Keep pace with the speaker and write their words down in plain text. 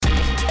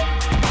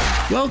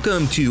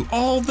Welcome to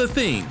All the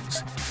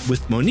Things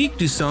with Monique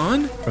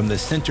Duson from the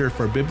Center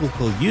for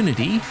Biblical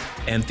Unity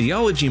and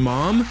Theology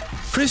Mom,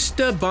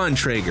 Krista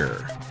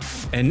Bontrager.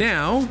 And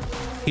now,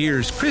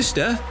 here's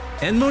Krista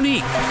and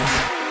Monique.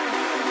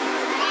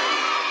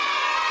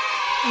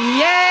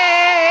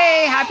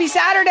 Yay! Happy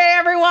Saturday,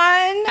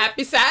 everyone.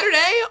 Happy Saturday.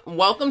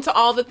 Welcome to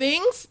All the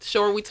Things, the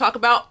show where we talk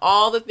about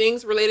all the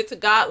things related to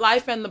God,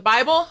 life, and the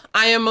Bible.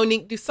 I am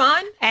Monique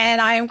Duson.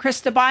 And I am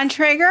Krista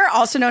Bontrager,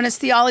 also known as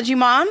Theology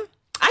Mom.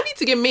 I need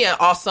to give me an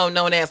also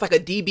known as like a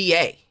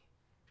DBA.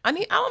 I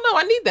need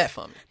that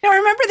for me. Now,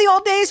 remember the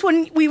old days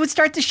when we would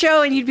start the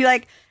show and you'd be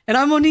like, and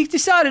I'm Monique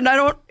Duson and I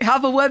don't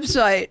have a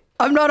website.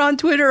 I'm not on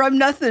Twitter. I'm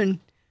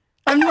nothing.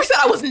 I never said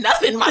I was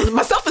nothing.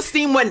 My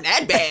self-esteem wasn't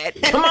that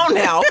bad. Come on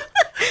now.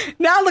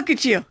 Now look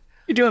at you.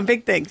 You're doing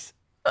big things.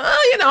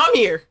 I'm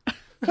here.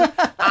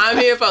 I'm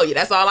here for you.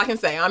 That's all I can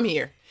say. I'm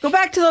here. Go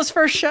back to those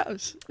first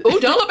shows. Ooh,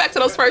 don't go back to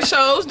those first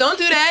shows. Don't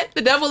do that.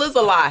 The devil is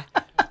a lie.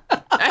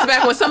 That's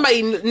back when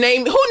somebody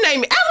named me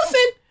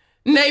Allison,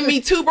 named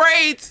me two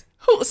braids.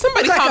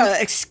 Somebody like called me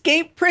an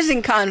escaped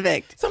prison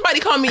convict.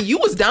 Somebody called me, you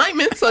was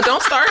Diamond, so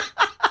don't start.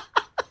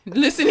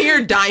 Listen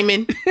here,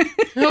 Diamond.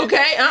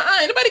 Okay?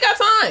 Anybody got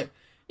time?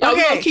 Y'all,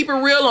 we're gonna keep it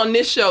real on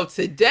this show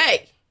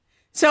today.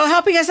 So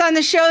helping us on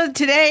the show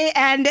today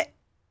and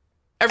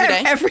every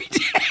day. Every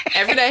day.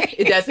 Every day.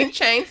 It doesn't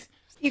change.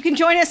 You can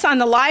join us on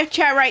the live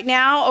chat right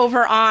now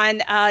over on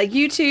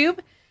YouTube.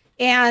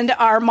 And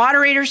our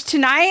moderators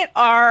tonight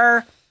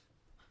are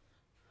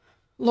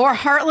Laura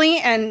Hartley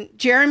and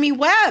Jeremy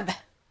Webb.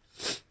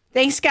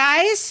 Thanks,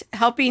 guys.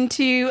 Helping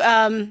to...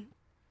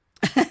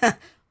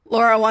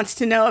 Laura wants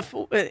to know if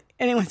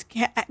anyone's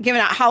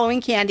giving out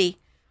Halloween candy.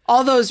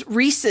 All those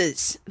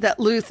Reese's that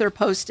Luther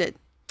posted.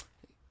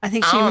 I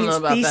think she means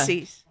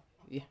theses.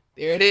 Yeah,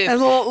 there it is. A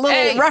little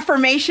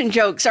Reformation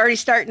jokes already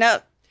starting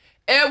up.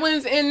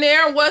 Edwin's in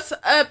there. What's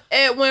up,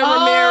 Edwin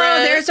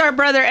Ramirez? There's our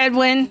brother,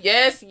 Edwin.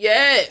 Yes.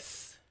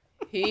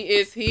 He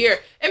is here.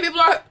 And people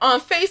are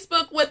on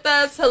Facebook with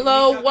us.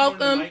 Hello,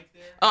 welcome.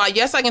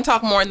 Yes, I can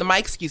talk more in the mic.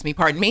 Excuse me.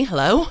 Pardon me.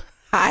 Hello.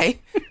 Hi.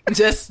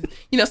 Just,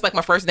 it's like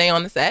my first day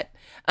on the set.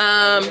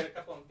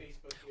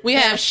 We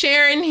have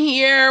Sharon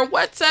here.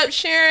 What's up,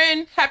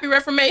 Sharon? Happy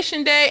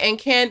Reformation Day. And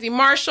Candy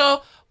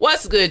Marshall.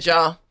 What's good,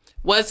 y'all?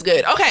 What's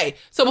good? Okay,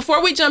 so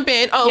before we jump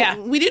in,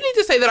 we do need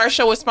to say that our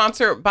show is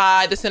sponsored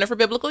by the Center for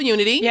Biblical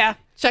Unity. Yeah.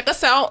 Check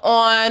us out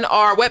on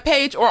our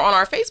webpage or on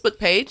our Facebook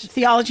page.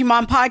 Theology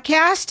Mom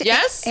Podcast.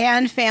 Yes.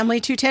 And Family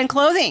 210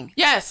 Clothing.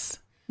 Yes.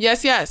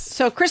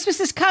 So Christmas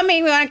is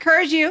coming. We want to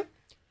encourage you.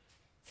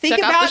 Think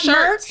about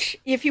merch.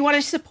 If you want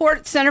to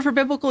support Center for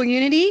Biblical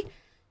Unity,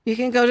 you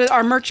can go to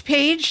our merch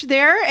page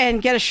there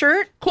and get a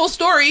shirt. Cool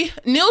story.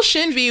 Neil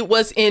Shinvey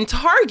was in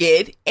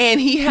Target and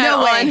he had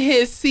on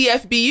his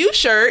CFBU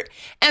shirt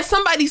and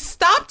somebody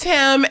stopped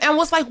him and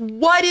was like,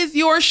 what is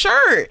your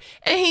shirt?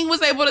 And he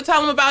was able to tell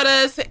them about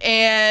us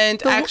and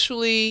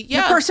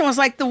the person was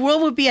like, the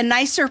world would be a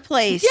nicer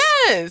place.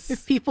 Yes.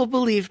 If people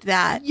believed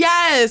that.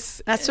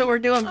 Yes. That's what we're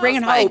doing.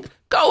 Bringing hope.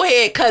 Go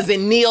ahead,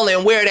 cousin Neil,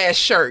 and wear that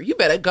shirt. You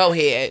better go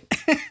ahead.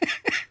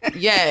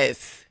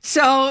 Yes.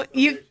 So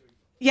you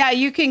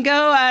can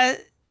go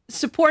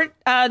support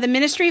the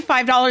ministry.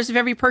 $5 of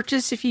every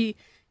purchase if you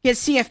get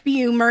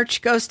CFBU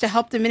merch goes to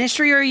help the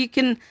ministry, or you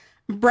can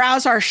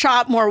browse our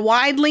shop more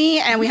widely,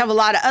 and we have a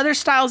lot of other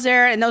styles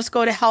there, and those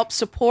go to help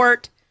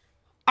support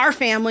our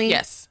family.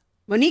 Yes.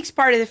 Monique's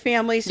part of the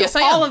family, so yes,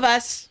 all of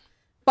us,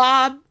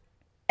 Bob,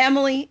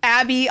 Emily,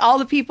 Abby, all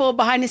the people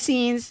behind the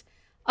scenes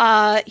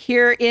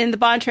here in the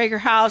Bontrager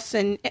house,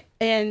 and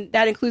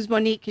that includes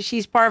Monique because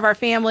she's part of our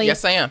family.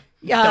 Yes, I am.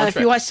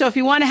 If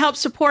you want to help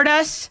support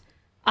us,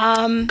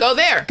 go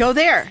there. Go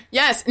there.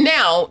 Yes.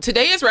 Now,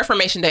 today is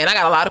Reformation Day, and I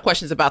got a lot of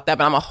questions about that,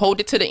 but I'm going to hold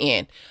it to the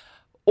end,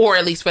 or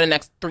at least for the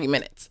next 3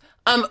 minutes.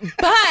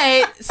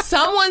 But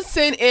someone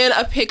sent in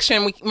a picture,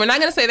 and we're not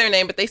going to say their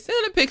name, but they sent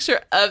in a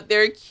picture of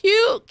their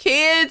cute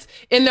kids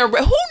in their... Who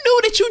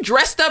knew that you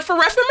dressed up for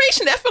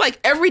Reformation Day? I feel like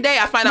every day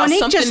I find out something new.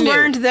 Monique just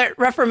learned that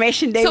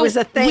Reformation Day was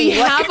a thing. We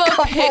have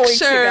a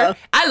picture.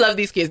 I love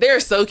these kids. They're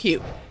so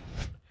cute.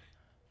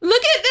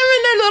 Look at them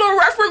in their little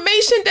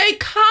Reformation Day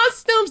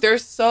costumes. They're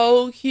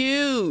so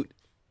cute.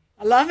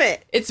 I love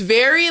it. It's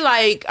very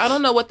I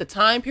don't know what the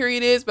time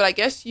period is, but I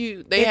guess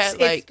our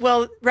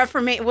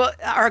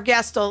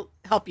guest will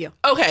help you.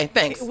 Okay,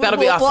 thanks. That'll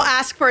be awesome. We'll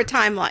ask for a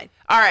timeline.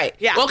 All right.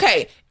 Yeah.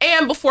 Okay.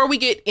 And before we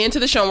get into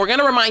the show, we're going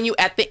to remind you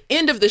at the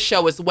end of the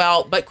show as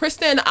well, but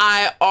Krista and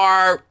I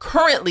are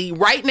currently,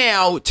 right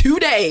now,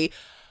 today,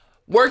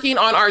 working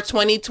on our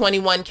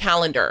 2021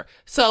 calendar.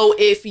 So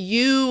if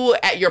you,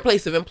 at your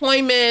place of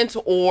employment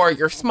or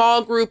your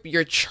small group,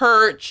 your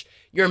church,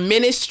 your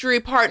ministry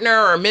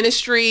partner or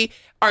ministry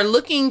are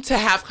looking to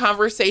have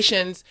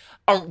conversations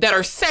that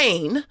are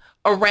sane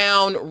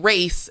around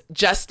race,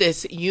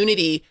 justice,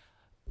 unity,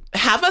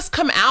 have us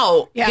come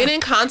out, get in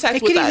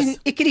contact with us.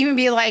 It could even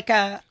be like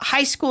a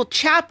high school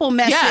chapel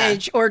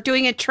message or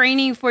doing a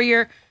training for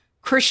your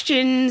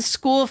Christian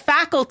school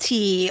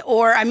faculty,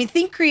 or,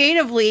 think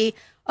creatively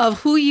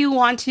of who you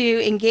want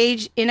to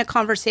engage in a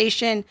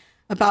conversation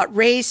about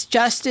race,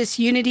 justice,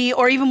 unity,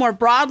 or even more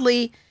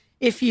broadly,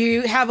 if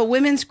you have a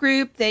women's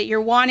group that you're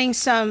wanting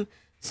some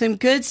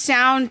good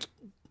sound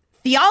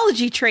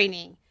theology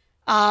training.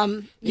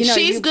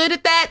 She's good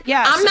at that.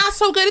 Yeah, I'm not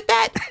so good at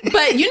that. But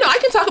I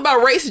can talk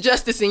about race,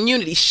 justice, and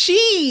unity.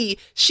 She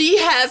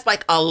has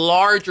like a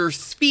larger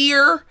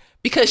sphere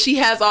because she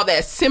has all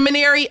that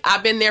seminary.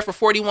 I've been there for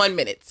 41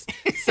 minutes.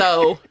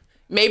 So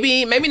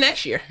maybe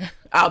next year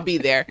I'll be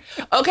there.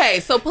 Okay,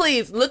 so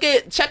please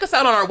check us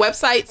out on our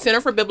website,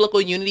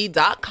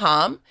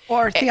 centerforbiblicalunity.com.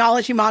 Or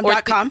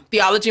theologymom.com.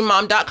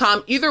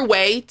 Theologymom.com. Either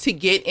way to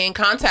get in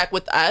contact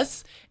with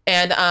us.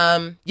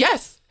 And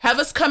yes, have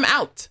us come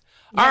out.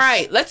 Yes. All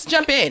right, let's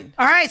jump in.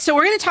 All right, so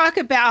we're going to talk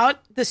about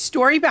the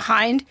story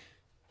behind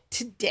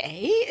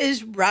today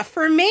is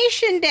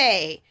Reformation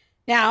Day.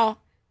 Now,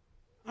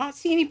 I don't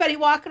see anybody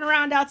walking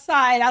around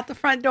outside, out the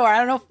front door. I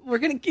don't know if we're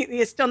going to get,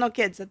 there's still no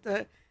kids at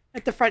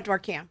the front door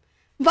cam.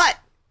 But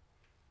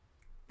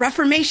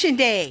Reformation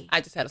Day.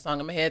 I just had a song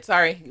in my head.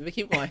 Sorry, but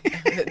keep going.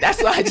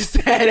 That's what I just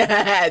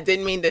said.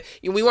 Didn't mean to.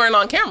 We weren't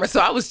on camera,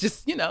 so I was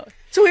just,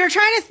 So we were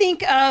trying to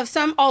think of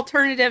some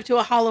alternative to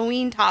a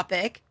Halloween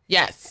topic.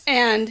 Yes.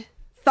 And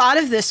thought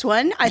of this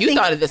one. You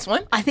thought of this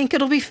one? I think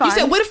it'll be fun. You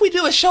said, what if we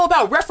do a show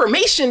about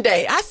Reformation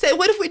Day? I said,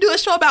 what if we do a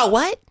show about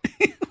what?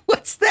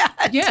 What's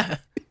that? Yeah.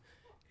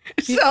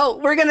 So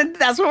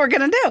that's what we're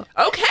going to do.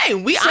 Okay. I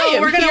am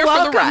here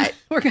for the ride.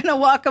 We're going to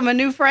welcome a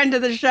new friend to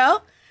the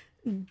show,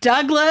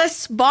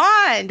 Douglas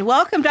Bond.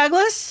 Welcome,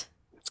 Douglas.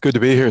 It's good to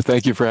be here.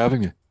 Thank you for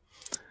having me.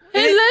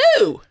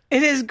 Hello.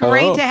 It is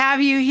great to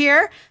have you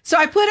here. So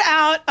I put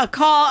out a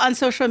call on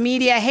social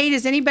media. Hey,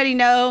 does anybody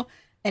know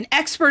an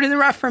expert in the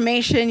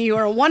Reformation? You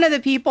are one of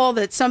the people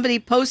that somebody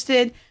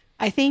posted.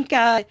 I think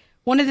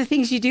one of the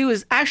things you do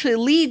is actually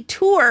lead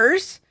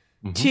tours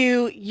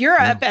to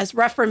Europe as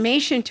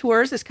Reformation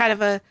tours. It's kind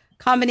of a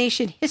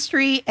combination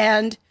history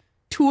and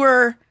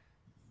tour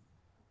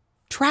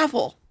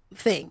travel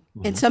thing.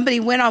 And somebody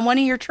went on one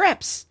of your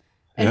trips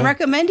and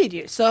recommended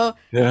you. So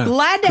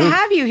glad to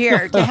have you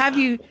here, to have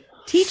you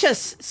teach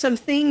us some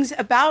things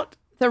about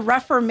the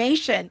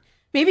Reformation.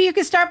 Maybe you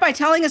could start by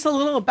telling us a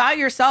little about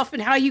yourself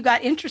and how you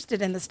got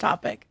interested in this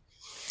topic.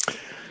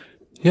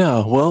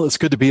 Yeah, well, it's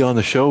good to be on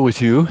the show with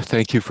you.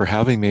 Thank you for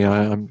having me.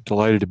 I'm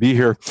delighted to be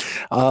here.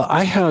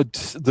 I had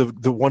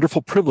the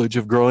wonderful privilege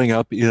of growing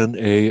up in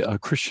a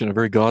Christian, a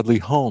very godly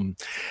home.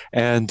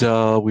 And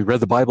we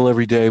read the Bible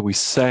every day. We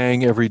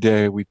sang every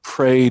day. We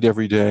prayed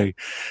every day.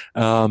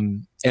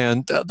 And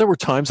there were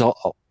times,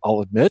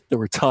 I'll admit, there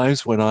were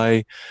times when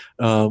I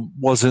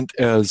wasn't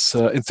as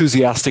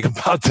enthusiastic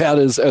about that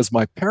as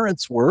my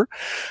parents were.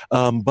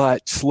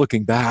 But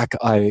looking back,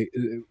 I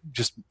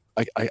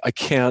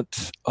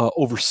can't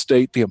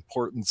overstate the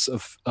importance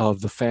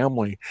of the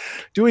family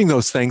doing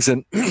those things.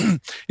 And,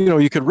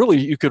 you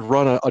could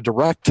run a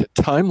direct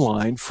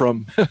timeline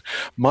from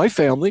my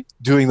family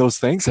doing those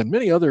things and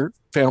many other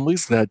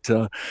families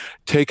that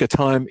take a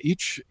time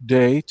each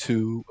day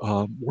to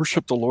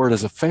worship the Lord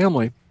as a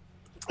family.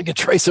 I can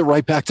trace it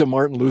right back to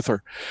Martin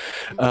Luther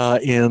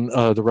in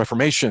the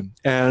Reformation.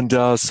 And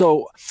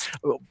so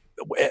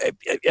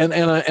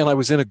I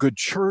was in a good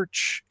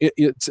church.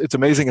 It's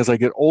amazing as I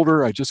get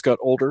older. I just got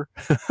older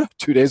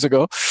 2 days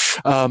ago.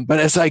 But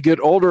as I get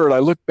older and I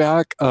look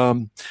back,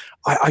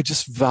 I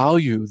just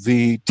value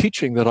the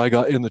teaching that I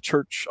got in the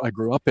church I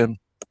grew up in.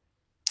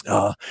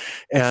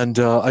 And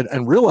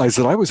realized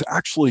that I was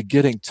actually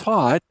getting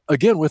taught,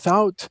 again,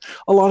 without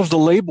a lot of the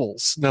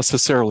labels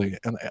necessarily,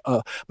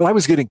 but I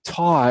was getting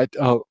taught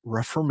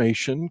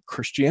Reformation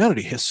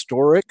Christianity,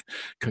 historic,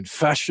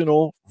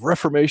 confessional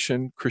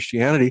Reformation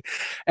Christianity,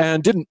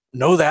 and didn't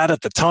know that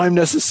at the time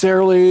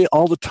necessarily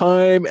all the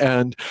time.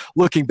 And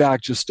looking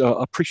back, just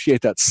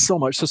appreciate that so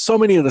much. So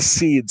many of the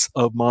seeds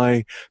of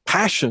my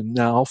passion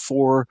now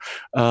for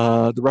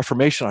the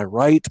Reformation. I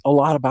write a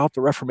lot about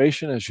the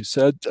Reformation, as you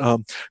said.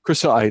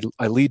 Krista,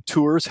 I lead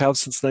tours, have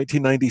since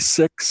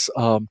 1996.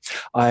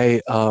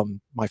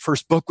 My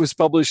first book was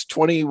published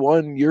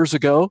 21 years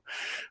ago.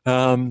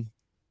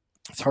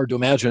 It's hard to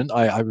imagine.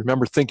 I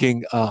remember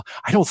thinking, I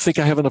don't think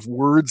I have enough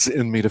words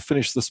in me to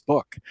finish this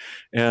book.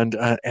 And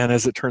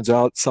as it turns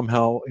out,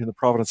 somehow in the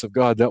providence of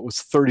God, that was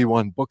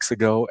 31 books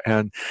ago.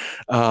 And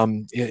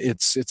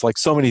it's like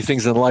so many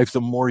things in life.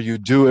 The more you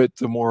do it,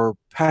 the more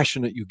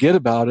passionate you get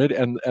about it,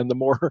 and the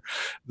more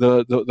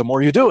the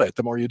more you do it,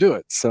 the more you do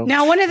it. So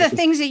now, one of the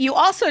things that you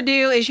also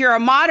do is you're a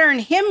modern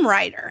hymn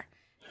writer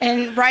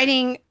and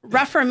writing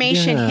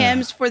Reformation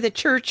hymns for the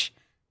church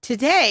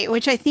today,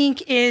 which I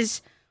think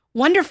is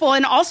wonderful,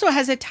 and also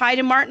has a tie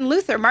to Martin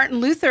Luther. Martin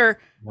Luther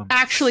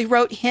actually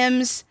wrote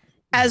hymns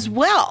as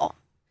well.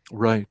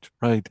 Right.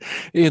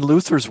 In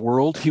Luther's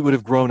world, he would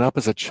have grown up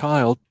as a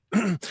child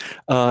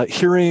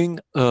hearing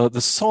the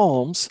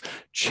Psalms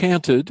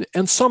chanted,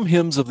 and some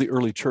hymns of the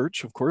early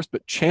church, of course,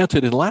 but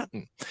chanted in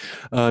Latin,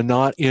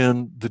 not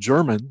in the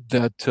German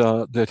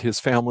that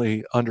his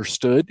family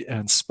understood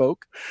and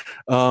spoke.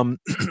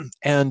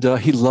 And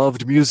he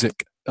loved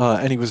music.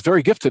 and he was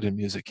very gifted in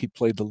music. He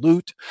played the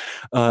lute.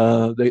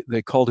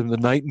 They called him the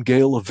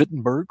Nightingale of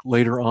Wittenberg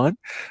later on.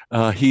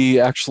 He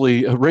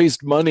actually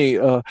raised money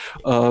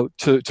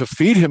to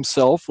feed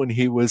himself when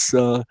he was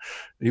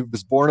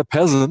born a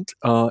peasant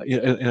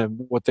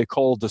in what they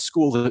called the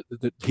school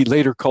that he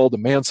later called the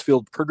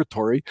Mansfield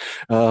Purgatory.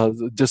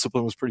 The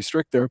discipline was pretty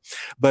strict there,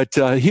 but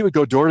he would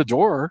go door to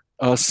door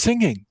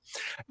singing,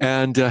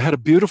 and had a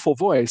beautiful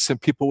voice, and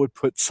people would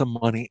put some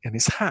money in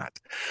his hat.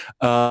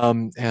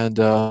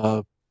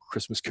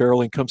 Christmas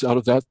caroling comes out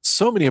of that.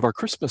 So many of our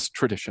Christmas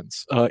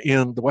traditions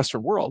in the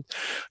Western world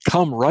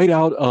come right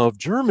out of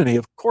Germany,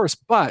 of course,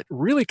 but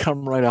really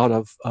come right out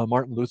of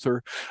Martin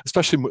Luther,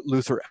 especially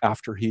Luther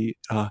after he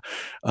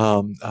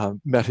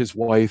met his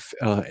wife,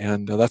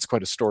 and that's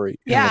quite a story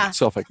in and of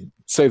itself. I can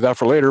save that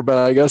for later, but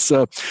I guess,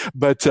 then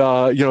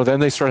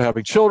they started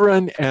having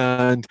children,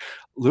 and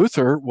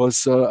Luther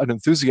was an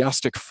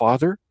enthusiastic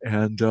father,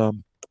 and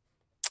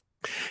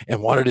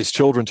wanted his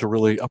children to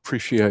really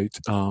appreciate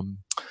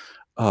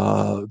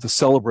the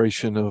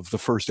celebration of the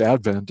first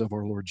advent of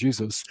our Lord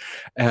Jesus.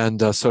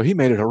 And so he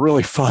made it a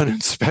really fun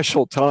and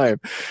special time.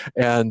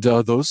 And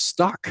those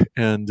stuck.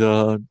 And,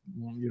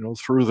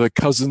 through the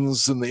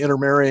cousins and the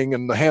intermarrying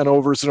and the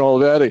Hanovers and all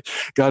of that, it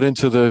got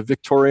into the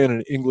Victorian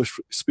and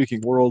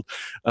English-speaking world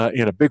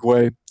in a big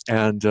way.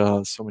 And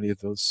so many of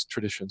those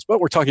traditions. But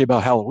we're talking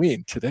about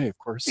Halloween today, of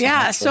course.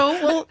 Yeah,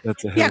 go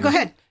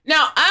ahead.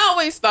 Now, I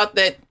always thought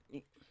that,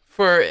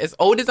 for as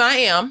old as I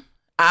am,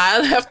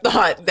 I have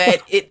thought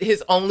that it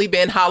has only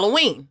been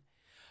Halloween.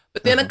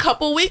 But then a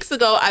couple weeks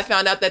ago, I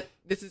found out that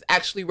this is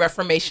actually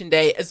Reformation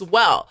Day as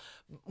well.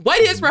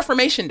 What is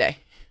Reformation Day?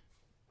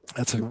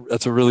 That's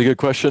a really good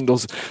question.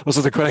 Those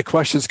are the kind of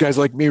questions guys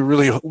like me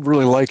really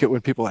like it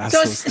when people ask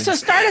those things. So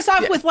start us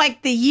off with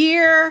like the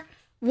year.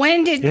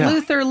 When did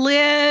Luther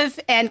live,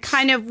 and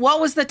kind of what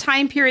was the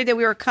time period that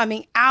we were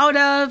coming out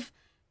of?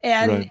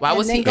 And why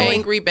was he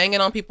angry, banging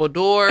on people's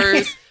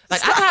doors?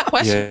 Like, I got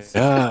questions.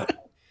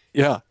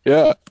 Yeah.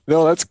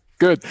 No, that's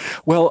good.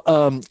 Well,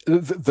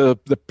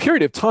 the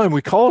period of time,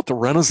 we call it the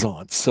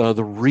Renaissance,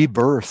 the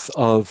rebirth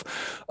of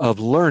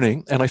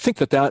learning. And I think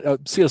that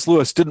C.S.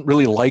 Lewis didn't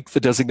really like the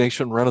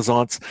designation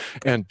Renaissance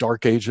and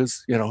Dark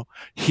Ages.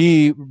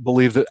 He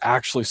believed that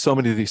actually so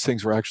many of these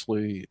things were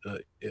actually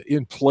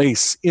in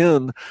place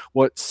in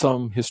what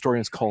some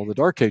historians call the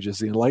Dark Ages.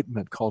 The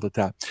Enlightenment called it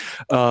that.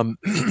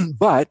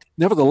 But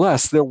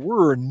nevertheless, there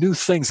were new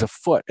things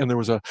afoot. And there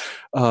was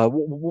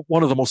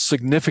one of the most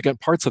significant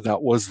parts of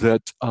that was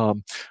that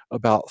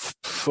about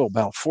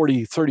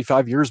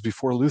 35 years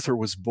before Luther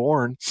was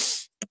born,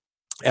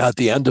 at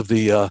the end of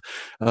the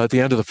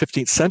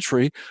 15th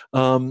century,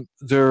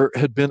 there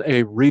had been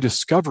a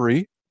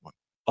rediscovery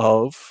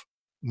of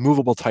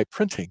movable type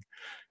printing.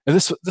 And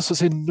this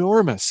was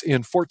enormous.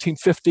 In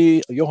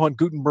 1450, Johann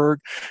Gutenberg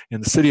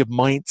in the city of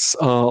Mainz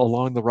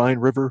along the Rhine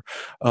River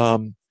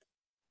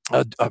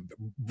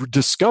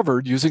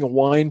discovered, using a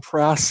wine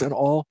press and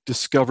all,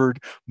 discovered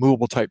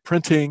movable type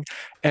printing.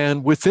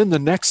 And within the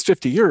next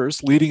 50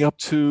 years, leading up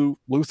to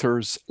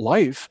Luther's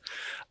life,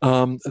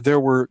 there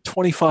were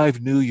 25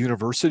 new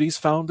universities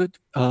founded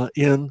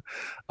in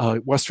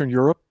Western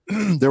Europe.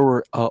 There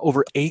were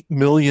over 8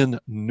 million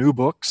new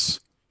books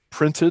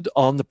printed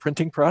on the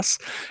printing press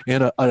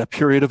in a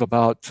period of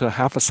about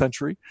half a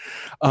century,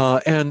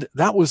 and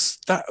that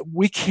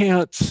we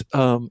can't.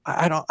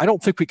 I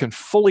don't think we can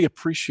fully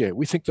appreciate.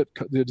 We think that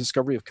the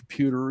discovery of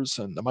computers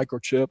and the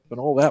microchip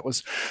and all that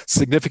was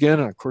significant,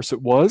 and of course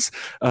it was.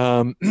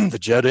 The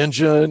jet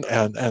engine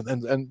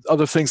and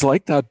other things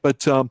like that.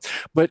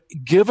 But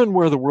given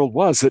where the world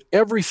was, that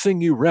everything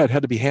you read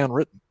had to be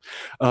handwritten.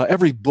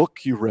 Every book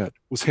you read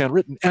was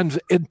handwritten and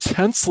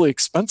intensely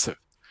expensive.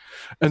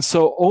 And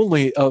so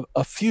only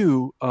a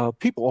few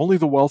people, only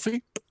the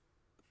wealthy,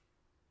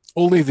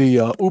 only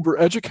the uber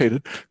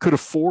educated could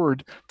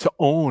afford to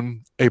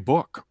own a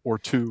book or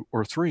two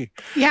or three.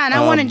 Yeah, and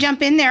I want to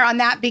jump in there on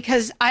that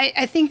because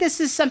I think this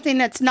is something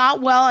that's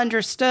not well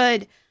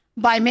understood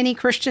by many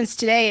Christians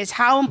today, is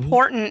how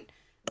important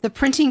the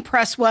printing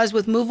press was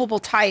with movable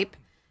type.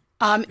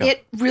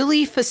 It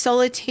really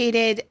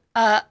facilitated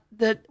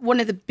one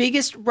of the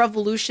biggest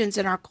revolutions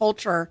in our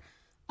culture,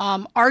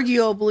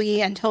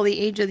 arguably until the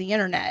age of the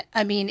internet.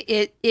 I mean,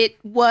 it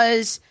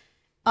was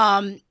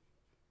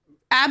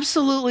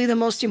absolutely the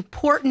most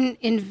important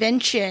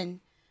invention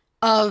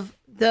of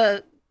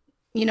for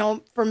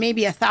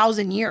maybe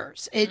 1,000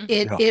 years.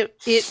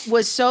 It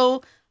was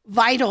so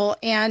vital,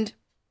 and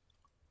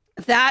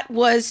that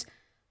was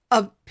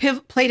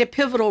played a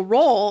pivotal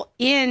role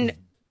in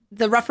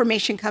the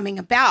Reformation coming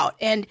about.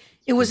 And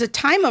it was a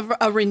time of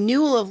a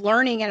renewal of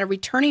learning and a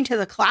returning to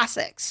the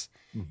classics.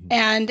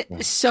 And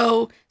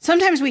so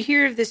sometimes we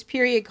hear of this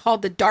period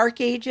called the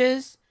Dark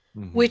Ages,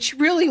 which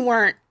really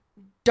weren't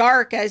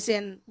dark as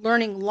in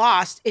learning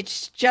lost.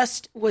 It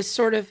just was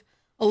sort of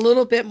a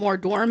little bit more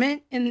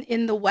dormant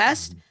in the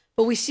West.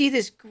 But we see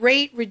this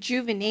great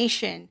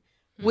rejuvenation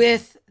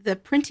with the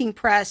printing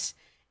press.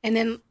 And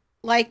then,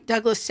 like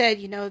Douglas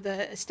said,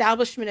 the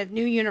establishment of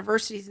new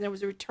universities, and there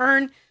was a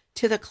return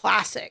to the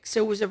classics.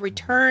 It was a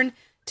return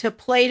to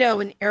Plato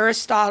and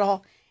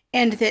Aristotle,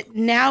 and that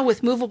now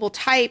with movable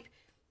type,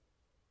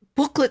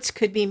 booklets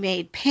could be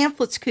made,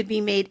 pamphlets could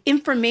be made,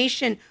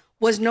 information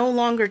was no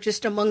longer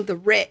just among the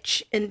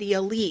rich and the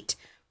elite.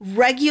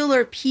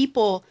 Regular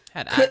people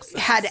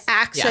had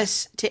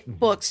access to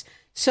books.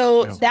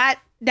 So that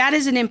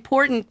is an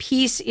important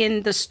piece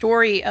in the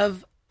story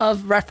of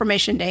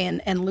Reformation Day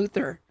and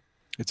Luther.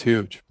 It's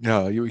huge.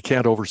 Yeah, you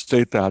can't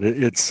overstate that.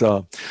 It's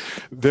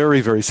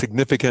very, very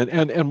significant.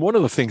 And one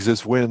of the things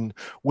is when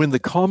the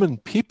common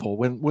people,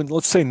 when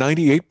let's say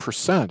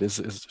 98%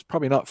 is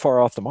probably not far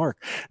off the mark,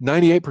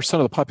 98%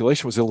 of the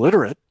population was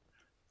illiterate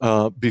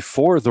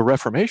before the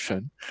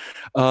Reformation.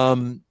 There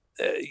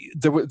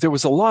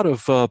was a lot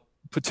of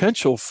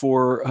potential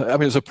for, it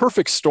was a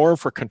perfect storm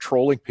for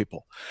controlling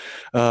people.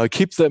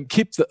 Keep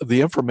the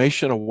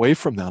information away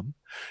from them,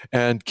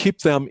 and keep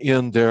them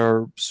in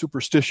their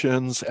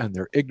superstitions and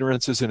their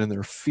ignorances and in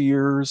their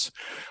fears.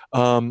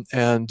 This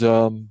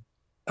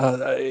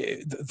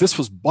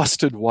was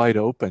busted wide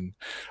open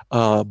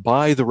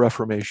by the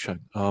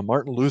Reformation.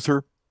 Martin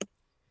Luther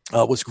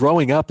was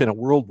growing up in a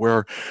world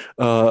where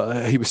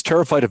he was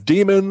terrified of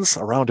demons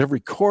around every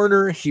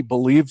corner. He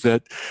believed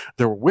that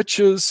there were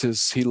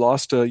witches. He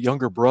lost a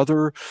younger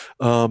brother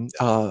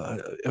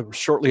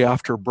shortly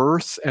after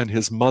birth, and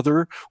his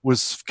mother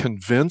was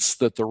convinced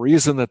that the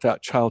reason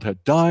that child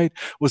had died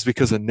was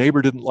because a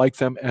neighbor didn't like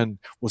them and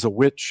was a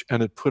witch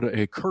and had put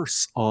a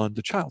curse on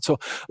the child. So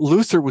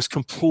Luther was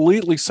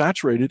completely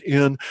saturated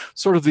in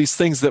sort of these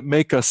things that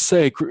make us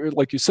say,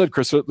 like you said,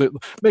 Chris, that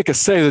make us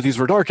say that these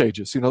were dark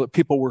ages, that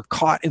people were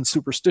caught in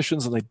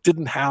superstitions and they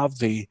didn't have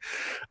the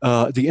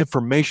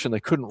information, they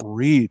couldn't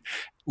read.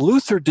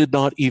 Luther did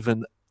not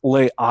even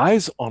lay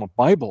eyes on a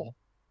Bible,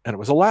 and it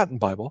was a Latin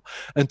Bible,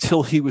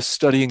 until he was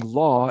studying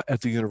law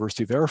at the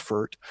University of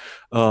Erfurt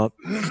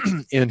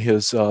in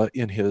his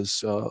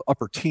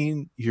upper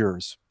teen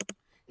years.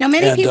 Now,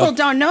 many people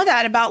don't know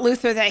that about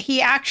Luther, that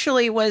he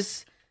actually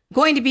was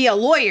going to be a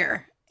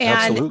lawyer,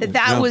 and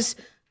that was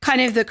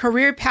kind of the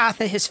career path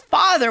that his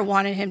father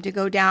wanted him to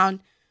go down,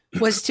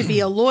 was to be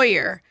a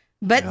lawyer.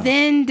 But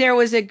then there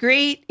was a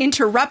great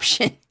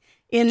interruption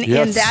in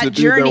that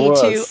journey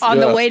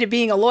the way to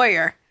being a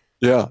lawyer.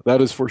 Yeah,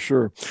 that is for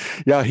sure.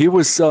 Yeah, he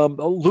was,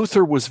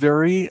 Luther was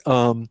very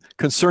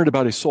concerned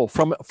about his soul.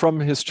 From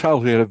his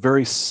childhood, he had a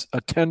very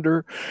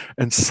tender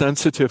and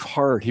sensitive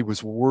heart. He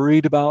was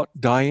worried about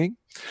dying.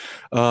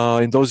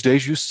 In those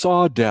days, you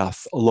saw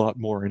death a lot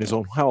more in his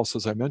own house,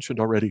 as I mentioned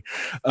already.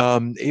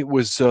 It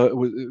was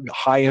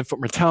high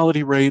infant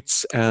mortality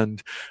rates,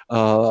 and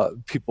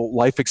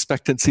life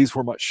expectancies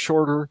were much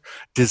shorter.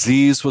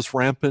 Disease was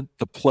rampant.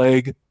 The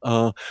plague,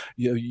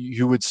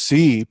 you would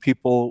see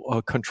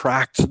people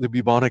contract the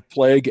bubonic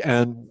plague,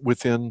 and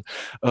within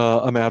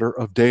a matter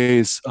of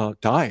days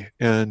die.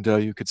 And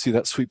you could see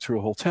that sweep through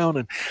a whole town.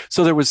 And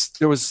so there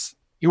was.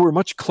 You were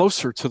much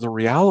closer to the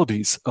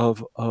realities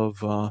of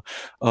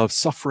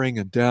suffering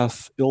and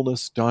death,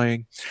 illness,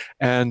 dying,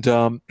 and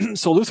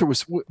so Luther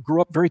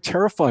grew up very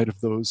terrified of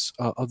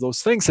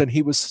those things, and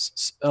he was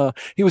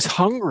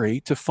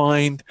hungry to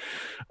find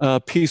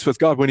peace with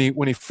God.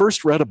 When he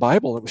first read a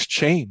Bible, it was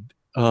chained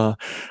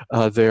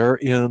there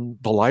in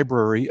the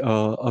library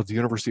of the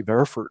University of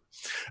Erfurt.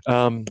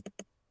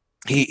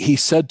 He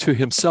said to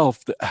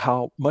himself that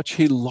how much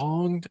he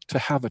longed to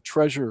have a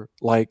treasure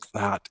like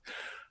that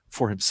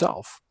for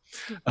himself.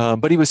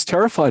 But he was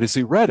terrified as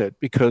he read it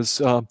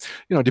because,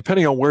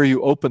 depending on where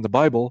you open the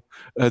Bible,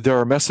 there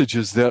are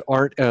messages that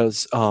aren't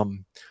as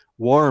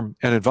warm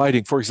and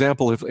inviting. For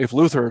example, if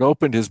Luther had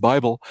opened his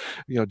Bible,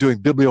 doing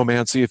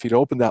bibliomancy, if he'd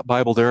opened that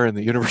Bible there in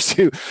the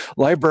university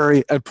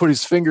library and put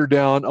his finger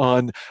down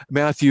on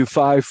Matthew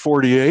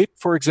 5:48,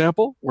 for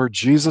example, where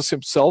Jesus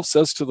himself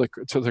says to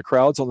the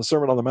crowds on the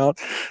Sermon on the Mount,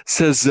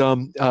 says,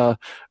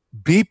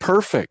 "Be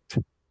perfect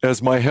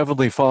as my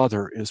heavenly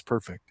Father is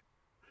perfect."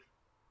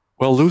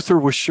 Well, Luther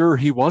was sure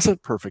he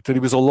wasn't perfect, that he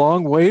was a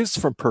long ways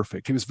from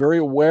perfect. He was very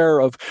aware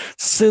of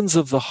sins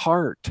of the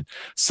heart,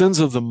 sins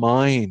of the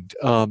mind,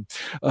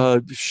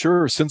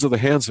 sins of the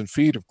hands and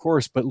feet, of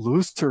course, but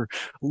Luther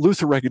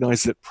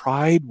recognized that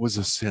pride was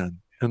a sin,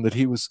 and that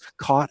he was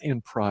caught in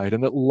pride,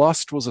 and that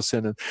lust was a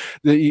sin, and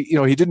that,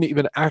 he didn't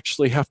even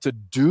actually have to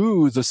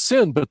do the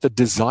sin, but the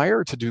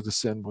desire to do the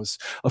sin was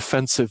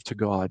offensive to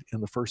God in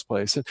the first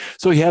place. And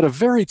so he had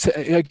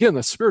again,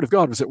 the Spirit of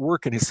God was at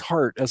work in his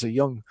heart as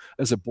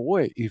a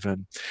boy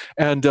even.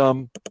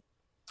 And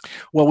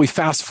well, we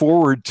fast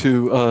forward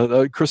to,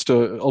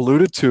 Krista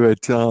alluded to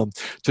it,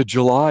 to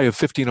July of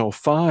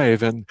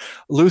 1505, and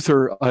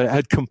Luther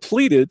had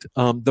completed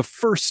the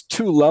first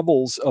two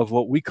levels of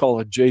what we call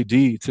a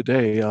JD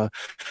today, a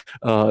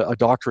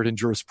doctorate in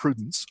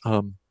jurisprudence.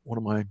 One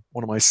of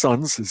my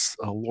sons is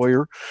a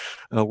lawyer,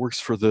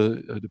 works for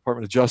the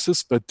Department of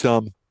Justice, but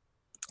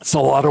it's a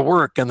lot of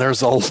work, and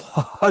there's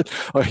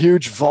a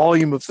huge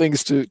volume of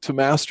things to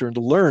master and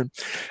to learn.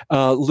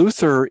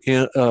 Luther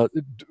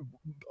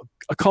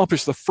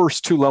accomplished the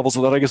first two levels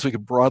of that. I guess we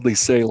could broadly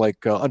say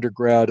like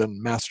undergrad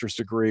and master's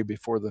degree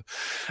before the,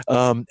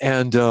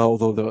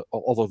 although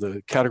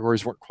the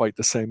categories weren't quite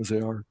the same as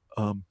they are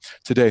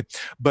today.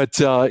 But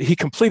he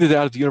completed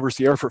that at the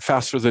University of Erfurt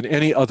faster than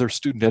any other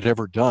student had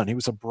ever done. He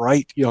was a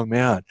bright young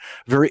man,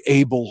 very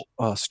able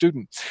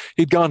student.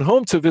 He'd gone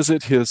home to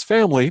visit his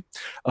family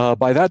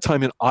by that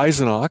time in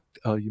Eisenach.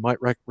 You might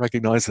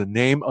recognize the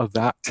name of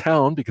that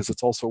town because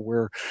it's also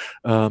where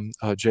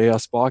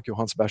J.S. Bach,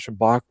 Johann Sebastian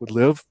Bach, would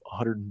live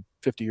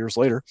 150 years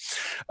later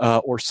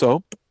or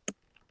so.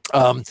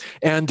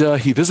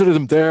 He visited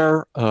him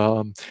there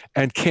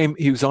and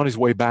he was on his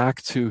way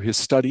back to his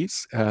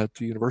studies at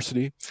the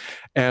university.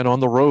 And on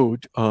the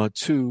road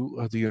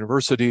to the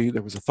university,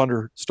 there was a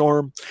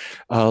thunderstorm.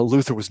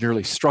 Luther was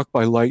nearly struck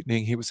by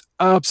lightning. He was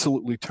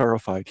absolutely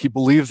terrified. He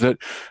believed that,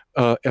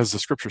 as the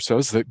scripture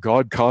says, that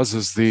God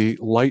causes the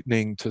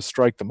lightning to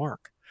strike the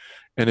mark.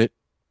 And it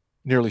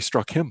nearly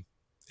struck him.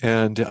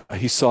 And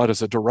he saw it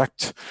as a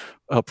direct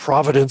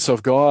providence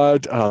of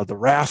God, the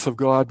wrath of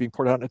God being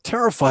poured out, and it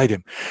terrified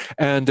him.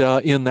 And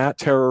in that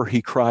terror, he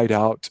cried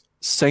out,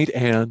 "Saint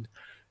Anne,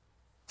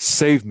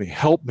 save me,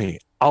 help me,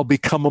 I'll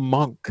become a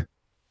monk."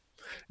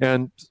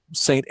 And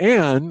Saint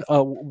Anne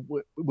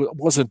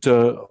wasn't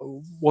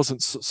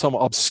some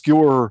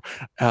obscure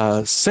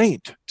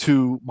saint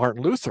to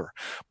Martin Luther.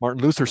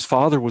 Martin Luther's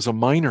father was a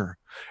miner.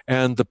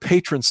 And the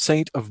patron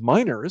saint of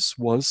miners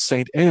was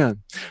Saint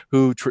Anne,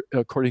 who,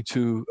 according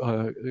to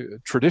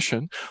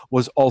tradition,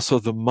 was also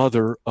the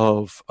mother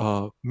of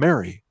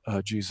Mary,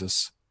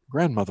 Jesus'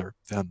 grandmother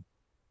then.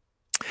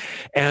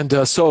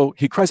 And so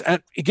he cries,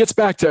 and he gets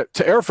back to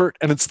Erfurt,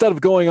 and instead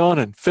of going on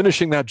and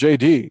finishing that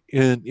JD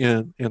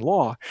in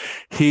law,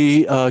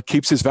 he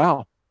keeps his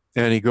vow,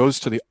 and he goes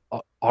to the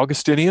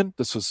Augustinian.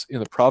 This was in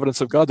the providence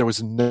of God. There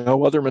was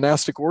no other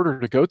monastic order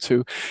to go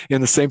to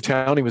in the same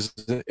town. He was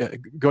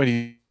going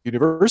to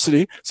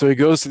university, so he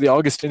goes to the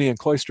Augustinian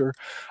cloister,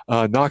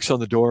 knocks on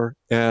the door,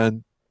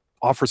 and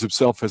offers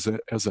himself as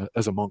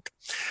a monk.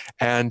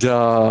 And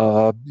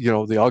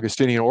the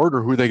Augustinian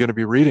order, who are they going to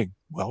be reading?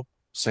 Well,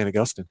 St.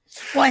 Augustine.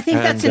 Well, I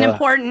think that's an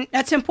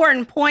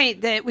important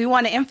point that we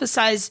want to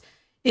emphasize,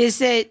 is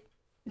that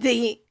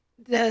the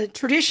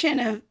tradition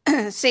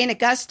of St.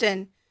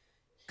 Augustine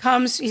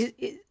comes,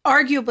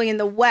 arguably in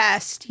the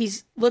West,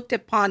 he's looked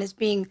upon as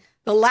being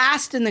the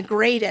last and the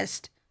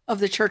greatest of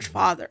the church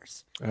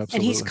fathers. Absolutely.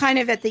 And he's kind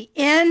of at the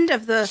end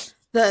of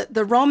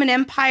the Roman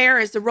Empire,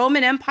 as the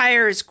Roman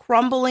Empire is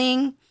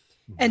crumbling.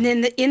 And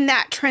then in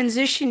that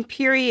transition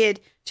period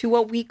to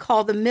what we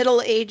call the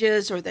Middle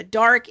Ages or the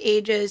Dark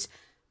Ages,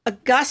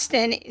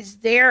 Augustine is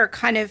there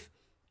kind of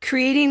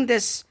creating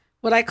this,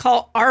 what I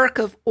call arc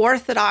of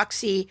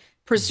orthodoxy,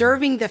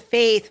 preserving the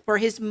faith for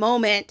his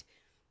moment,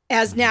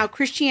 as now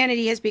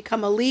Christianity has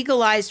become a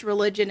legalized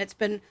religion. It's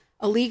been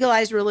a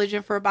legalized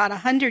religion for about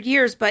 100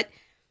 years, but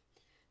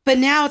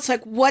now it's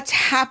like, what's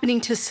happening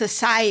to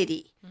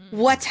society?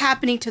 What's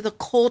happening to the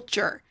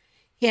culture?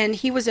 And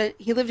he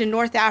lived in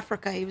North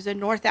Africa. He was a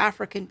North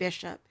African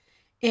bishop.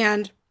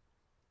 And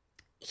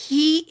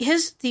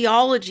his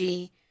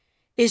theology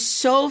is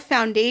so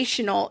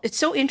foundational. It's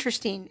so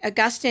interesting.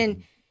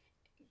 Augustine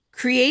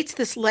creates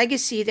this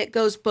legacy that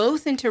goes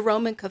both into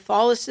Roman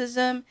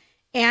Catholicism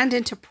and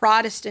into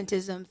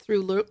Protestantism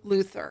through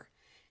Luther.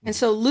 And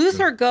so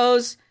Luther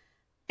goes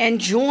and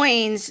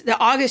joins the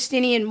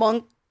Augustinian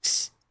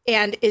monks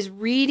and is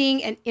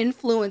reading and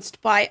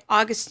influenced by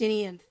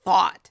Augustinian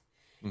thought.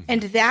 Mm-hmm.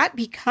 And that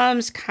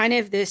becomes kind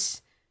of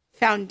this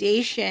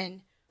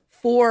foundation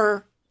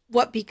for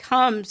what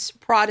becomes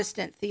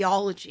Protestant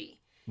theology.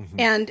 Mm-hmm.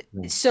 And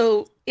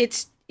so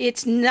it's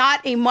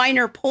not a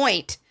minor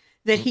point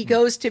that he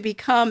goes to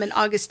become an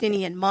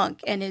Augustinian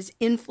monk and is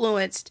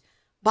influenced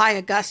by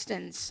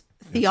Augustine's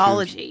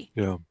theology.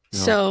 Yeah.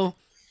 So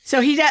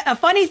a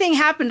funny thing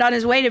happened on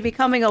his way to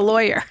becoming a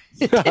lawyer.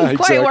 It didn't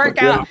quite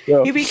work out.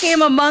 Yeah. He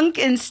became a monk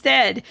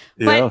instead.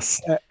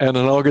 Yes, and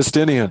an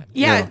Augustinian.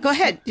 Yeah, go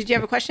ahead. Did you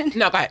have a question?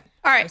 No, go ahead.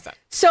 All right.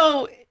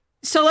 So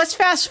let's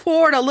fast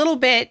forward a little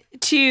bit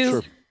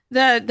to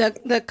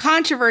the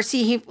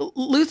controversy.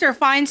 Luther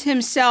finds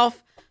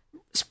himself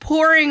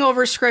poring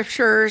over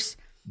scriptures,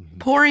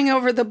 poring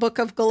over the book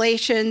of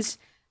Galatians,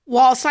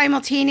 while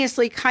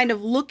simultaneously kind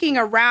of looking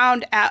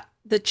around at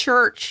the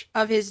church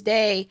of his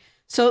day.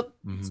 So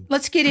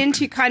let's get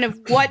into kind of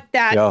what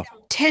that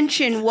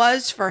tension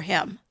was for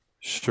him.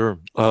 Sure.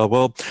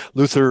 Well,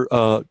 Luther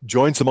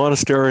joins the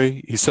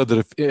monastery. He said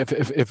that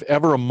if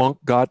ever a monk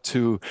got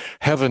to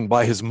heaven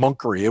by his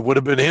monkery, it would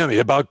have been him. He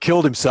about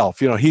killed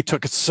himself. You know, he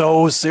took it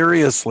so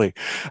seriously,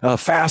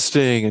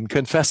 fasting and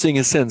confessing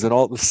his sins and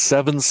all the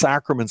 7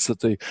 sacraments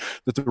that the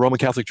Roman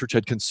Catholic Church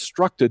had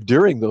constructed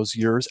during those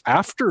years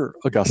after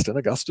Augustine.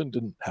 Augustine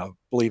didn't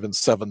believe in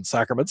 7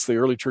 sacraments. The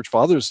early church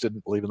fathers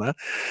didn't believe in that.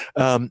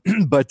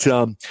 But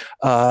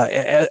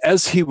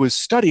as he was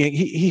studying,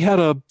 he had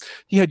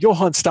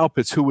Johann Staupitz,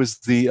 who was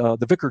the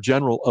vicar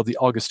general of the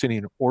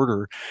Augustinian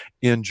order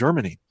in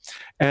Germany.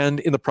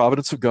 And in the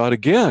providence of God,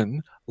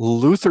 again,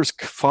 Luther's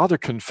father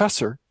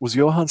confessor was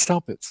Johann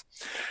Staupitz,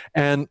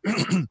 and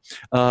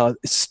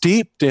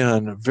steeped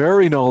in,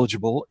 very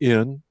knowledgeable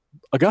in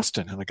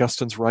Augustine and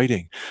Augustine's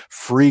writing,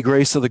 free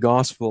grace of the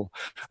gospel,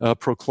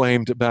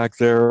 proclaimed back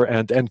there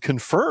and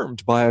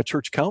confirmed by a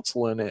church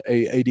council in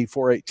AD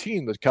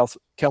 418, the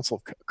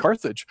Council of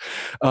Carthage,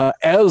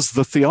 as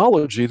the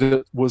theology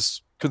that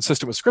was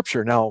consistent with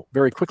Scripture. Now,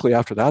 very quickly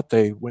after that,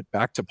 they went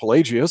back to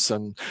Pelagius,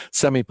 and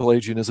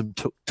semi-Pelagianism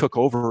took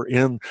over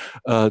in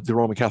the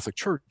Roman Catholic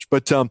Church.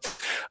 But all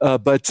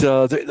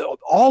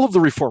of the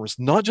reformers,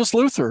 not just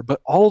Luther,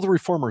 but all of the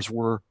reformers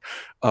were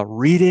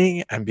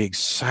reading and being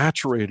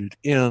saturated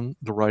in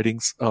the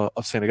writings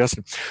of St.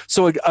 Augustine.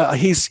 So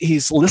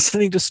he's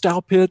listening to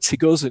Staupitz. He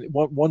goes, and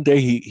one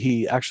day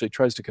he actually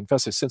tries to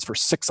confess his sins for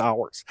 6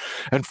 hours.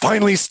 And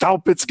finally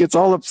Staupitz gets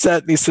all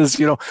upset and he says,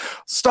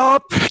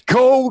 stop,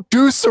 go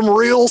do some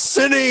real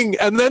sinning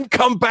and then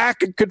come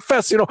back and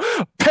confess,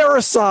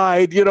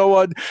 parricide,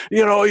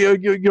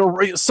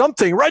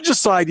 something,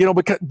 regicide,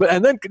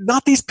 and then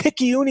not these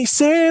picayune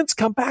sins,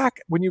 come back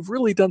when you've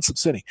really done some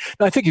sinning.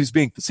 Now, I think he was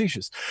being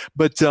facetious,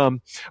 but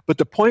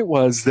the point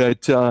was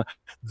that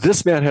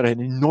this man had an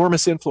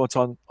enormous influence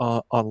on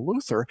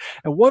Luther.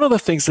 And one of the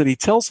things that he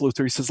tells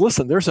Luther, he says,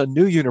 listen, there's a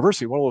new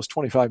university, one of those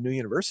 25 new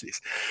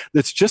universities,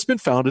 that's just been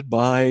founded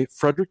by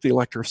Frederick the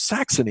Elector of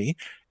Saxony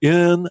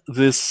in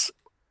this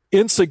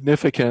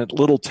insignificant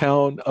little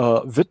town,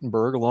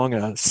 Wittenberg, along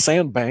a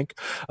sandbank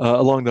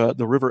along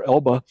the river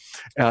Elbe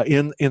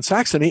in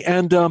Saxony.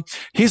 And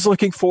he's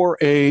looking for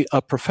a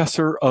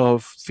professor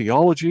of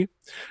theology.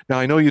 Now,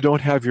 I know you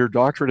don't have your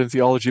doctorate in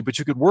theology, but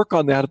you could work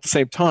on that at the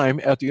same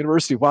time at the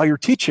university while you're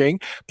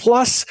teaching.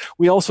 Plus,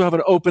 we also have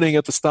an opening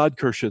at the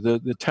Stadtkirche,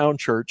 the town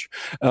church.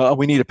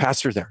 We need a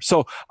pastor there.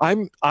 So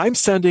I'm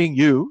sending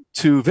you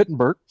to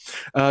Wittenberg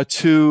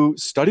to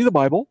study the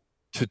Bible,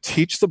 to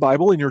teach the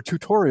Bible in your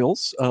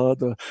tutorials.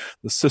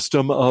 The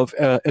system of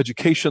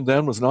education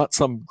then was not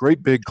some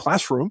great big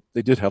classroom.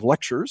 They did have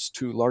lectures,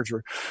 2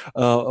 larger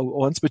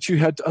ones, but you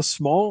had a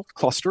small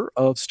cluster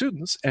of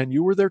students, and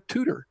you were their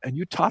tutor, and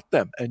you taught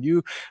them, and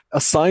you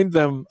assigned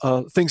them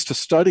things to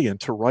study and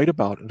to write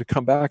about and to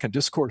come back and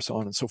discourse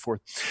on and so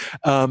forth.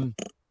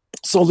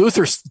 So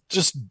Luther's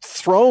just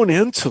thrown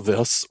into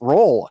this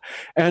role.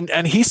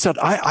 And he said,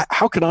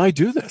 how can I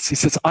do this? He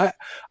says,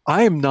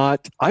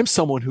 I'm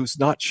someone who's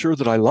not sure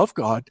that I love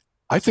God.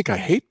 I think I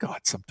hate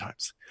God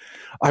sometimes.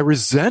 I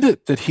resent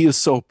it that he is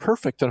so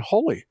perfect and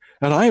holy,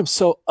 and I am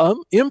so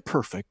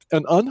imperfect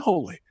and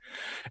unholy.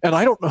 And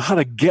I don't know how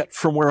to get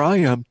from where I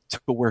am to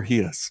where he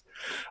is.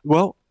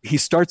 Well, he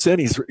starts in,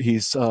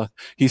 he's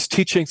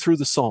teaching through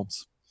the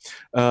Psalms.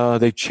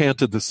 They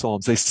chanted the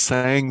Psalms. They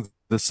sang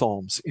the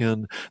Psalms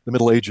in the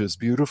Middle Ages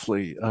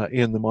beautifully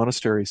in the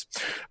monasteries.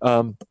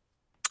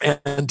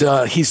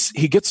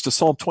 He gets to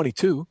Psalm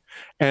 22,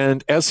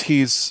 and as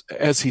he's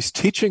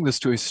teaching this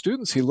to his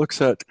students, he looks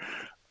at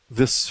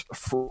this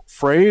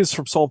phrase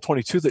from Psalm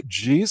 22 that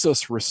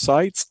Jesus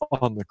recites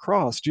on the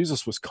cross.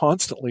 Jesus was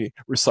constantly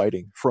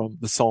reciting from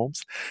the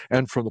Psalms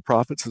and from the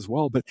prophets as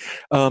well. But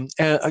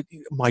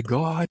my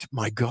God,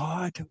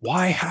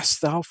 why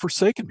hast thou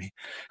forsaken me?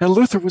 And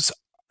Luther was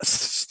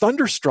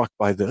thunderstruck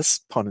by this,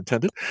 pun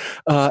intended,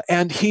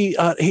 and he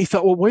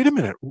thought, well, wait a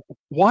minute,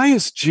 why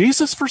is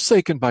Jesus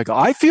forsaken by God?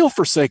 I feel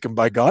forsaken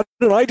by God,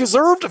 and I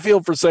deserve to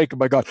feel forsaken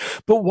by God.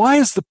 But why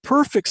is the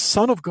perfect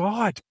Son of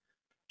God,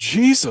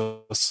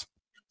 Jesus,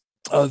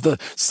 the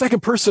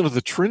second person of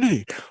the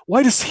Trinity,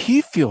 why does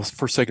he feel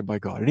forsaken by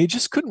God? And he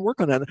just couldn't work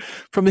on that.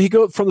 From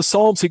the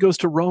Psalms, he goes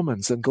to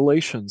Romans and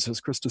Galatians, as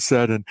Krista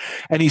said,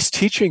 and he's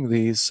teaching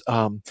these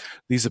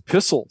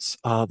epistles,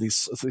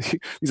 these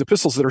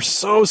epistles that are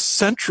so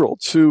central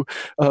to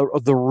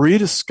the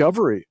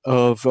rediscovery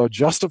of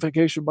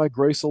justification by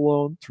grace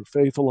alone, through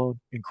faith alone,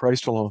 in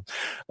Christ alone,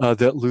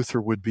 that Luther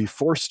would be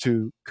forced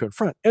to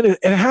confront. And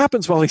it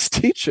happens while he's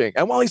teaching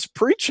and while he's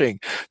preaching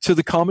to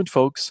the common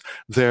folks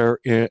there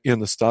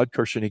in the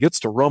Stadtkirche. And he gets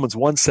to Romans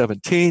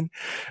 1:17.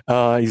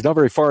 He's not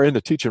very far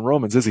into teaching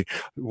Romans, is he?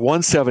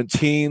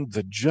 1:17,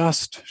 the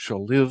just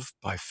shall live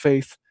by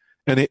faith.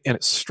 And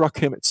it struck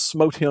him, it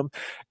smote him.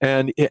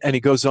 And he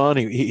goes on,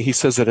 he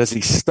says that as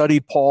he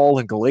studied Paul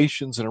in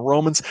Galatians and in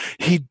Romans,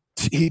 he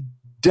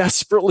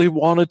desperately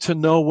wanted to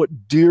know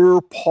what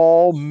dear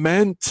Paul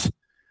meant,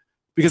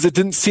 because it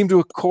didn't seem to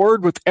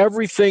accord with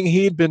everything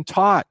he'd been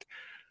taught.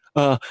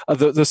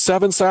 The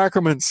 7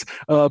 sacraments,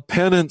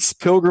 penance,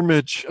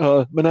 pilgrimage,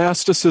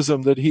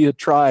 monasticism that he had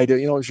tried,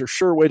 as your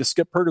sure way to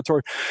skip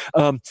purgatory.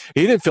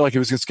 He didn't feel like he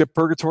was going to skip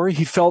purgatory.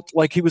 He felt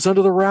like he was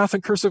under the wrath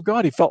and curse of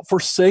God. He felt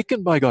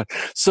forsaken by God.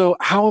 So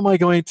how am I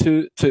going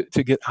to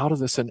get out of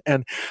this?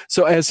 And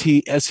so as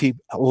he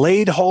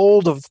laid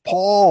hold of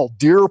Paul,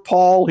 dear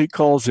Paul, he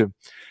calls him,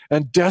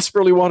 and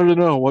desperately wanted to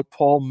know what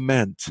Paul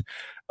meant,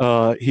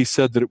 he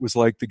said that it was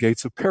like the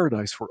gates of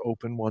paradise were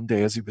open one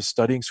day as he was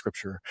studying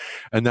Scripture,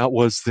 and that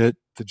was that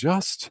the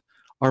just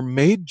are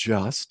made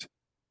just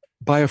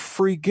by a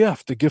free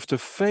gift, a gift of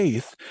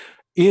faith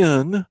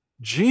in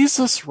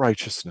Jesus'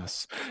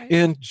 righteousness,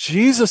 in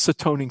Jesus'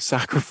 atoning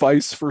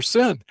sacrifice for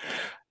sin.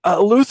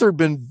 Luther had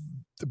been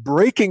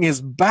breaking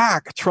his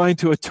back trying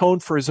to atone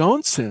for his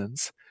own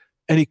sins,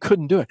 and he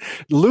couldn't do it.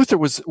 Luther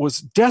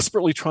was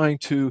desperately trying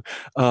to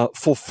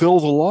fulfill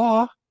the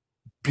law,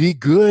 be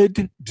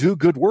good, do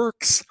good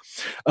works,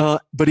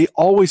 but he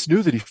always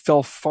knew that he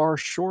fell far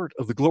short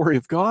of the glory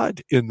of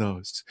God in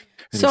those.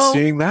 And he's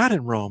seeing that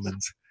in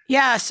Romans.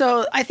 Yeah,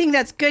 so I think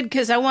that's good,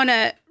 because I want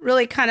to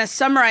really kind of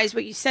summarize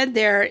what you said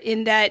there,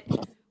 in that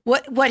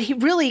what he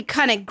really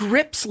kind of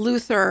grips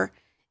Luther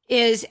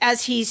is,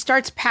 as he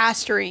starts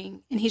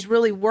pastoring and he's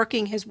really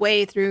working his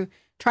way through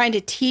trying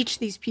to teach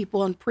these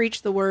people and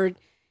preach the word,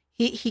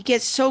 he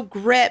gets so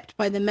gripped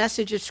by the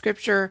message of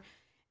Scripture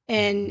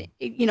and,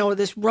 you know,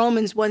 this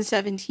Romans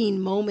 1:17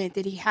 moment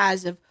that he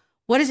has of,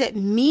 what does it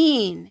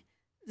mean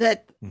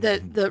that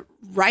the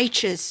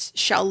righteous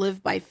shall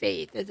live by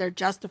faith, that they're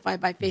justified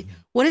by faith?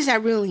 What does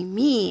that really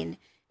mean?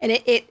 And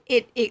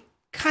it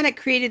kind of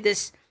created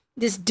this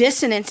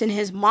dissonance in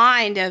his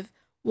mind of,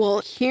 well,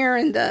 here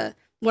in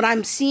what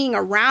I'm seeing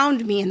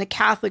around me in the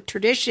Catholic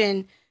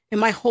tradition, in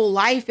my whole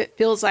life, it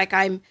feels like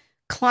I'm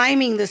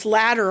climbing this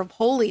ladder of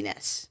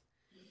holiness.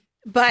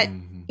 But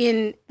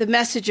in the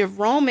message of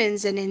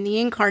Romans and in the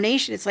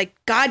incarnation, it's like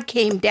God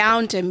came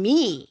down to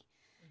me.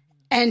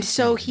 And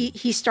so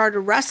he started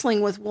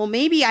wrestling with, well,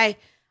 maybe I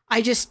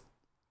just,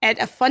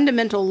 at a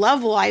fundamental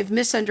level, I've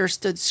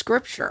misunderstood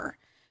Scripture.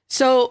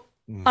 So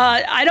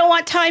I don't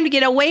want time to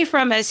get away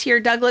from us here,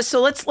 Douglas.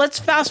 So let's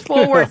fast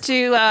forward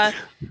to,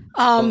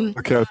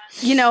 Okay.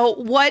 you know,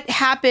 what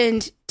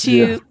happened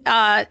to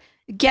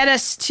get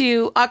us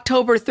to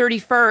October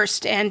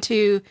 31st and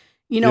to,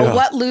 you know,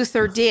 what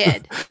Luther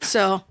did.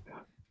 So.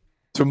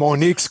 To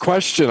Monique's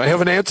question, I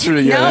haven't answered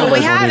it yet. No,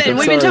 we haven't.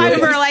 We've been talking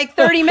for like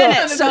 30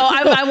 minutes. So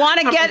I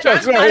want to get,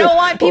 I don't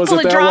want people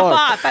to drop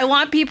off. I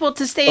want people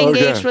to stay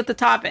engaged with the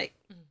topic.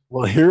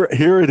 Well, here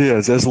it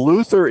is. As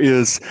Luther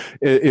is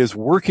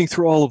working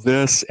through all of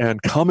this and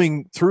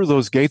coming through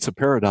those gates of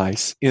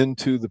paradise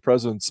into the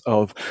presence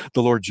of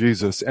the Lord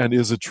Jesus, and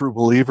is a true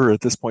believer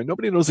at this point.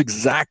 Nobody knows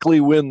exactly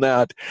when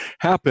that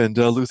happened.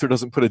 Luther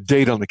doesn't put a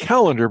date on the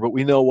calendar, but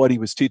we know what he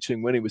was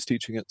teaching, when he was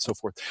teaching it, and so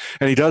forth.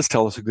 And he does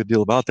tell us a good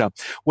deal about that.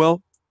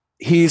 Well,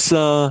 he's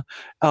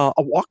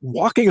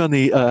walking on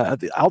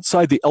the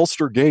outside the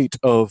Elster Gate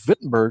of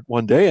Wittenberg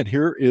one day, and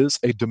here is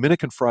a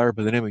Dominican friar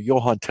by the name of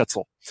Johann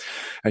Tetzel.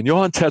 And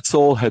Johann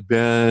Tetzel had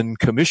been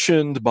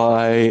commissioned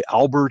by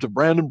Albert of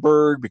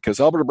Brandenburg, because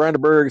Albert of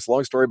Brandenburg, it's a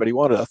long story, but he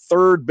wanted a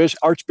third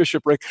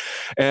archbishopric,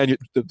 and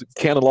the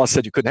canon law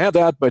said you couldn't have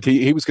that, but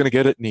he was going to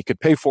get it, and he could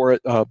pay for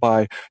it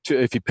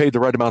if he paid the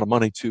right amount of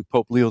money to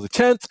Pope Leo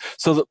X,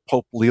 so that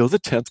Pope Leo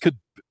X could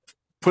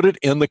put it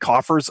in the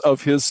coffers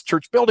of his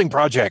church building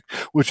project,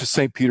 which is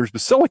St. Peter's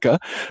Basilica,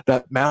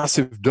 that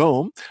massive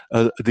dome,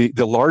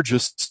 the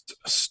largest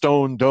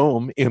stone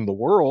dome in the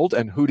world.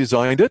 And who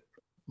designed it?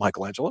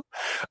 Michelangelo,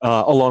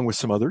 along with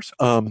some others,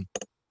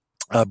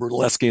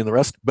 Brunelleschi and the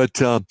rest. But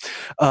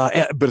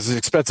it's an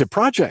expensive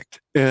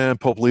project, and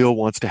Pope Leo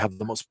wants to have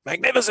the most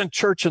magnificent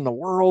church in the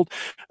world.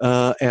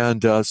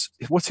 And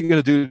what's he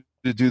going to do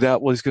to do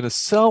that? Well, he's going to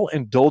sell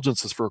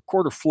indulgences for a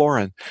quarter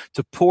florin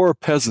to poor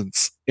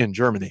peasants in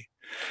Germany.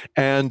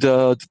 And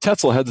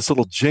Tetzel had this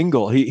little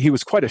jingle. He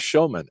was quite a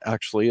showman,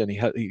 actually, and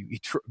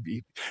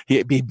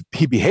he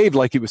behaved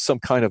like he was some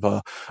kind of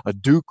a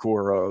duke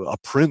or a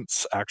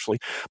prince, actually.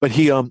 But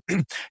he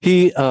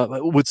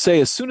would say,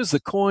 as soon as the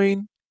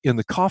coin in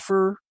the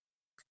coffer,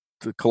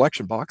 the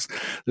collection box,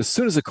 as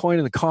soon as the coin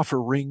in the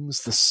coffer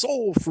rings, the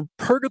soul from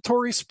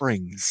purgatory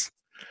springs.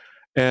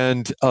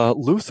 And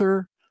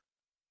Luther,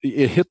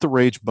 it hit the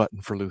rage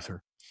button for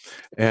Luther.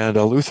 And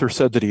Luther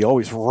said that he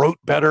always wrote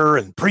better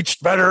and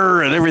preached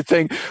better and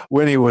everything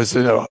when he was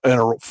in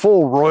a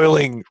full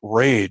roiling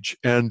rage.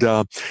 And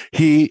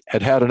he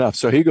had had enough.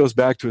 So he goes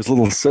back to his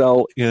little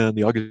cell in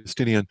the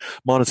Augustinian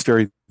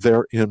monastery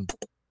there in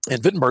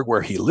Wittenberg,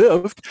 where he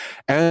lived.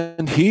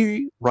 And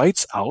he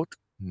writes out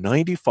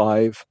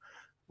 95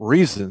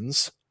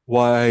 reasons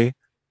why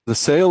the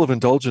sale of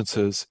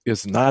indulgences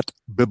is not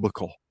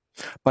biblical.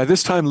 By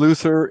this time,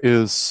 Luther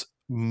is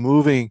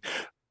moving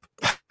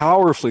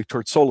powerfully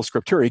towards sola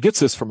scriptura. He gets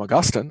this from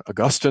Augustine.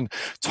 Augustine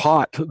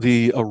taught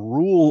the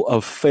rule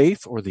of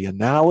faith, or the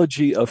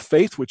analogy of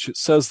faith, which it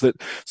says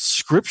that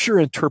Scripture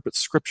interprets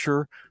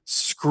Scripture.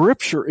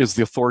 Scripture is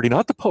the authority,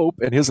 not the Pope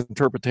and his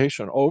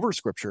interpretation over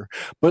Scripture,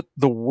 but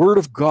the Word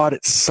of God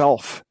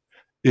itself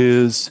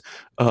is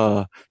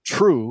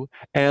true.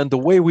 And the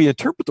way we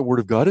interpret the Word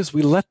of God is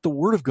we let the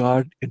Word of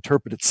God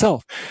interpret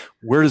itself.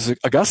 Where does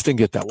Augustine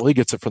get that? Well, he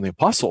gets it from the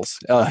apostles.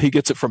 He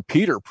gets it from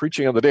Peter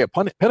preaching on the day of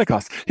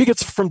Pentecost. He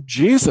gets it from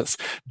Jesus.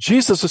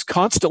 Jesus is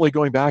constantly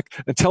going back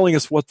and telling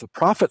us what the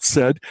prophets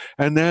said,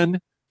 and then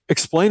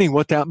explaining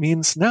what that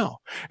means now.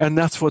 And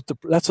that's what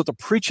the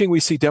preaching we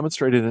see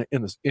demonstrated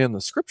in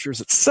the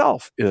Scriptures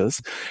itself is.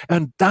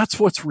 And that's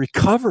what's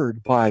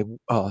recovered by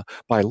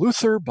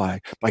Luther, by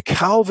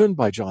Calvin,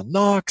 by John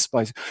Knox,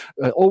 by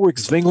Ulrich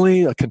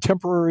Zwingli, a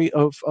contemporary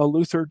of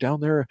Luther down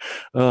there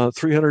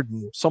 300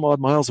 and some odd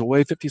miles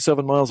away,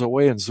 57 miles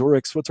away in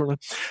Zurich,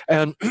 Switzerland.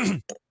 And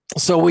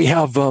So we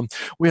have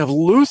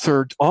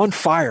Luther on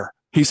fire.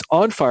 He's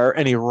on fire,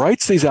 and he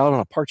writes these out on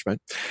a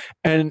parchment.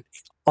 And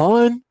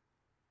on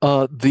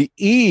the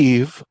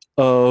eve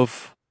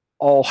of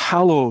All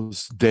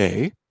Hallows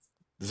Day,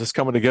 is this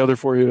coming together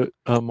for you,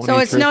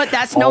 Monique? So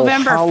that's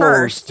November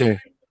 1st, Day.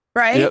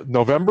 Right? Yeah,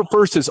 November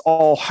 1st is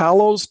All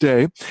Hallows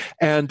Day,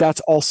 and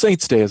that's All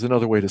Saints Day is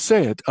another way to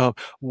say it.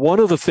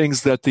 One of the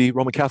things that the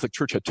Roman Catholic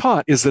Church had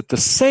taught is that the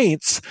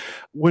saints,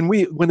 when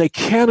they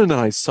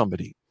canonize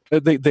somebody,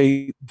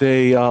 they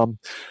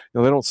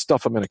don't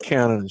stuff them in a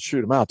cannon and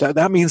shoot them out.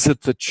 That means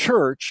that the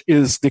church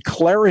is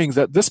declaring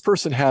that this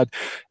person had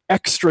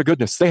extra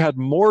goodness. They had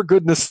more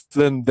goodness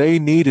than they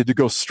needed to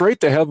go straight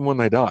to heaven when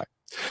they die.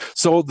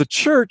 So the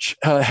church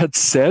had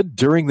said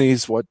during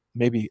these, what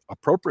maybe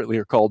appropriately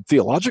are called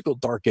theological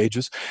dark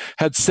ages,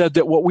 had said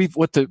that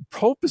what the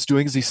Pope is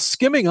doing is he's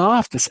skimming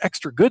off this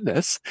extra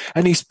goodness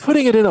and he's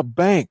putting it in a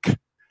bank,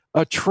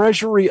 a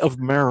treasury of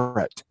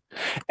merit.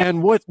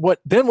 And what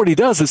he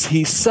does is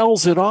he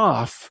sells it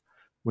off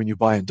when you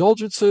buy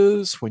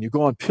indulgences, when you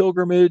go on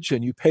pilgrimage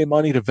and you pay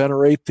money to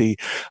venerate the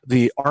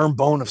arm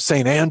bone of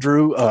St.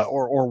 Andrew,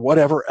 or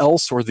whatever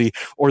else, or the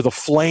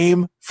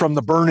flame from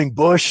the burning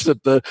bush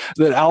that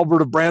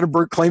Albert of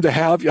Brandenburg claimed to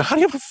have. How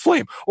do you have a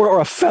flame?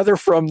 Or a feather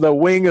from the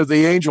wing of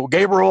the angel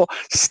Gabriel?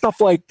 Stuff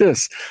like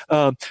this.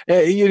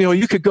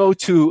 You could go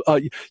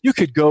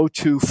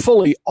to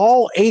fully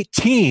all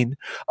 18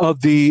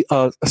 of the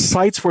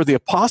sites where the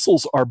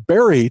apostles are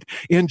buried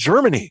in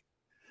Germany.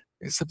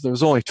 Except there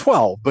was only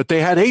 12, but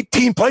they had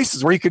 18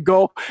 places where you could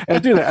go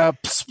and do that.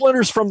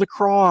 Splinters from the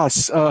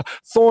cross,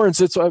 thorns.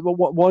 It's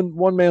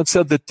one man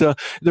said that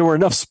there were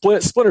enough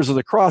splinters of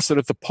the cross that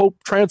if the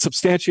Pope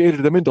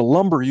transubstantiated them into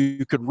lumber,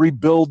 you could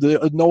rebuild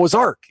Noah's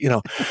Ark.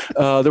 There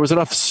was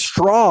enough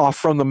straw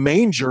from the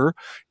manger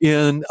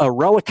in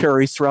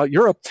reliquaries throughout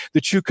Europe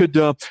that you could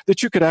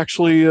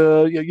actually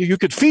you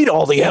could feed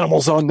all the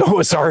animals on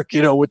Noah's Ark.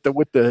 With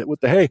the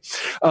hay.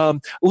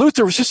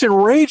 Luther was just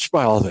enraged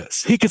by all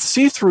this. He could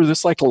see through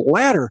this like a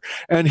ladder,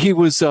 and he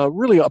was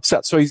really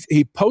upset. So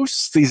he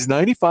posts these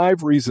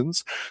 95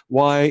 reasons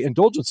why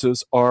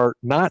indulgences are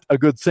not a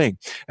good thing,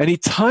 and he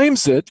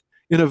times it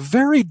in a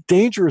very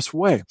dangerous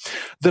way.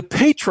 The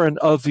patron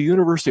of the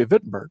University of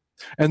Wittenberg,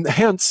 and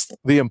hence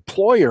the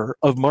employer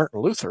of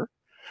Martin Luther,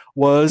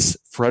 was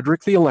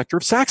Frederick the Elector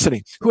of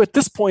Saxony, who at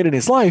this point in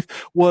his life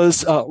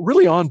was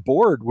really on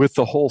board with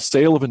the whole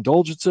sale of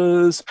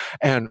indulgences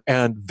and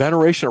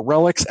veneration of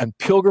relics and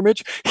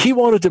pilgrimage. He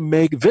wanted to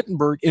make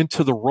Wittenberg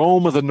into the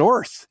Rome of the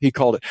North, he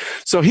called it.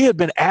 So he had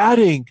been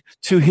adding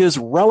to his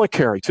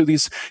reliquary, to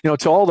these,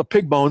 to all the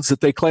pig bones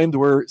that they claimed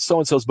were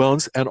so-and-so's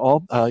bones, and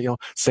all,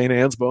 St.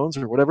 Anne's bones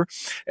or whatever.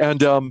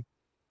 And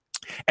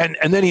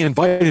then he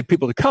invited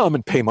people to come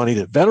and pay money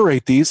to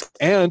venerate these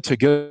and to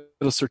get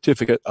a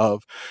certificate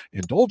of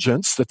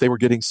indulgence that they were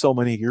getting so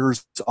many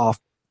years off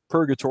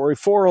purgatory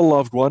for a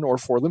loved one or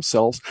for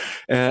themselves,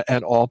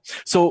 and all.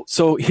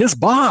 So his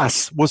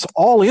boss was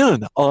all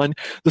in on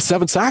the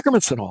seven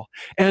sacraments and all.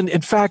 And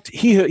in fact,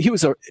 he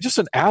was just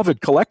an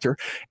avid collector.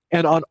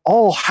 And on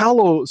All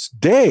Hallows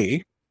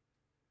Day,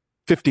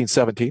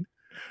 1517,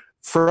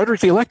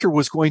 Frederick the Elector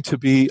was going to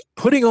be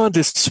putting on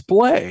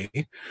display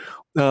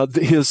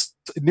his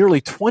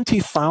nearly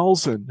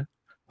 20,000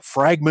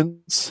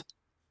 fragments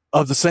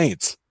of the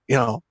saints,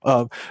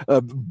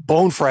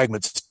 bone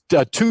fragments,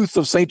 a tooth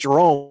of St.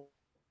 Jerome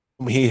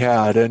he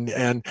had,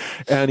 and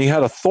he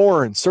had a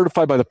thorn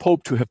certified by the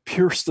Pope to have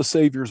pierced the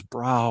Savior's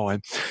brow,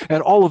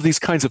 and all of these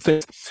kinds of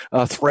things,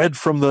 thread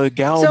from the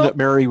gown that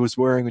Mary was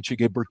wearing when she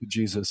gave birth to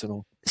Jesus, and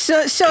all.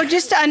 So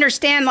just to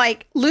understand,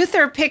 like,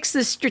 Luther picks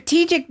the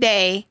strategic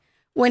day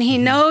when he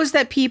knows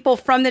that people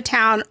from the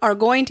town are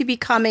going to be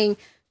coming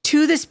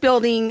to this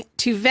building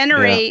to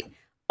venerate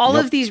all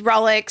of these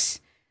relics.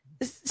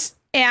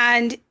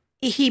 And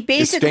he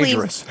basically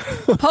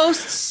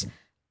posts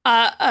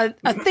a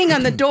thing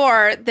on the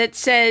door that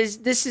says,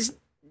 "This is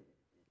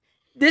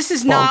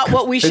not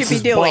what we should be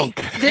doing."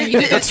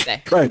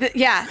 Right.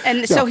 Yeah,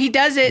 and so he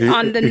does it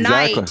on the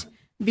night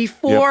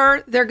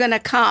before they're going to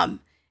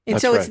come, and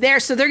That's so it's right. there,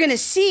 so they're going to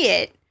see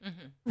it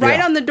right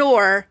on the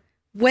door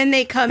when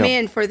they come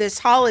in for this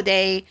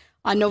holiday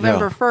on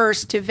November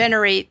 1st to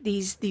venerate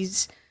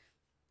these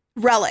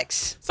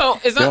relics. So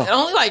is that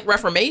only like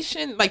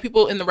Reformation, like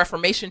people in the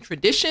Reformation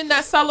tradition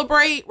that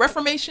celebrate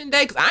Reformation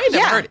Day? Because I ain't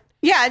never heard it.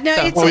 Yeah, no,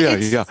 So-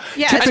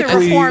 it's a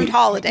reformed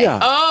holiday. Yeah.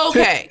 Oh,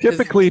 okay.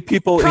 Typically,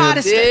 people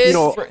Protestants.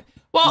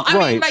 Well, I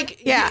mean, Right.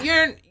 like,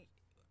 you're.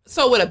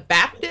 So would a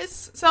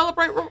Baptist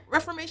celebrate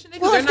Reformation Day?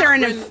 'Cause Well, if they're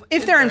not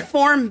if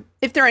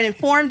they're an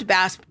informed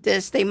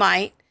Baptist, they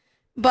might.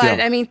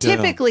 But I mean,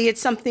 typically it's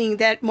something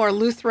that more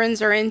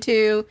Lutherans are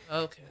into.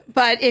 Okay.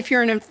 But if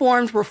you're an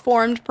informed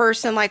Reformed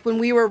person, like when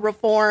we were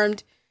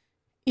Reformed,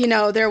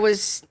 there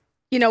was,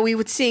 we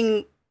would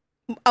sing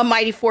 "A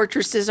Mighty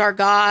Fortress Is Our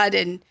God,"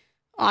 and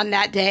on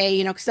that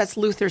day, because that's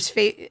Luther's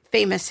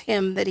famous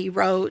hymn that he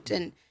wrote,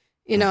 and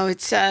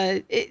it's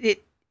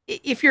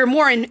if you're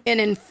more an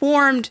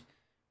informed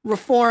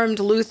Reformed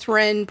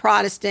Lutheran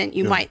Protestant,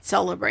 you might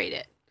celebrate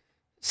it.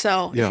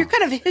 So Yeah. if you're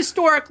kind of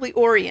historically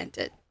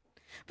oriented.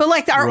 But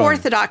like our Right.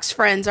 Orthodox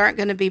friends aren't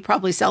going to be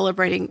probably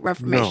celebrating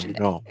Reformation Day.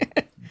 No,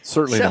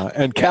 certainly So- not.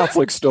 And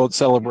Catholics don't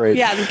celebrate.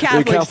 Yeah, the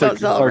Catholics don't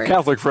celebrate. Our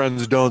Catholic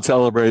friends don't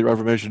celebrate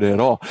Reformation Day at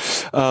all.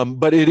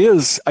 But it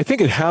is, I think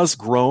it has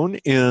grown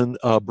in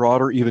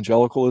broader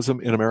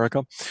evangelicalism in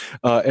America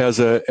as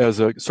a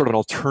sort of an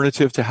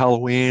alternative to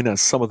Halloween,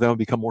 as some of them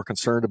become more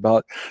concerned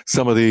about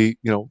some of the,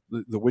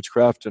 the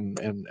witchcraft and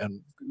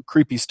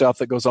creepy stuff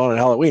that goes on at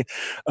Halloween.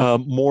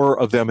 More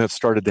of them have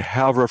started to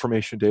have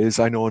Reformation Days.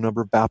 I know a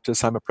number of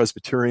Baptists. I'm a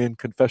Presbyterian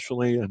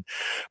confessionally and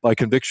by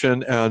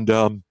conviction, and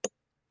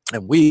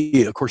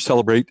we, of course,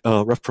 celebrate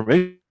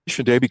Reformation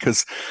Day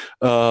because,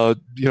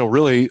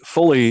 really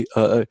fully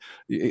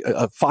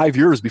 5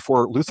 years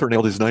before Luther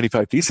nailed his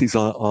 95 Theses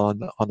on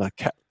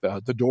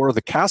the door of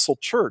the Castle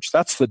Church.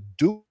 That's the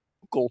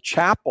ducal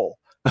chapel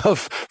of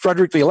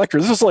Frederick the Elector.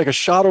 This is like a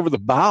shot over the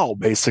bow,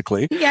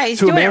 basically. Yeah, he's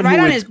to a doing it man right who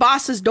on would- his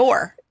boss's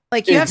door.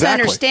 Like you have to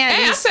Exactly. understand.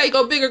 Hey, I he's- say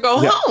go big or go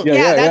home.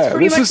 Yeah, that's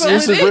pretty much what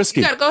this is risky.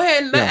 You got to go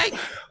ahead and Yeah.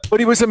 But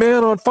he was a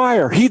man on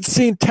fire. He'd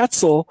seen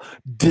Tetzel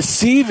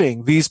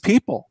deceiving these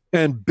people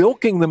and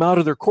bilking them out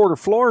of their quarter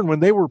florin when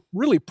they were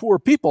really poor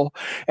people.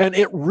 And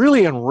it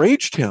really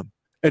enraged him.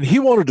 And he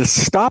wanted to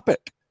stop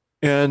it.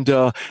 And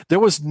there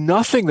was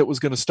nothing that was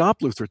going to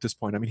stop Luther at this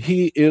point. I mean,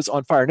 he is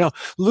on fire. Now,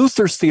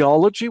 Luther's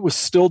theology was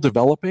still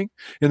developing.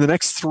 In the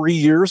next 3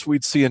 years,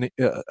 we'd see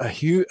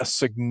a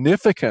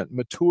significant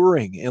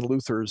maturing in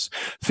Luther's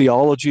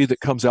theology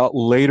that comes out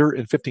later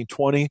in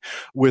 1520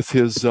 with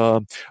his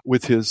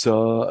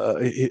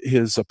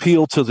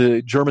appeal to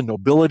the German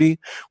nobility,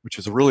 which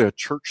is really a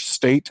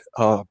church-state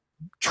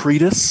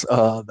treatise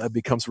that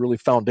becomes really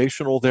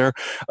foundational there.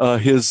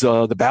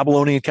 The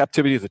Babylonian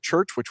captivity of the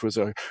church, which was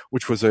an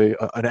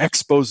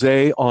expose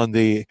on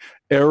the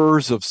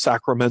errors of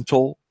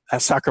sacramentalism,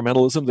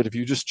 that if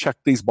you just check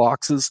these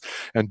boxes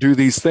and do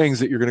these things,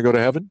 that you're going to go to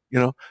heaven,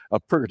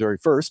 purgatory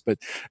first, but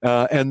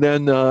and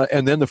then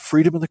the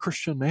freedom of the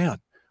Christian man,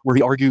 where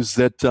he argues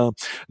that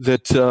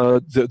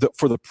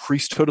for the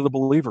priesthood of the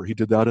believer, he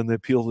did that in the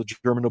appeal of the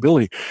German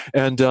nobility,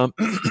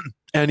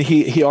 and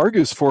he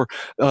argues for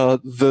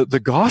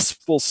the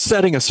gospel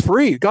setting us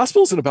free. The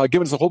gospel isn't about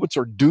giving us a whole bunch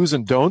of do's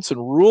and don'ts and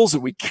rules that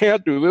we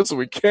can't do this and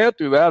we can't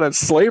do that and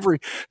slavery.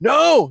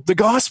 No, the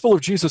gospel of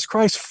Jesus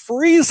Christ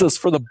frees us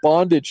from the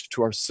bondage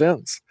to our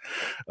sins.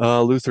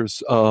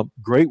 Luther's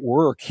great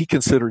work, he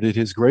considered it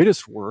his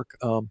greatest work,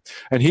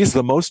 and he's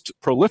the most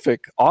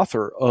prolific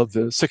author of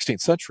the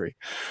 16th century.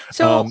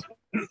 So,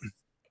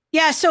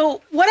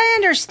 so what I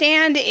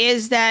understand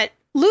is that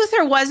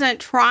Luther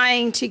wasn't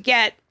trying to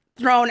get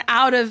thrown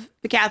out of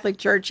the Catholic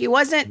Church. He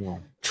wasn't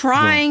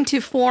trying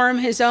to form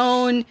his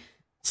own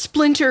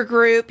splinter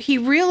group. He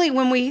really,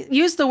 when we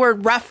use the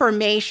word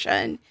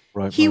Reformation,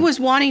 he was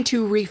wanting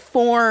to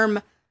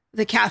reform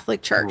the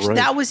Catholic Church.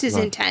 That was his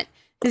intent.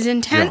 His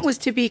intent was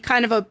to be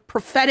kind of a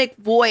prophetic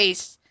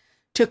voice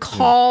to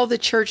call the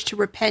church to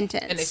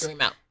repentance. And they threw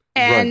him out.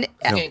 And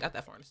You ain't got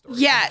that far in the story.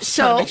 yeah,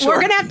 so we're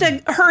going to have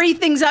to hurry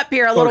things up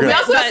here a little We bit.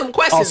 also have some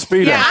questions. I'll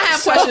speed yeah, up. I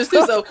have questions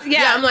too. So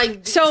I'm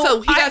like, So so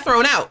he got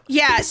thrown out.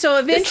 Yeah, so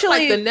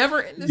eventually, It's like the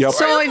never. Yep.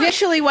 so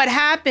eventually what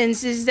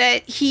happens is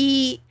that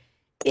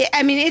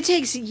it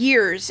takes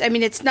years. I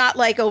mean, it's not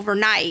like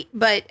overnight,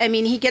 but I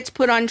mean, he gets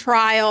put on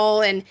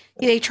trial and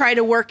they try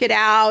to work it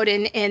out.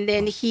 And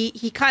then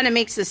he kind of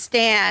makes a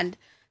stand.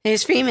 And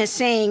his famous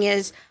saying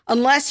is,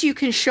 unless you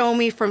can show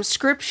me from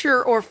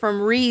scripture or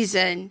from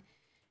reason,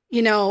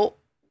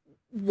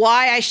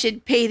 why I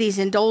should pay these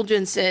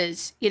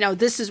indulgences,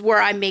 this is where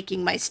I'm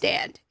making my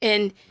stand.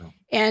 And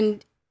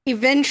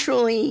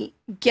eventually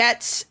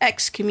gets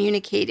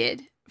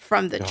excommunicated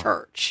from the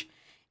church.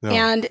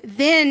 And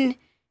then,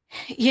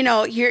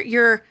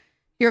 you're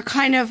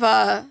kind of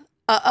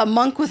a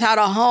monk without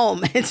a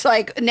home. It's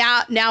like,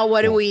 now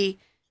what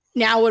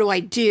do I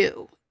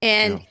do?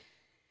 And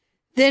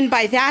then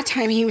by that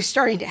time he was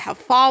starting to have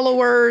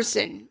followers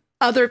and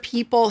other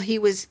people. He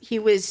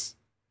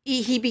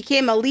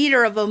became a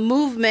leader of a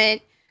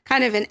movement,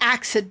 kind of an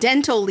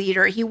accidental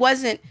leader. He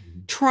wasn't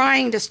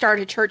trying to start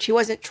a church. He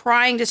wasn't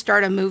trying to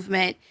start a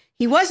movement.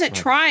 He wasn't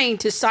trying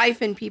to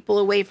siphon people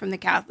away from the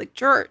Catholic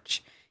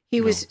Church.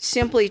 He was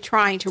simply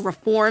trying to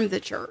reform the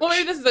church. Well,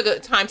 maybe this is a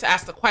good time to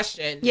ask the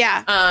question.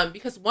 Yeah.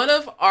 Because one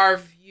of our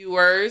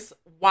viewers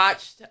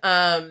watched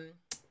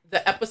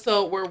the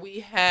episode where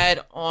we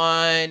had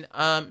on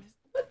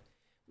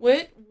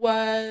what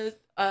was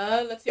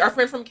let's see, our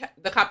friend from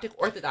the Coptic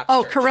Orthodox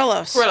Church.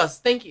 Kyrillos,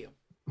 thank you.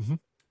 Mm-hmm.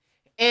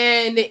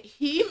 And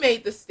he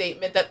made the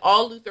statement that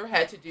all Luther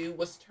had to do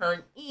was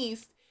turn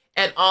east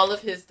and all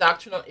of his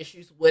doctrinal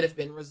issues would have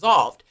been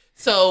resolved.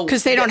 So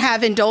because they don't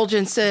have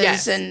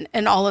indulgences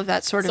and all of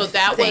that sort of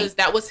thing.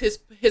 that was his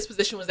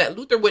position, was that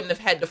Luther wouldn't have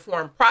had to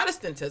form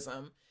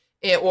Protestantism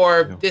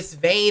or this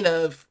vein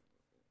of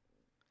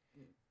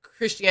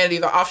Christianity,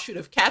 the offshoot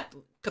of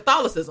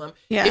Catholicism,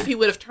 if he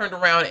would have turned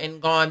around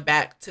and gone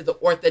back to the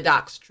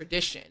Orthodox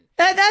tradition.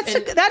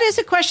 That is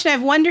a question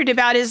I've wondered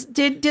about. Is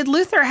did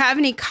Luther have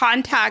any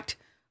contact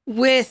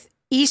with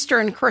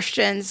Eastern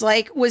Christians?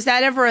 Like, was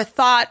that ever a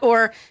thought,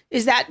 or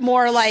is that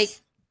more like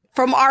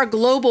from our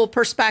global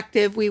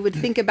perspective, we would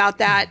think about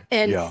that?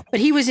 And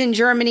but he was in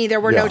Germany. There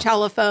were no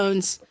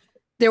telephones.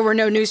 There were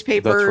no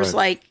newspapers. Right.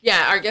 Like,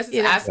 our guest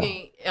is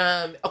asking,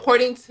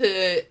 according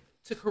to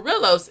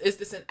Kyrillos, is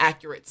this an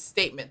accurate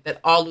statement that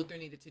all Luther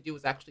needed to do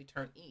was actually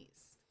turn east?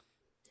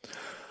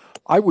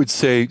 I would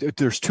say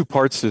there's two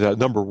parts to that.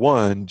 Number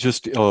one,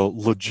 just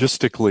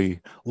logistically,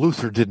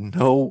 Luther didn't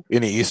know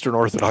any Eastern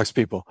Orthodox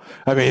people.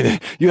 I mean,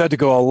 you had to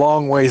go a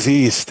long ways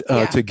east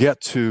to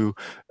get to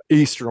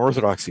Eastern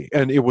Orthodoxy,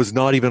 and it was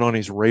not even on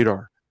his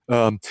radar.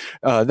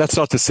 That's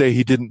not to say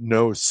he didn't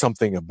know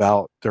something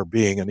about there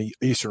being an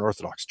Eastern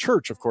Orthodox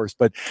church, of course,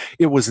 but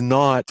it was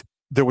not.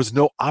 There was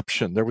no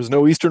option. There was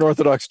no Eastern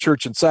Orthodox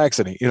church in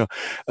Saxony,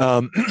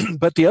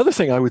 But the other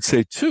thing I would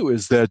say too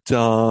is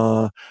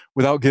that,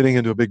 without getting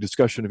into a big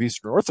discussion of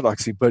Eastern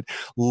Orthodoxy, but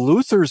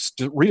Luther's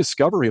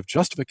rediscovery of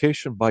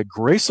justification by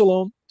grace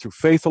alone, through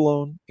faith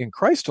alone, in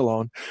Christ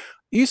alone,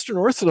 Eastern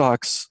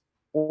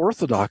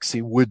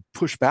Orthodoxy would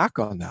push back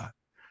on that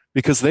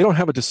because they don't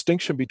have a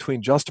distinction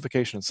between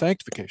justification and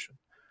sanctification.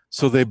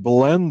 So they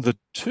blend the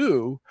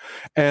two,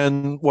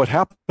 and what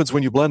happens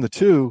when you blend the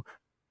two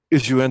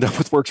is you end up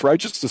with works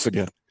righteousness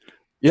again.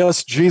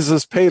 Yes,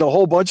 Jesus paid a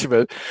whole bunch of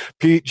it.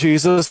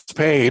 Jesus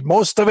paid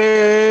most of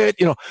it.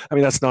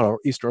 That's not an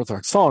Eastern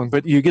Orthodox song,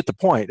 but you get the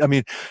point. I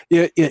mean,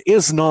 it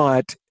is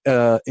not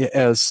and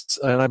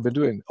I've been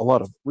doing a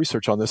lot of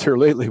research on this here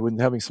lately when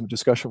having some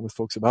discussion with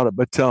folks about it.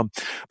 But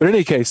in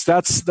any case,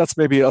 that's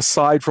maybe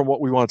aside from what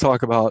we want to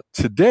talk about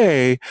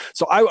today.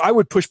 So I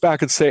would push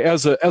back and say,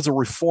 as a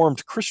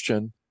Reformed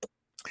Christian,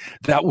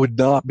 that would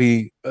not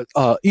be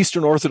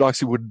Eastern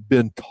Orthodoxy would have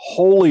been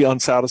wholly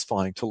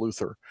unsatisfying to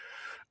Luther,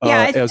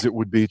 as it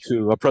would be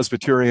to a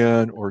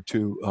Presbyterian or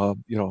to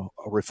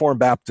a Reformed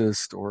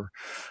Baptist or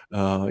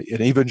an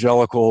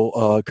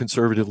evangelical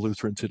conservative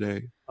Lutheran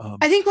today.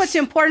 I think what's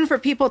important for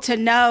people to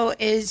know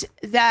is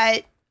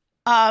that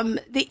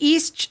the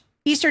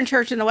Eastern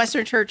Church and the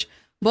Western Church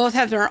both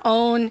have their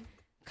own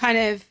kind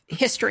of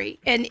history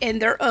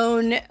and their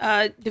own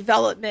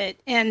development.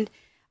 And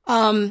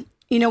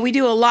we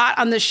do a lot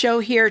on the show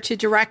here to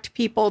direct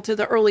people to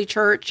the early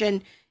church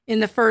and in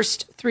the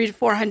first 300 to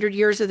 400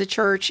 years of the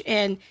church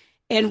and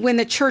when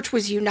the church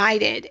was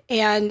united.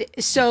 And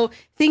so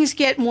things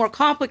get more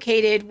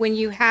complicated when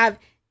you have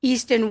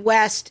East and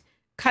West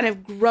kind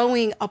of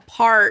growing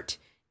apart,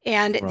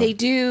 and they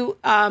do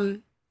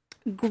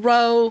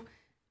grow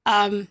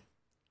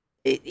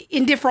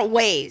in different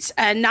ways,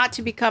 and not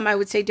to become, I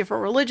would say,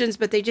 different religions,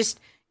 but they just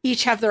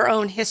each have their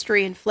own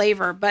history and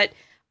flavor. But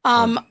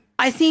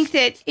I think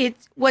that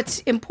what's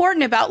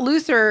important about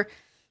Luther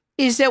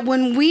is that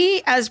when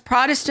we as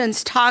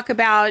Protestants talk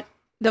about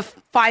the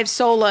five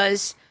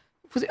solas,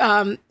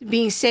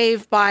 being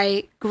saved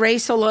by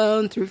grace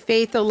alone, through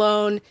faith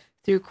alone,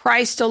 through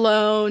Christ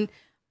alone,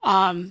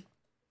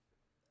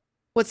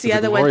 what's the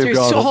other one? Through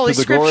Holy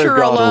Scripture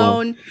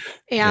alone,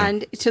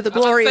 and to the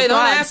glory of God.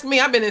 Don't ask me.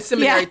 I've been in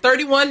seminary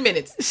 31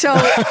 minutes. So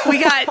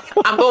we got...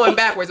 I'm going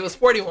backwards. It was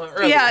 41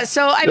 earlier. Yeah,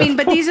 so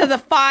but these are the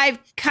five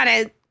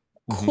kind of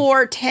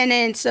core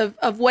tenets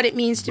of what it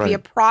means to be a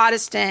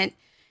Protestant,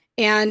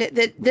 and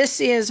that this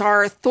is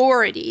our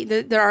authority.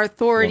 That our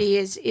authority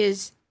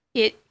is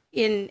it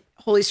in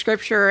Holy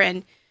Scripture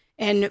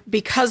and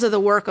because of the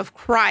work of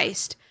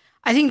Christ.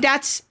 I think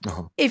that's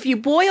if you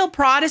boil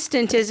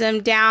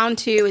Protestantism down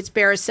to its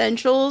bare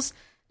essentials,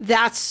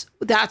 that's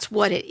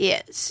what it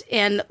is.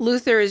 And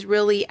Luther is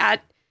really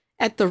at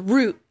the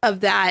root of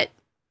that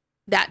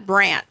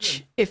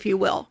branch, if you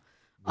will.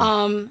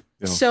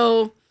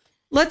 So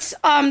let's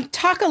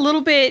talk a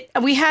little bit.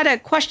 We had a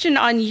question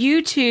on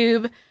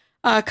YouTube,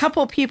 a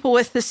couple people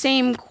with the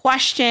same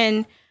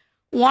question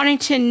wanting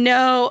to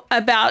know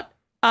about,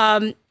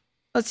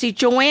 let's see,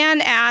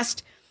 Joanne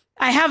asked,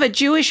 I have a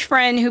Jewish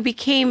friend who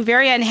became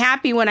very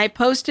unhappy when I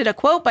posted a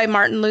quote by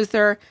Martin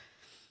Luther.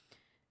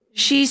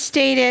 She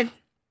stated,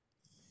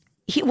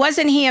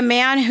 wasn't he a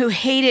man who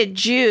hated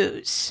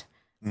Jews?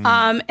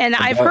 And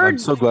I've heard... I'm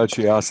so glad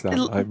she asked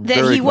that.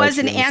 That he was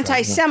an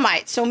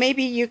anti-Semite. So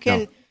maybe you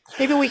can...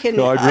 Maybe we can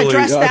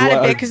address that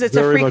a bit because it's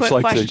a frequent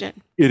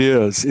question. It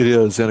is.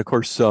 And of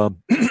course,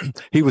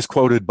 he was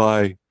quoted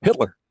by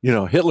Hitler.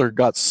 Hitler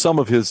got some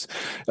of his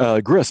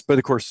grist, but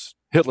of course,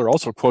 Hitler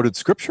also quoted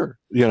scripture,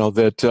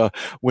 that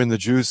when the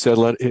Jews said,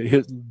 let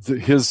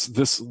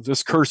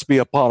this curse be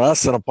upon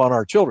us and upon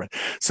our children.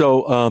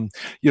 So,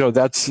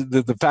 that's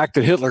the fact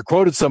that Hitler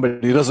quoted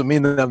somebody doesn't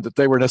mean that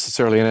they were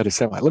necessarily an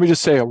anti-Semite. Let me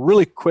just say a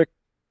really quick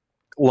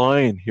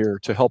line here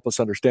to help us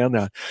understand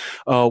that.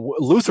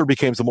 Luther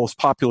became the most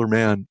popular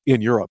man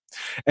in Europe.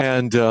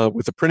 And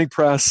with the printing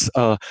press,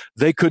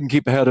 they couldn't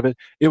keep ahead of it.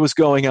 It was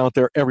going out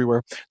there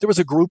everywhere. There was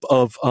a group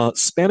of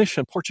Spanish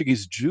and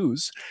Portuguese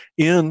Jews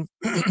in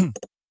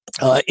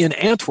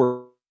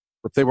Antwerp.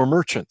 They were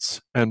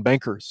merchants and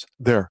bankers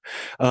there.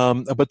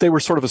 But they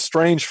were sort of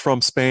estranged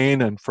from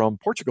Spain and from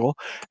Portugal.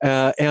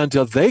 And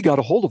they got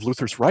a hold of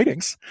Luther's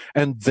writings,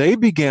 and they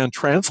began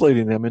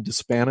translating them into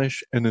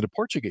Spanish and into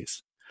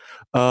Portuguese.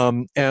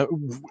 And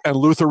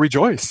Luther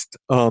rejoiced.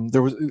 I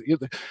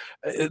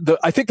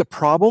think the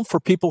problem for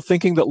people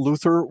thinking that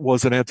Luther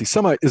was an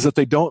anti-Semite is that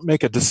they don't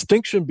make a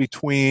distinction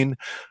between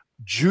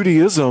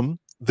Judaism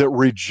that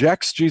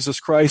rejects Jesus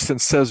Christ and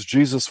says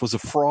Jesus was a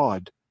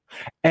fraud,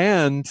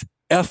 and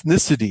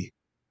ethnicity,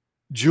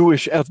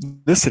 Jewish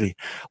ethnicity.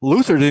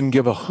 Luther didn't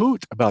give a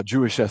hoot about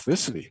Jewish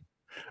ethnicity.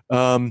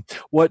 Another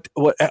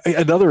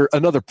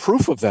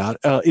proof of that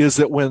is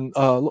that when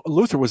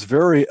Luther was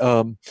very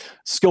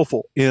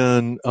skillful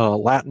in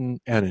Latin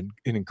and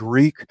in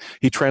Greek,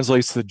 he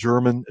translates the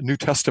German New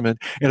Testament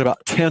in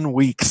about 10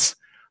 weeks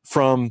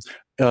from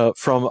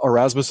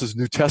Erasmus's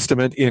New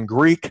Testament in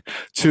Greek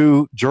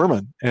to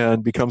German,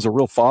 and becomes a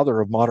real father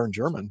of modern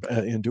German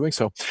in doing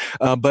so.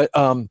 But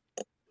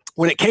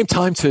when it came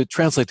time to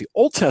translate the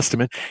Old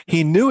Testament,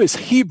 he knew his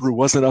Hebrew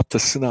wasn't up to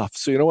snuff.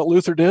 So you know what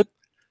Luther did?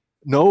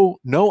 No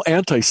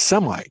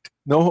anti-Semite,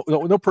 no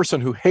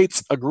person who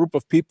hates a group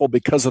of people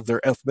because of their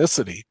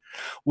ethnicity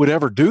would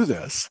ever do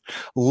this.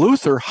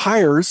 Luther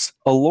hires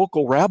a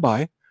local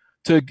rabbi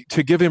to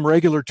give him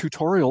regular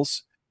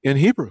tutorials in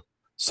Hebrew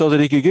so that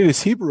he could get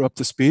his Hebrew up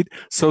to speed,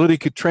 so that he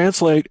could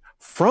translate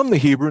from the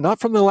Hebrew,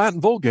 not from the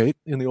Latin Vulgate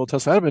in the Old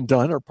Testament, that had been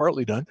done or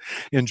partly done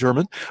in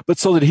German, but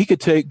so that he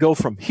could go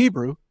from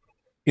Hebrew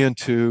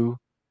into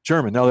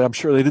German. Now, I'm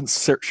sure they didn't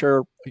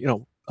share,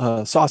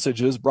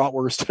 sausages,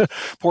 bratwurst,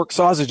 pork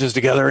sausages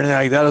together and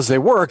like that as they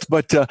worked.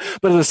 But at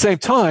the same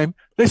time,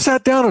 they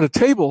sat down at a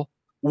table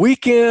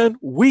week in,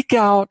 week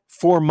out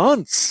for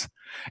months.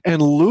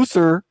 And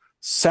Luther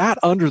sat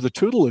under the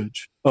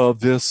tutelage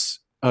of this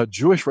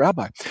Jewish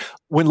rabbi.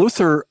 When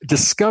Luther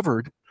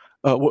discovered,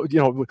 when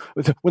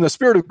the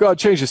Spirit of God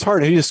changed his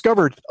heart, and he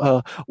discovered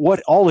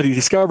all that he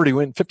discovered, he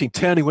went in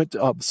 1510. He went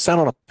sent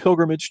on a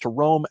pilgrimage to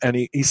Rome, and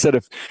he said,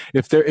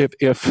 if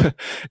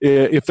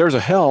there's a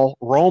hell,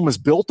 Rome is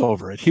built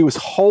over it. He was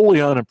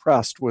wholly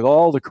unimpressed with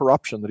all the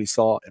corruption that he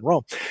saw in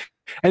Rome,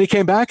 and he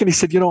came back and he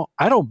said,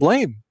 I don't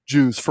blame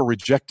Jews for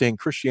rejecting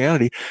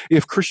Christianity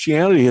if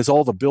Christianity is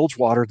all the bilge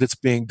water that's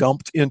being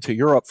dumped into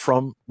Europe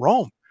from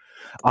Rome.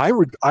 I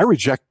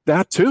reject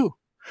that too.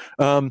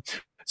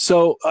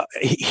 So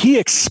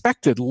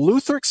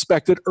Luther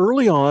expected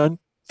early on,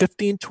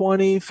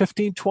 1520,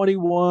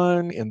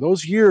 1521, in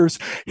those years,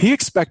 he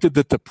expected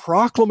that the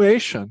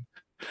proclamation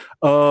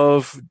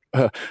of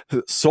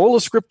sola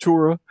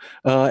scriptura,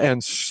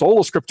 and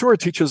sola scriptura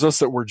teaches us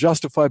that we're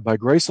justified by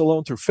grace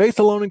alone, through faith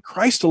alone, in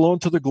Christ alone,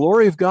 to the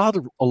glory of God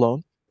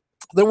alone.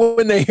 That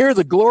when they hear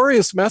the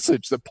glorious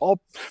message that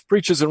Paul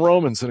preaches in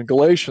Romans and in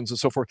Galatians and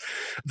so forth,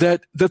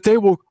 that they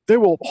will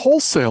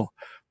wholesale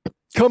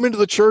come into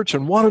the church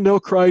and want to know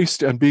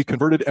Christ and be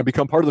converted and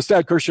become part of the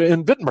Stadtkirche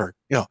in Wittenberg,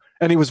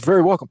 and he was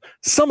very welcome.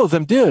 Some of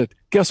them did.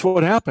 Guess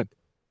what happened?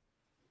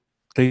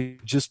 They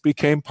just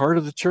became part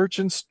of the church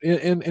in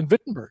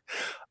Wittenberg.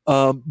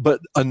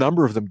 But a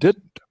number of them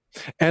didn't.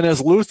 And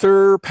as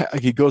Luther,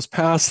 he goes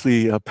past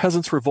the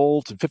Peasants'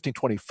 Revolt in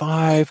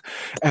 1525,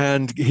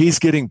 and he's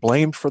getting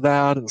blamed for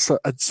that and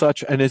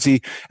such. And as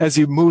he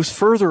moves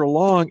further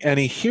along and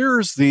he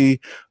hears the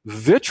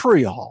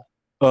vitriol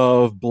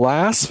of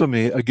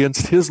blasphemy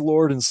against his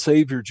Lord and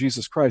Savior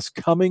Jesus Christ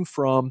coming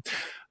from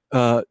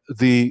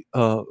the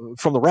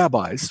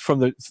rabbis,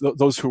 from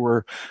those who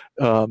were,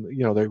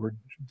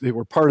 they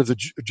were part of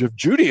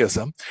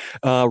Judaism,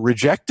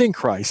 rejecting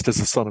Christ as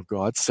the Son of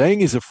God, saying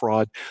he's a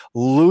fraud.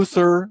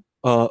 Luther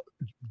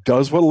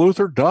does what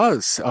Luther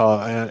does,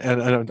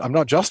 and I'm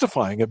not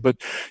justifying it, but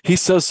he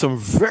says some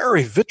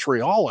very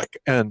vitriolic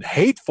and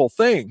hateful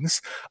things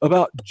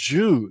about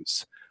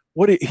Jews.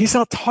 He's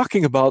not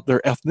talking about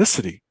their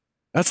ethnicity.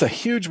 That's a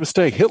huge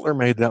mistake. Hitler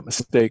made that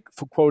mistake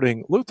for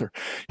quoting Luther.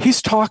 He's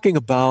talking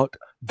about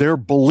their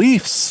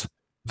beliefs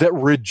that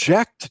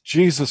reject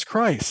Jesus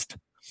Christ.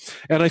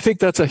 And I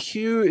think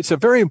it's a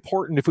very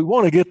important, if we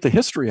want to get the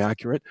history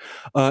accurate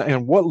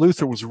and what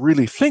Luther was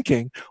really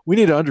thinking, we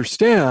need to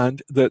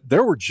understand that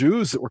there were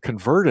Jews that were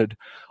converted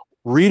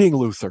reading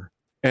Luther.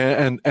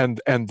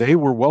 And they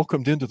were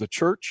welcomed into the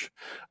church,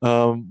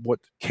 what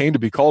came to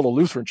be called a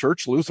Lutheran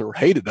church. Luther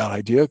hated that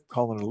idea,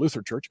 calling it a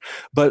Lutheran church.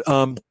 But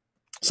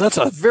so that's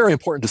a very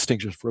important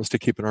distinction for us to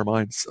keep in our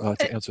minds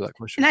to answer that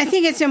question. And I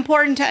think it's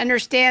important to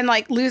understand,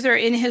 like Luther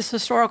in his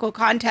historical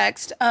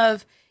context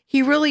of,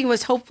 he really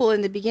was hopeful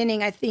in the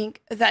beginning, I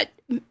think, that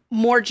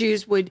more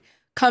Jews would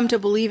come to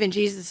believe in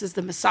Jesus as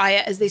the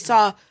Messiah, as they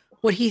saw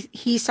what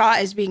he saw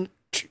as being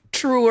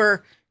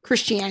truer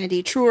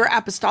Christianity, truer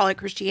apostolic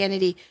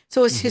Christianity.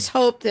 So it's his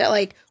hope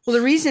that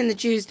the reason the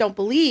Jews don't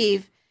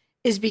believe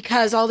is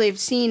because all they've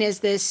seen is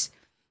this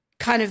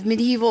kind of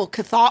medieval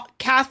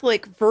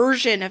Catholic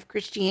version of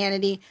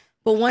Christianity.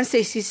 But once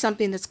they see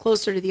something that's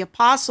closer to the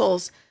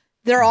apostles,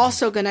 they're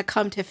also going to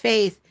come to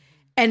faith.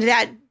 And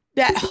that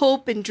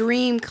hope and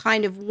dream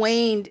kind of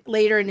waned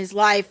later in his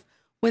life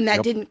when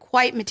that didn't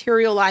quite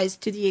materialize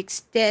to the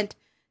extent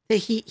that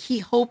he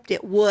hoped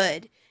it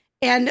would.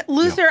 And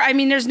Luther, I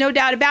mean, there's no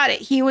doubt about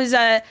it. He was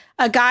a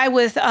guy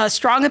with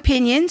strong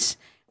opinions,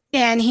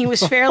 and he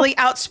was fairly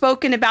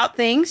outspoken about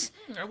things.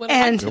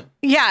 And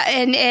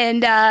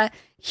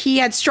He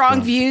had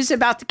strong views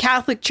about the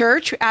Catholic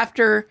Church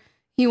after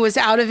he was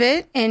out of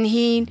it, and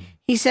he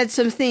said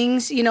some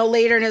things,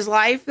 later in his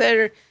life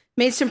that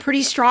made some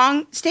pretty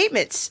strong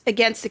statements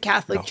against the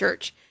Catholic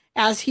Church,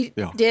 as he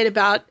did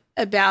about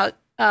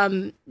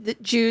the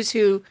Jews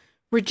who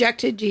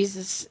rejected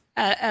Jesus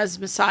as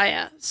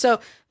Messiah. So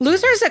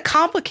Luther is a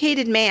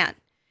complicated man.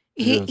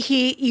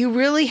 You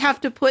really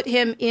have to put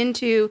him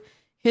into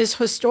his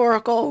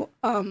historical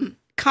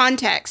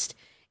context.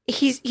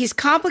 He's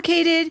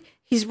complicated.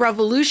 He's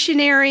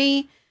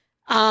revolutionary.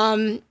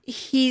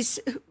 He's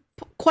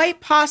quite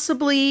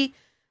possibly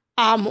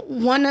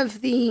one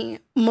of the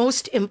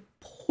most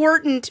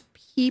important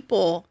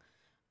people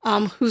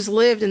who's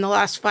lived in the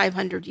last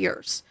 500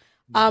 years.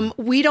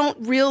 We don't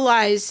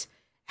realize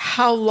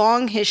how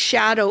long his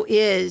shadow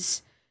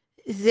is,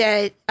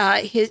 that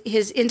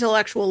his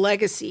intellectual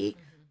legacy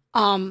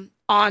on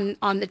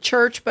the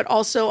church, but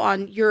also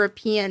on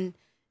European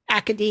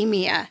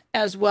academia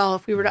as well,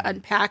 if we were to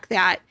unpack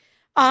that.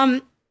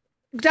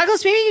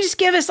 Douglas, maybe you just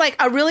give us like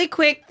a really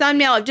quick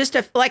thumbnail of just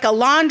like a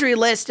laundry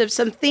list of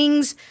some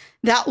things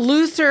that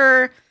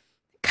Luther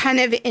kind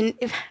of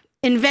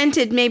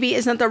invented, maybe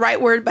isn't the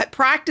right word, but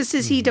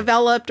practices he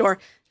developed or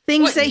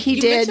things that he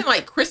did. You mentioned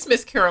like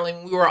Christmas caroling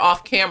when we were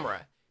off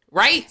camera,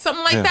 right?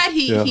 Something like that.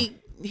 He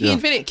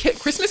invented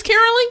Christmas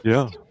caroling?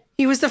 Yeah.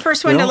 He was the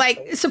first one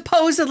to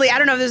supposedly, I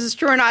don't know if this is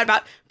true or not,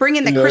 about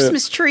bringing the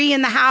Christmas tree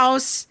in the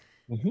house.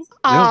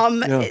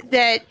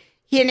 That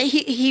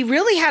he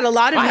really had a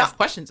lot of I have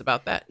questions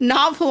about that.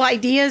 Novel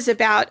ideas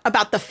about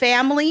the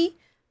family.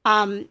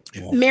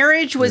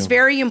 Marriage was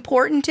very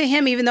important to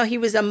him, even though he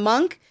was a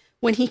monk.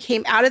 When he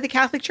came out of the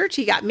Catholic Church,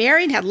 he got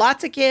married, had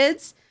lots of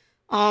kids.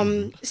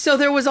 So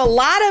there was a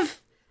lot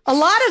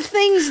of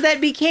things that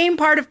became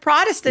part of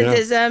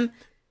Protestantism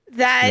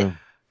that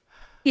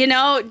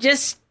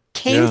just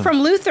came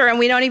from Luther, and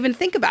we don't even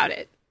think about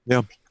it.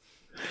 Yeah.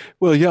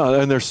 Well,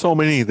 and there's so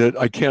many that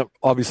I can't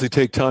obviously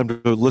take time to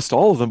list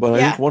all of them, but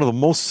I think one of the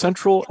most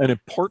central and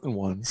important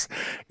ones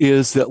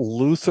is that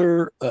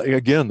Luther,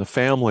 again, the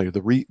family,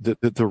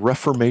 the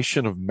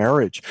reformation of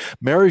marriage.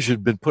 Marriage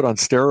had been put on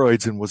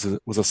steroids and was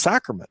a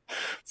sacrament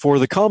for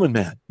the common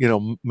man.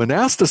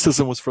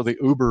 Monasticism was for the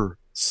uber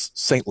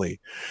saintly,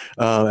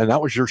 and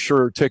that was your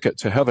sure ticket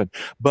to heaven.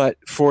 But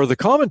for the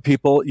common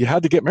people, you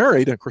had to get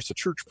married, and of course the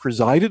church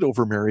presided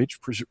over marriage,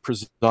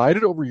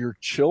 presided over your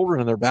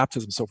children and their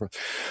baptism and so forth.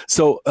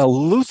 So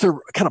Luther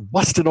kind of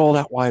busted all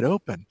that wide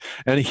open,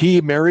 and he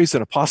marries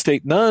an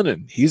apostate nun,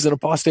 and he's an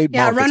apostate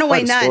monk.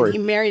 Runaway nun. He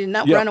married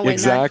a runaway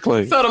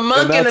exactly. nun. So the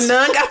monk and the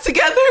nun got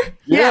together?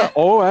 Yeah.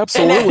 Oh,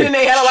 absolutely. And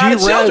they had a lot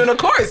of children, of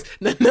course.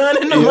 The nun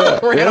and the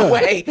monk ran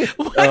away. It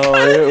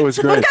was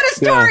great. What kind of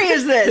story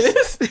is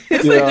this?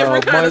 It's a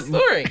different kind of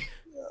story.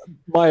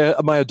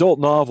 My adult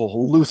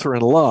novel, Luther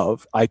in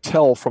Love, I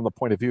tell from the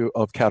point of view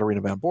of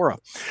Katharina van Bora,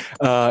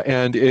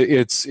 and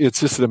it's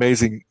just an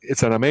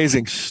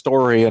amazing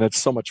story, and it's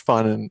so much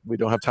fun, and we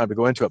don't have time to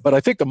go into it. But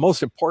I think one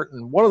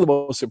of the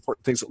most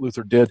important things that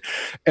Luther did,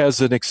 as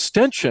an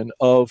extension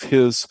of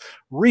his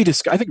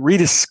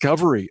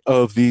rediscovery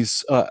of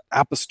these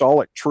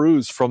apostolic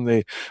truths from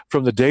the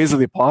days of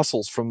the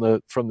apostles, from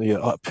the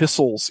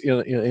epistles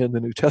in the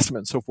New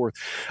Testament and so forth.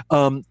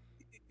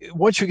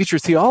 Once you get your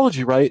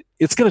theology right,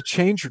 it's going to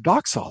change your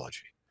doxology.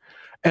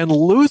 And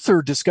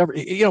Luther discovered,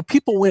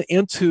 people went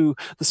into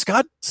the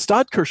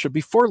Stadtkirche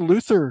before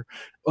Luther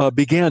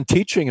began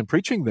teaching and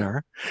preaching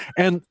there,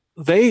 and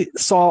they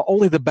saw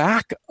only the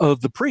back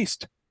of the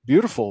priest.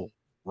 Beautiful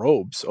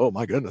robes. Oh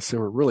my goodness, they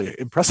were really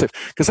impressive,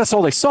 because that's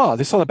all they saw.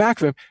 They saw the back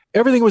of him.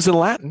 Everything was in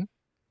Latin,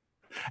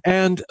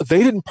 and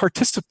they didn't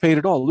participate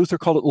at all. Luther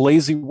called it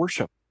lazy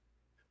worship.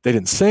 They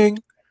didn't sing.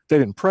 They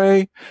didn't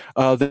pray.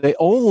 They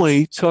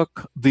only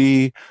took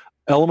the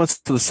elements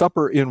to the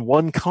supper in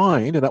one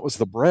kind, and that was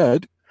the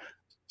bread.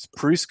 The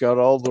priest got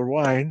all the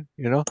wine,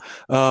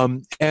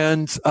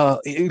 and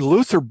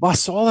Luther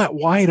busts all that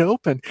wide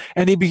open,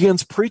 and he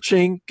begins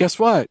preaching, guess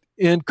what,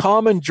 in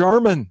common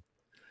German,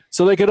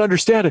 so they could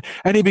understand it.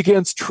 And he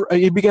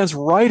begins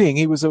writing.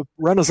 He was a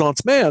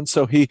Renaissance man,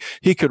 so he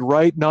could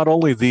write not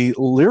only the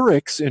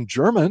lyrics in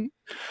German,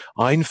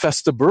 Ein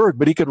feste Burg,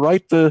 but he could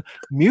write the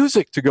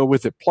music to go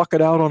with it, pluck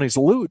it out on his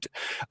lute,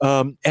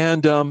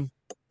 and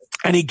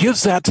he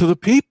gives that to the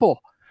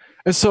people.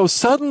 And so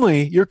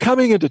suddenly you're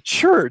coming into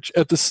church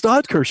at the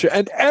Stadtkirche,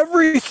 and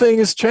everything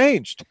is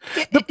changed.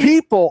 The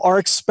people are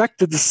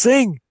expected to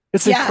sing.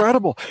 It's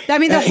incredible. I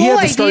mean, the whole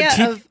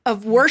idea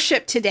of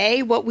worship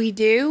today, what we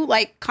do,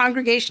 like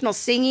congregational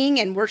singing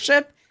and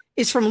worship,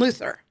 is from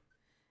Luther.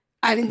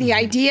 I mean, the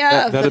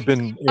idea of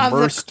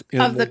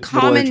the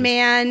common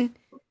man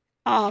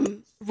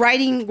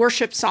writing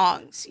worship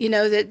songs,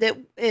 that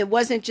it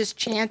wasn't just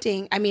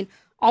chanting. I mean,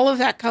 all of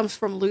that comes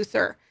from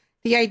Luther.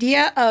 The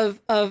idea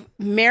of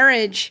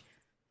marriage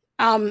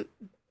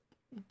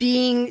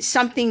being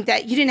something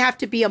that you didn't have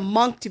to be a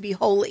monk to be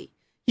holy.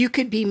 You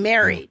could be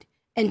married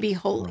and be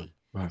holy.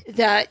 Right.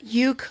 That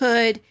you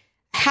could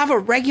have a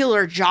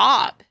regular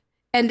job,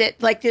 and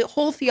that like the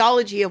whole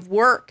theology of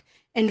work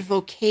and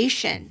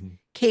vocation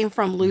came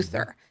from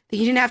Luther. That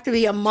you didn't have to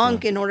be a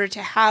monk in order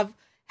to have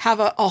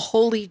a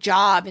holy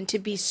job and to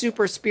be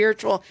super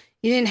spiritual.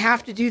 You didn't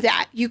have to do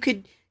that. You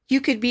could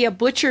be a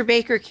butcher,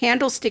 baker,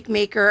 candlestick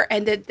maker,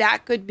 and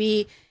that could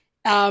be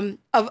of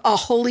a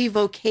holy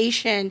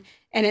vocation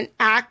and an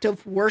act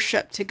of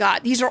worship to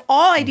God. These are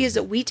all ideas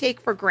that we take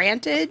for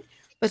granted,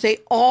 but they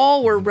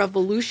all were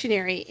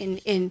revolutionary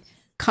in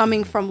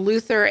coming from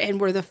Luther and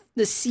were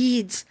the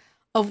seeds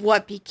of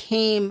what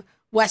became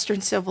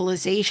Western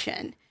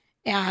civilization.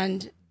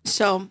 And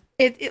so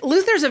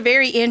Luther's a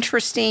very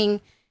interesting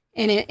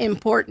and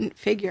important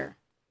figure.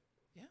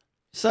 Yeah.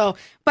 So,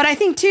 but I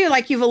think too,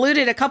 like you've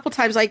alluded a couple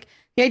times, like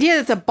the idea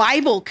that the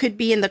Bible could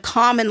be in the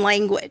common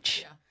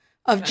language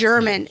of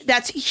German,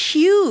 that's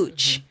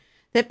huge. Mm-hmm.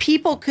 That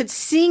people could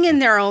sing in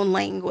their own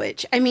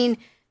language. I mean,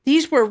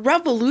 these were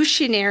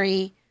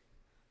revolutionary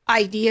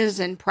ideas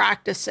and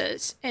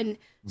practices, and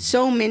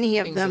so many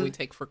of Things them that we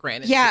take for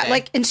granted. Yeah, today.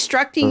 like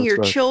instructing your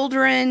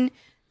children.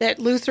 That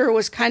Luther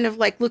was kind of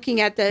like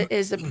looking at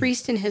as the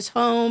priest in his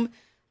home.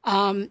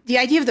 The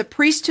idea of the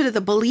priesthood of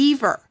the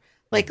believer,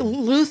 like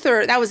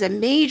Luther, that was a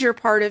major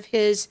part of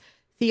his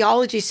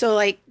theology. So,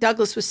 like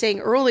Douglas was saying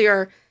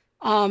earlier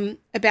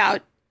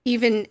about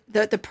even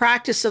the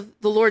practice of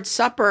the Lord's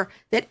Supper,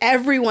 that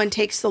everyone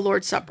takes the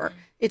Lord's Supper.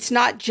 It's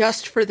not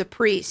just for the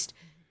priest.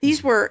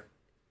 These were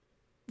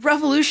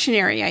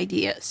revolutionary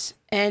ideas,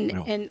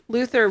 and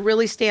Luther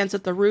really stands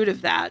at the root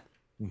of that.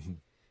 Mm-hmm.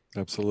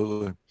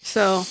 Absolutely.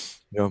 So,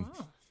 yeah.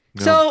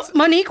 So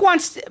Monique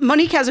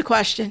has a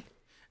question.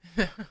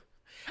 I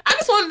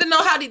just wanted to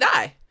know, how did he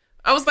die?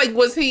 I was like,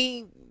 was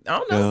he? I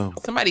don't know.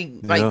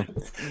 Somebody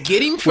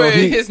get him for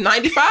his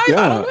 95. Yeah.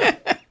 I don't know.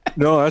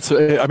 No,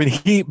 I mean,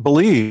 he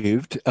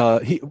believed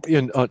on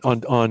October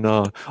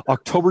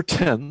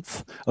 10th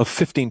of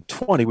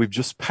 1520. We've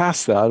just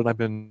passed that, and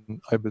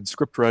I've been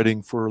script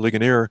writing for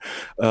Ligonier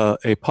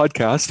a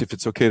podcast. If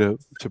it's okay to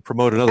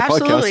promote another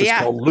podcast, it's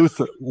called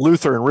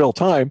Luther in Real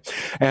Time.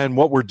 And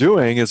what we're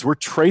doing is we're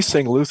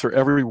tracing Luther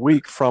every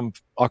week from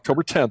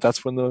October 10th.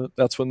 That's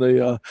when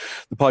the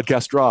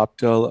podcast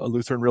dropped,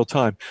 Luther in Real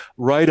Time,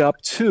 right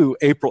up to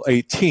April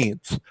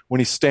 18th, when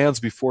he stands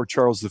before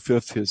Charles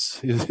V,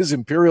 his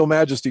Imperial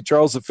Majesty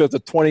Charles V, a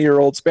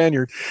 20-year-old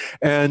Spaniard,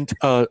 and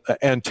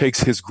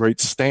takes his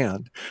great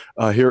stand.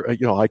 Here,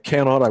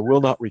 I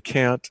will not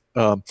recant.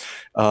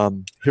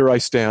 Here I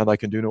stand. I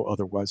can do no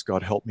otherwise.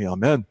 God help me.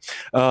 Amen.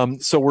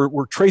 So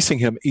we're tracing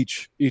him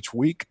each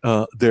week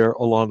there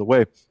along the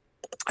way.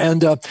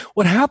 And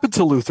what happened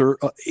to Luther,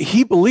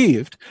 he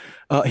believed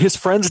his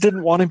friends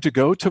didn't want him to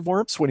go to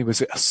Worms when he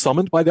was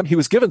summoned by them. He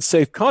was given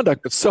safe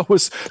conduct, but so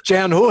was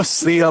Jan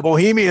Hus, the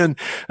Bohemian,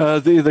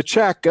 the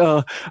Czech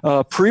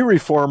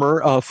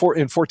pre-reformer in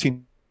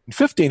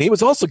 1415. He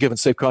was also given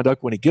safe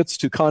conduct when he gets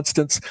to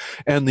Constance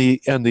and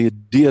the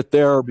Diet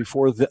there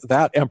before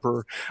that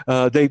emperor.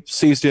 They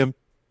seized him,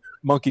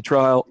 monkey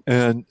trial,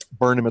 and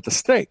burned him at the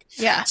stake.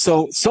 Yeah.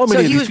 So many.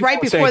 So he was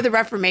right before the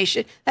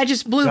Reformation. That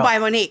just blew by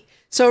Monique.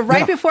 So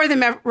before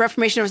the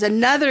Reformation, there was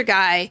another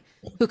guy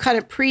who kind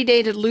of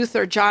predated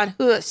Luther, John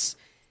Hus,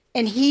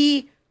 and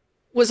he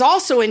was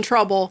also in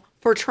trouble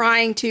for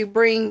trying to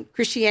bring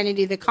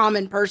Christianity to the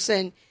common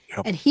person.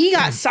 Yep. And he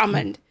got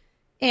summoned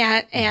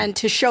and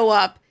to show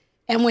up.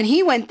 And when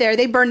he went there,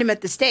 they burned him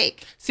at the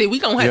stake. See, we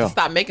gonna have to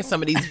stop making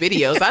some of these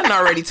videos. I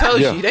already told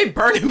you they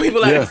burning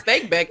people at the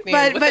stake back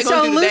then. But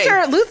so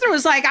Luther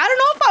was like, I don't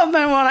know if I'm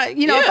gonna want to,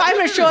 if I'm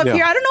gonna show up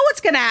here, I don't know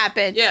what's gonna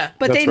happen. Yeah,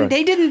 but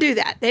they didn't do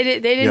that. They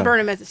didn't burn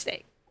him at the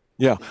stake.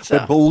 Yeah,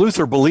 so. But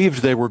Luther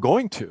believed they were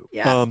going to.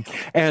 Yeah.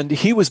 And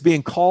he was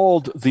being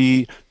called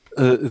the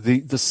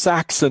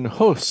Saxon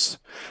Hus,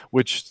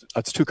 which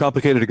it's too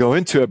complicated to go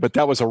into it, but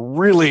that was a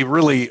really,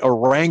 really a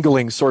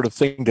wrangling sort of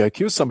thing to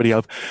accuse somebody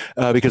of,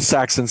 because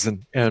Saxons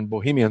and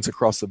Bohemians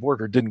across the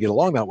border didn't get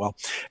along that well.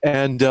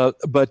 And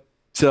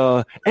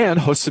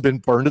Hus had been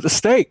burned at the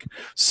stake.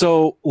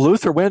 So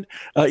Luther went,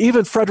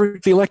 even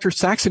Frederick the Elector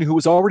Saxon, who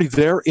was already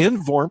there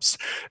in Worms,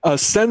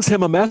 sends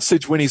him a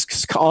message when he's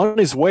on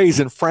his ways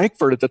in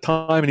Frankfurt at the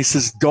time, and he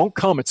says, "Don't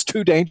come, it's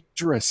too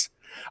dangerous.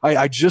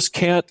 I just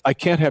can't. I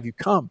can't have you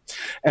come."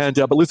 And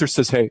but Luther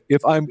says, "Hey,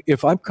 if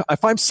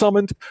I'm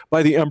summoned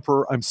by the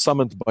emperor, I'm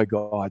summoned by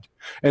God.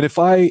 And if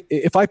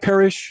I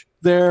perish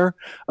there,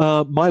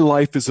 my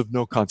life is of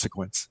no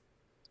consequence.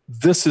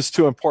 This is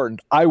too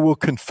important. I will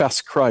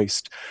confess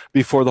Christ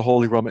before the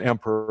Holy Roman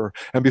Emperor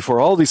and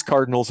before all these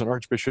cardinals and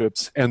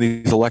archbishops and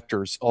these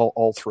electors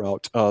all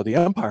throughout the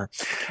empire."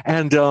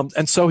 And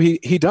so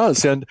he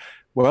does. And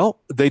well,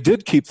 they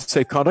did keep the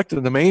safe conduct,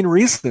 and the main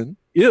reason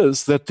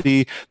is that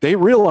they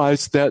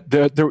realized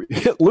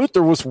that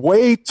Luther was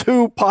way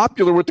too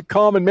popular with the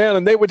common man,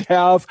 and they would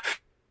have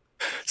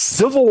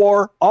civil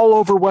war all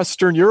over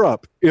Western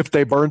Europe if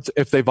they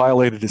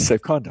violated his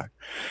safe conduct.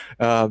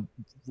 The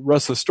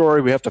rest of the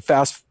story, we have to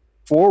fast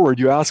forward.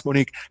 You ask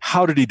Monique,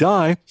 how did he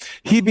die?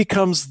 He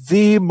becomes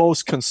the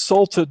most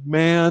consulted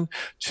man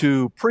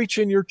to preach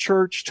in your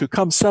church, to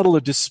come settle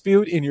a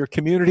dispute in your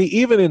community,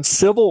 even in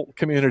civil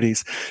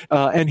communities.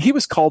 And he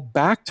was called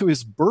back to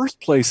his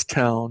birthplace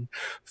town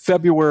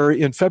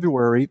in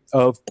February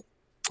of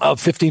of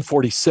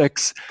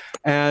 1546,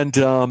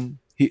 and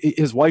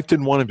his wife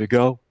didn't want him to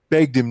go,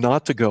 begged him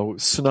not to go. It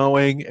was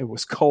snowing, it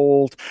was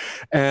cold,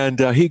 and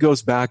he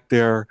goes back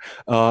there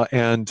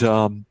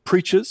and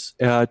preaches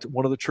at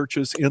one of the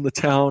churches in the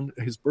town,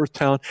 his birth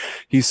town.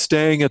 He's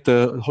staying at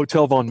the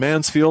Hotel von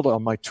Mansfield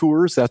on my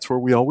tours. That's where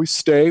we always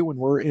stay when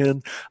we're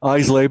in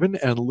Eisleben.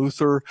 And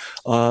Luther,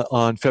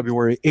 on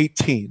February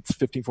 18th,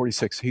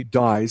 1546, he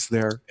dies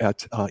there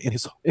at in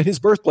his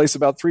birthplace,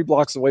 about 3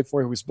 blocks away from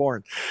where he was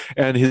born.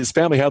 And his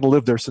family hadn't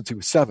lived there since he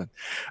was 7.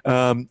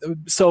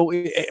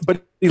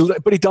 But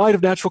he died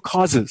of natural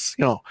causes,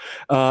 and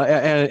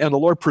the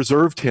Lord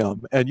preserved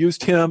him and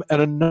used him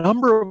and a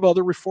number of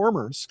other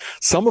reformers,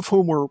 some of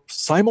whom were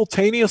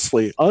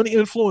simultaneously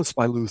uninfluenced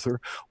by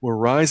Luther, were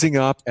rising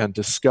up and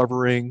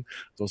discovering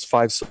those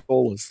 5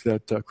 solas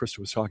that Krista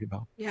was talking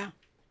about. Yeah.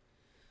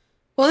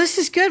 Well, this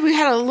is good. We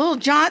had a little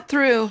jaunt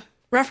through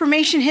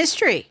Reformation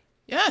history.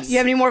 Yes. You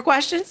have any more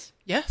questions?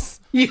 Yes.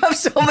 You have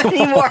so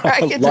many more, I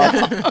can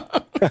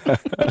tell.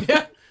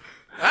 Yeah.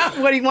 Wow.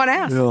 What do you want to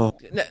ask?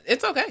 Yeah.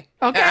 It's okay.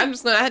 Okay. I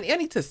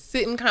need to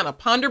sit and kind of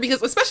ponder,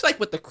 because especially like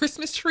with the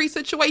Christmas tree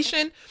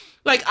situation,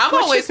 like I've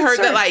What's always your heard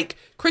that concern? like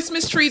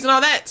Christmas trees and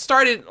all that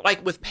started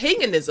like with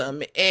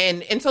paganism.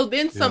 And so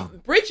then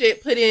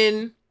Bridget put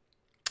in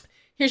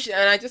here,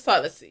 and I just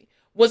thought, let's see.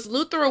 Was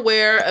Luther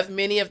aware of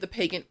many of the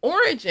pagan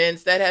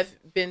origins that have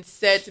been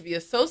said to be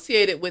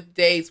associated with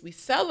days we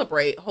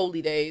celebrate,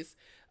 holy days,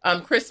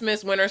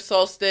 Christmas, winter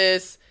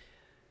solstice,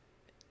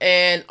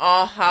 and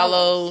All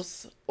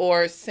Hallows,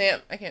 or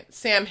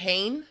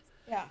Samhain?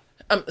 Yeah.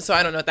 So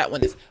I don't know what that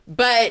one is,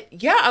 but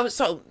yeah,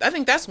 I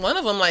think that's one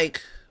of them.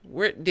 Like,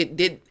 where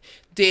did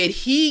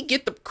he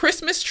get the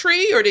Christmas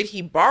tree, or did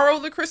he borrow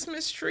the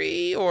Christmas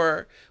tree,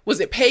 or was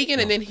it pagan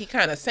and then he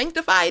kind of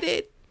sanctified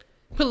it,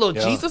 put a little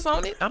Jesus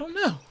on it? I don't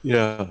know.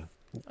 Yeah.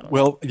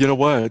 Well, you know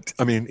what?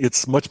 I mean,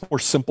 it's much more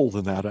simple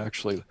than that,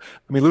 actually.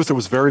 I mean, Luther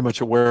was very much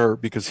aware,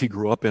 because he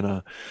grew up in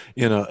a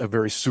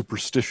very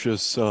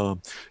superstitious,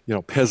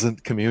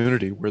 peasant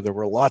community where there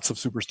were lots of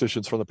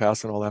superstitions from the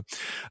past and all that.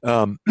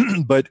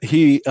 But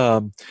he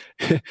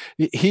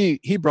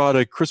brought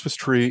a Christmas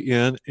tree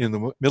in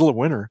the middle of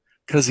winter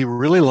because he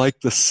really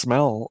liked the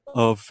smell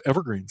of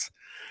evergreens.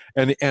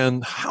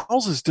 And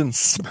houses didn't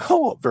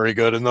smell very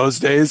good in those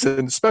days,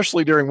 and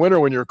especially during winter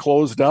when you're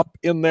closed up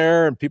in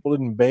there, and people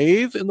didn't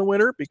bathe in the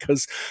winter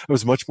because it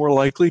was much more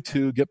likely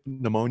to get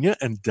pneumonia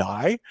and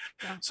die.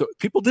 Yeah. So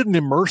people didn't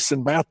immerse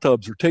in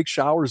bathtubs or take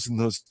showers in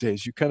those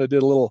days. You kind of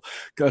did a little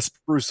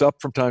spruce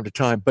up from time to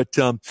time. But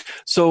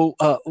so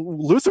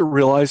Luther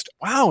realized,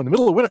 wow, in the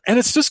middle of winter, and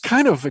it's just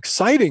kind of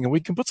exciting, and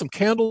we can put some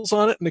candles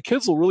on it, and the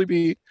kids will really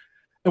be.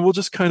 And we'll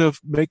just kind of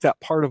make that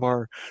part of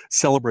our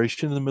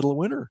celebration in the middle of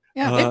winter.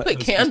 Yeah, they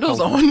put candles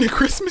on the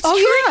Christmas tree.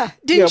 Oh, yeah.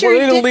 They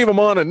don't leave them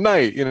on at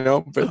night,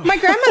 But my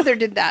grandmother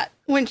did that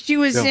when she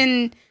was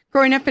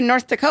growing up in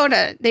North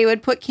Dakota. They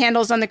would put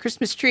candles on the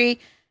Christmas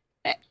tree.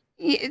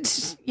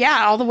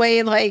 All the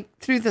way like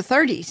through the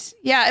 30s.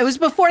 Yeah, it was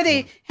before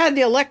they had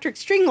the electric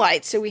string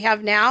lights that we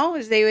have now,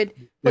 as they would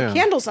put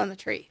candles on the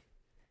tree.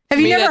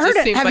 Have you never heard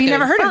it? Have you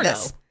never heard of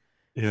this?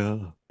 Yeah.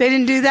 They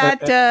didn't do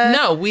that?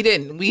 No, we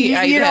didn't. We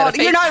either had a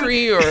fake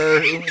tree, or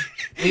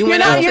we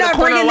went out to the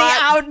corner lot.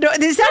 Outdoor.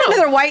 Is that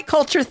another white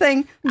culture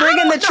thing?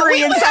 Bringing the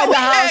tree inside the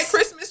house? We had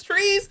Christmas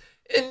trees,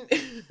 and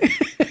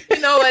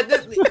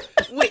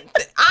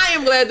I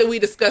am glad that we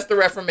discussed the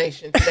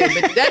Reformation today,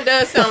 but that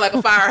does sound like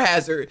a fire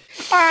hazard.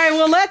 All right,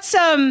 well,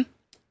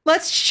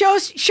 let's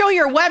show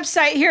your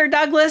website here,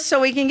 Douglas,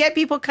 so we can get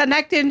people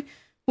connected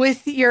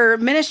with your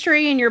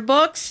ministry and your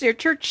books, your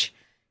church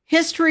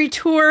history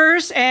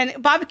tours. And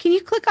Bob, can you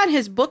click on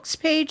his books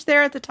page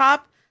there at the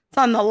top? It's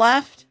on the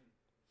left.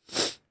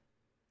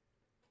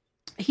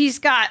 He's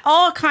got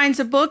all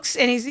kinds of books,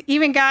 and he's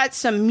even got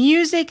some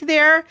music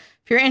there.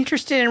 If you're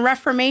interested in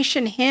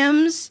Reformation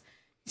hymns,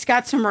 he's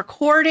got some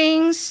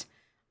recordings,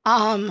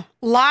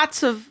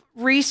 lots of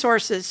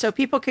resources. So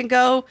people can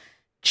go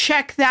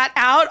check that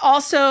out.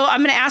 Also,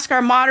 I'm going to ask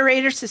our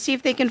moderators to see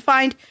if they can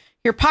find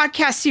your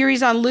podcast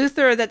series on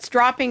Luther that's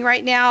dropping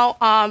right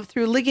now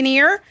through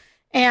Ligonier.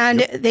 And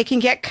they can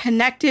get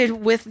connected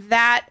with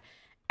that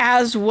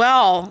as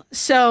well.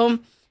 So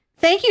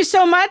thank you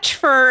so much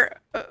for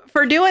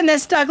doing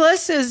this,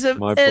 Douglas. It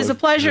is a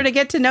pleasure to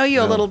get to know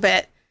you a little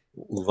bit.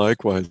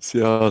 Likewise.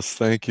 Yes.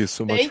 Thank you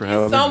so much for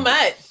having me. Thank you so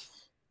much.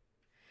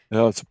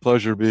 Yeah, it's a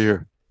pleasure to be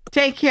here.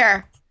 Take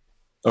care.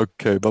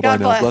 Okay. Bye-bye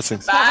now.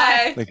 Blessings.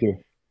 Bye. Thank you.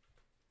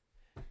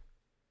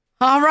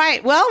 All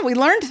right. Well, we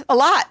learned a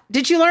lot.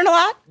 Did you learn a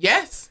lot?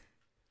 Yes.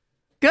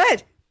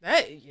 Good.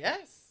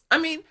 Yes. I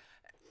mean,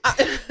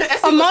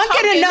 a monk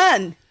and a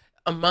nun.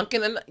 A monk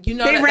and a nun.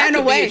 They ran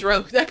away.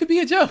 That could be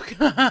a joke.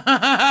 They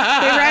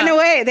ran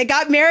away. They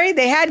got married.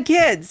 They had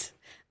kids.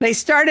 They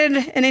started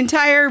an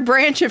entire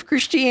branch of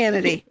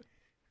Christianity.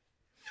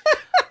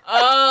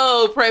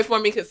 Oh, pray for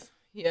me, because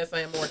yes, I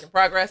am a work in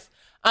progress.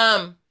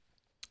 But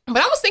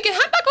I was thinking,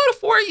 how did I go to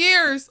 4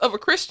 years of a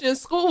Christian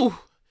school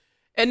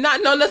and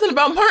not know nothing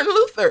about Martin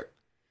Luther?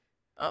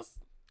 I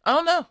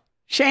don't know.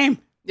 Shame.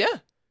 Yeah.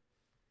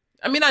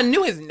 I mean, I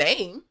knew his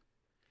name.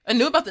 I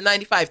knew about the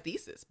 95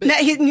 Thesis. But Now,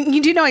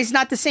 you do know he's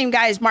not the same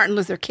guy as Martin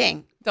Luther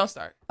King. don't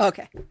start.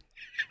 Okay.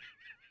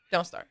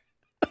 Don't start.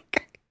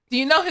 Okay. Do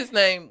you know his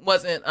name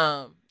wasn't,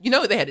 you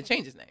know they had to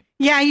change his name.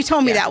 Yeah, you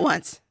told me Yeah. that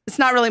once. It's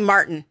not really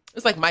Martin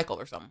It's like Michael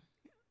or something,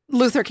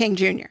 Luther King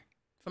Jr. if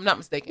I'm not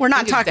mistaken. We're I not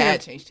think his talking dad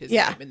of- changed his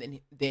yeah. name, and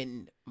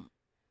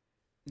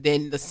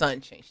then the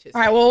son changed his All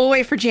right, name. well, we'll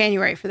wait for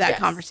January for that Yes.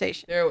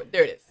 conversation. There it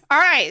is. All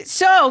right,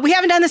 so we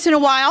haven't done this in a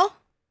while,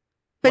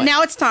 but What?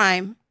 now it's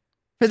time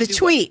for the Do what?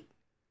 tweet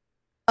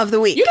of the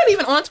week. You're not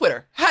even on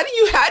Twitter. How do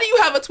you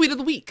have a tweet of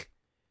the week?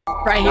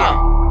 Right here.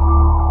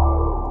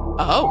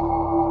 Oh.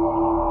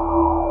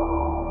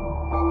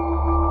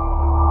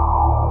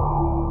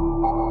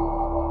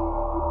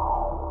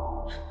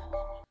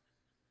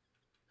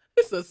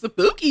 It's a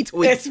spooky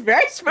tweet. It's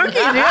very spooky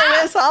during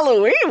this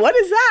Halloween. What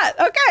is that?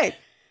 Okay.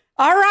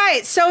 All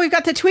right, so we've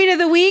got the tweet of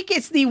the week.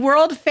 It's the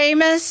world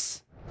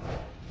famous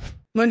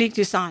Monique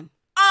Duson.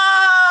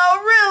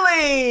 Oh,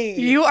 really?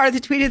 You are the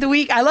tweet of the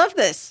week. I love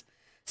this.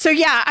 So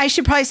yeah, I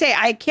should probably say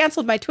I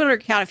canceled my Twitter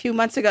account a few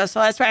months ago, so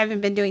that's why I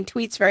haven't been doing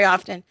tweets very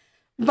often.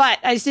 But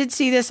I did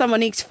see this on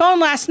Monique's phone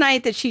last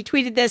night that she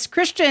tweeted this: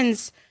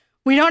 Christians,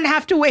 we don't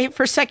have to wait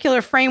for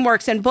secular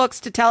frameworks and books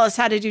to tell us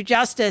how to do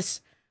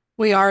justice.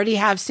 We already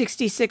have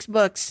 66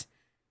 books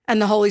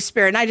and the Holy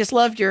Spirit. And I just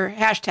loved your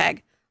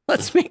hashtag.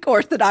 Let's make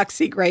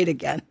orthodoxy great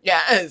again.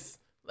 Yes.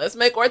 Let's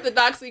make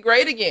orthodoxy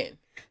great again.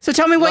 So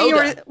tell me what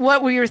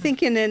Well you were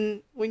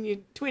thinking when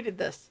you tweeted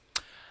this.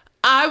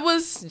 I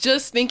was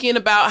just thinking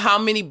about how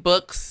many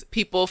books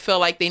people feel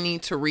like they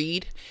need to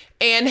read,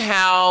 and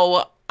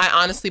how I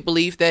honestly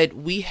believe that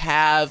we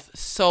have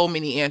so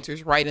many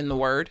answers right in the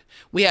Word.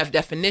 We have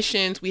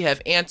definitions, we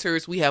have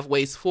answers, we have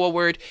ways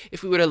forward.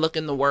 If we were to look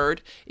in the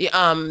Word,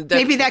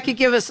 Maybe that could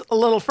give us a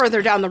little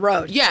further down the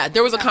road. yeah,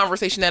 there was a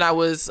conversation that I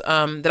was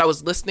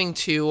listening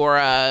to, or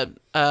I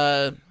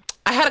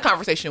had a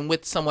conversation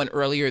with someone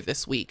earlier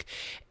this week,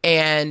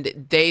 and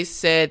they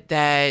said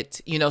that,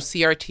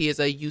 CRT is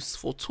a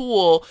useful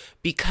tool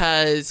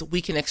because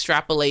we can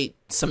extrapolate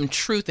some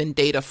truth and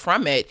data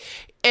from it.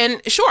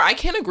 And sure, I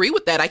can agree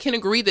with that. I can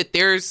agree that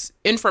there's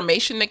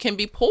information that can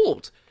be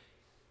pulled.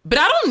 But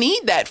I don't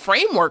need that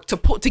framework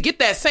to get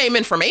that same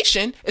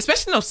information,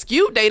 especially no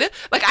skewed data.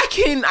 Like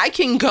I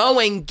can go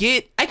and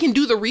I can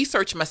do the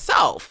research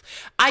myself.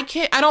 I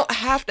don't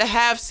have to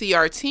have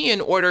CRT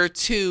in order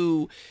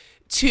to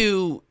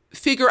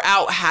figure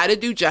out how to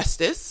do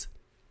justice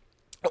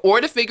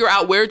or to figure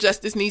out where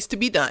justice needs to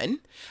be done.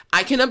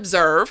 I can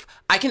observe,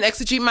 I can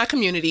exegete my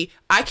community,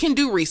 I can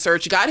do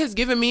research. God has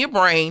given me a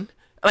brain.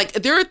 Like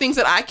there are things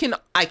that I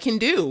can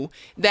do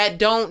that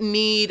don't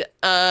need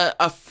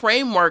a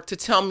framework to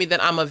tell me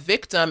that I'm a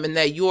victim and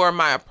that you're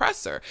my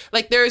oppressor.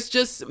 Like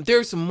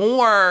there's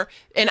more,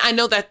 and I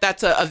know that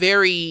that's a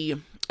very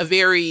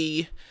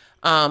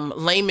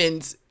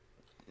layman's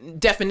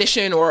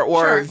definition or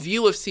Sure.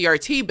 view of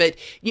CRT, but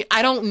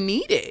I don't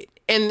need it.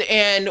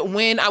 And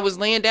when I was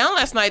laying down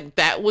last night,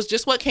 that was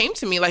just what came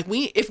to me. Like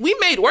if we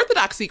made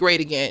orthodoxy great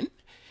again,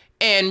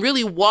 and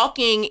really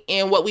walking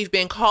in what we've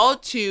been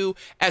called to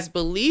as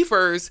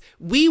believers,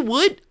 we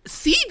would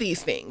see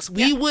these things.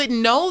 We would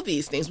know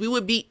these things. We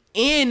could be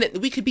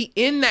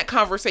in that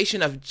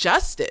conversation of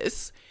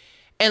justice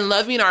and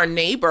loving our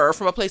neighbor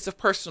from a place of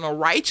personal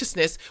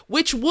righteousness,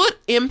 which would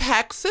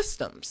impact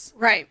systems.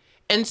 Right.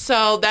 And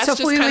so that's So if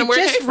just we kind of would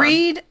where it just came from.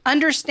 read,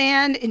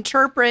 understand,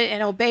 interpret,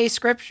 and obey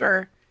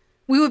Scripture,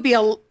 we would be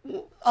a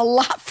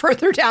lot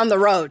further down the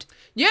road.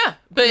 Yeah,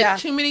 but Yeah.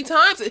 too many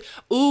times. See,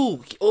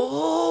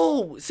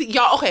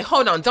 y'all, okay,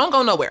 hold on. Don't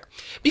go nowhere.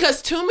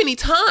 Because too many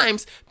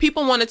times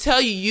people want to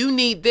tell you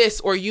need this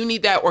or you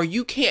need that or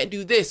you can't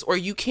do this or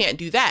you can't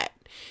do that.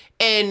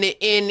 And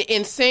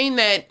in saying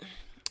that,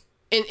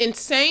 in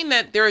saying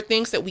that there are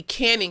things that we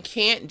can and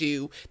can't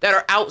do that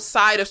are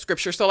outside of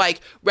Scripture. So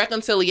like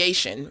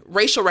reconciliation,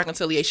 racial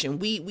reconciliation,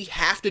 we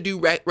have to do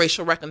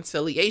racial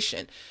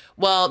reconciliation.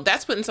 Well,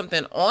 that's putting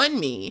something on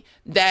me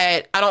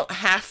that I don't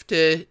have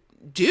to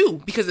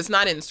do because it's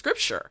not in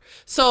Scripture.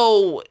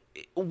 So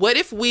what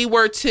if we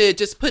were to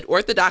just put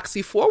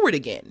orthodoxy forward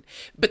again?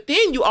 But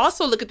then you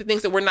also look at the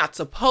things that we're not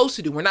supposed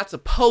to do. We're not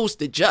supposed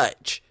to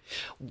judge.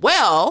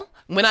 Well,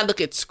 when I look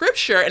at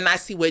Scripture and I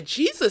see what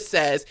Jesus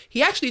says,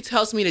 he actually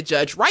tells me to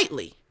judge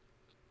rightly.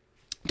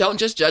 Don't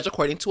just judge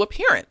according to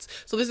appearance.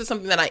 So this is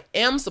something that I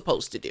am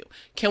supposed to do.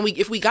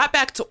 If we got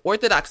back to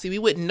orthodoxy, we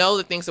would know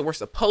the things that we're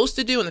supposed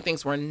to do and the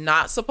things we're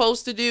not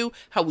supposed to do,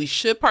 how we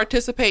should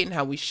participate and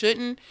how we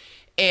shouldn't.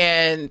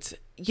 And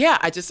yeah,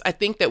 I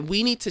think that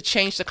we need to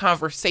change the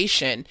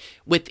conversation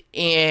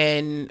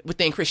within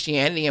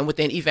Christianity and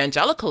within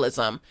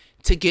evangelicalism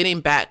to getting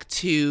back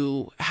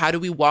to how do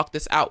we walk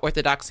this out,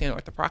 orthodoxy and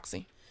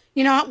orthopraxy.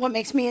 You know what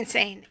makes me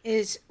insane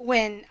is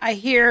when I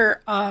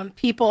hear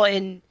people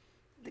in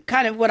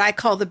kind of what I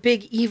call the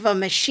big Eva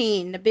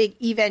machine, the big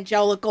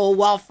evangelical,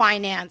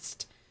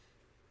 well-financed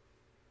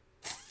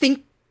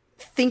think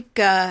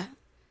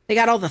they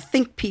got all the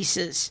think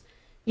pieces,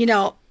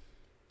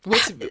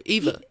 What's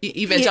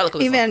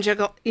evangelicalism?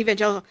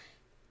 Evangelical.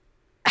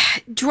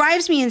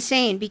 drives me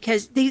insane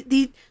because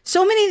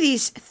so many of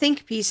these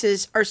think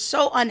pieces are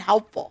so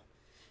unhelpful.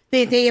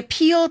 They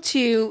appeal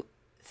to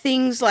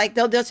things like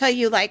they'll tell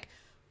you like,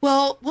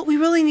 well, what we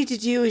really need to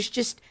do is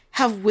just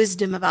have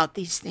wisdom about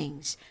these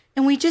things.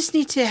 And we just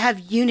need to have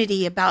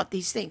unity about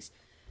these things.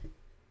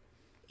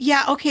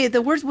 Yeah, okay,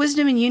 the words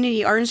wisdom and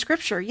unity are in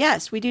Scripture.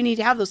 Yes, we do need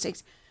to have those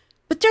things.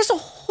 But there's a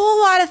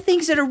whole lot of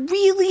things that are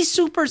really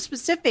super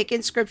specific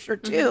in Scripture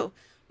too. Mm-hmm.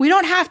 We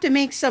don't have to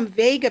make some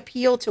vague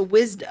appeal to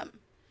wisdom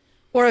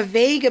or a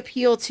vague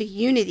appeal to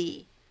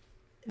unity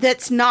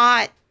that's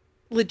not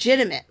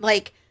legitimate.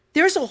 Like,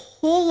 there's a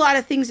whole lot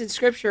of things in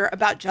Scripture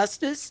about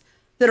justice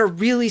that are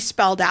really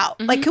spelled out.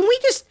 Mm-hmm. Like, can we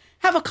just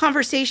have a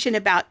conversation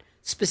about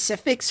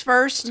specifics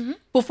first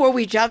before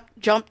we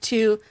jump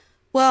to,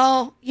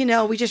 well,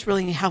 we just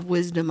really need to have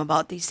wisdom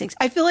about these things.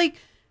 I feel like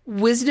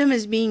wisdom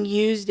is being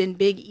used in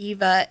Big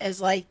Eva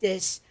as like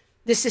this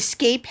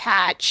escape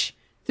hatch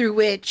through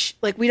which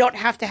like we don't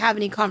have to have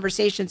any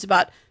conversations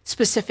about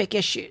specific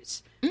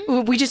issues.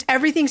 We just,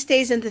 everything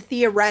stays in the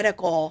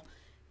theoretical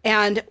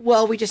and,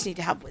 well, we just need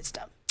to have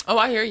wisdom. Oh,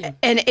 I hear you.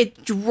 And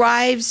it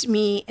drives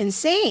me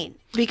insane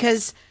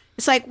because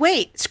it's like,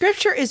 wait,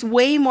 Scripture is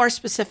way more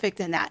specific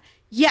than that.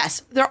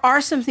 Yes, there are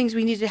some things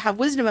we need to have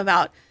wisdom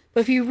about, but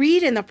if you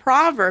read in the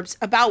Proverbs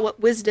about what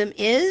wisdom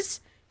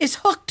is, it's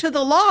hooked to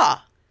the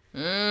law.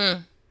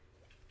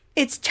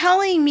 It's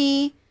telling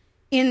me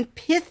in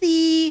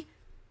pithy,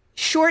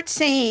 short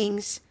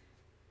sayings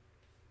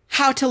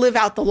how to live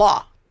out the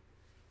law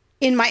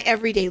in my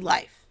everyday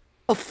life.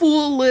 A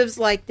fool lives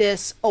like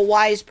this, a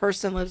wise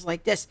person lives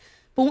like this.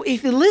 But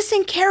if you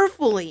listen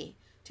carefully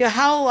to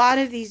how a lot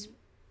of these,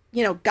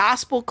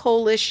 Gospel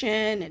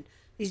Coalition and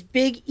these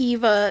Big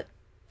Eva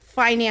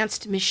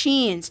financed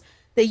machines,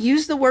 they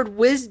use the word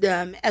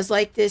wisdom as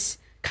like this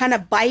kind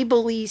of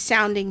Bible-y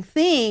sounding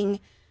thing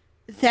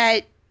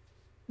that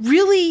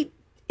really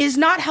is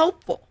not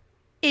helpful.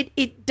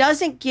 It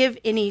doesn't give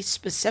any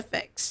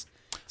specifics.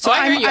 So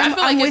I hear you. I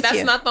feel like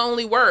that's not the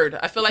only word.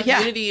 I feel like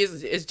unity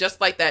is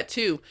just like that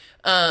too.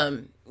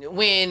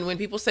 When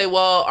people say,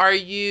 well,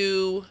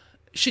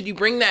 should you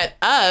bring that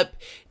up?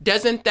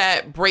 Doesn't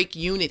that break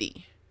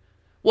unity?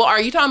 Well,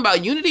 are you talking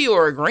about unity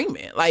or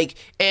agreement? Like,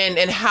 and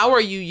how are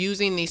you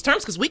using these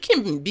terms? Because we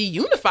can be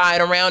unified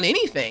around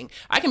anything.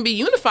 I can be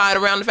unified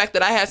around the fact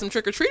that I had some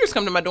trick-or-treaters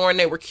come to my door and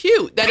they were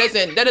cute. That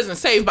doesn't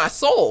save my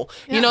soul.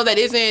 Yeah. That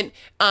isn't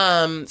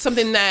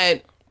something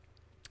that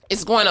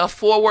is going to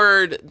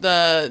forward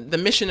the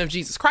mission of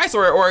Jesus Christ,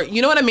 or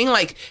you know what I mean?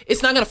 Like,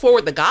 it's not going to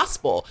forward the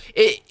gospel.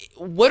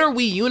 What are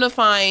we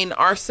unifying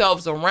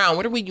ourselves around?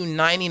 What are we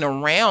uniting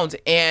around?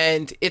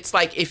 And it's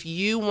like, if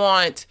you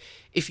want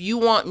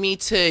me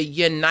to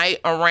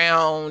unite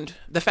around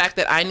the fact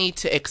that I need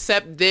to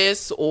accept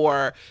this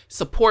or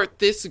support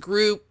this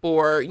group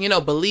or,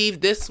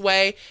 believe this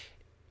way,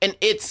 and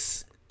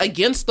it's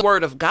against the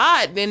word of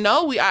God, then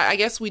no, I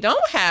guess we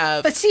don't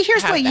have. But see,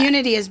 here's what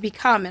unity has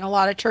become in a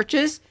lot of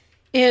churches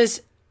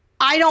is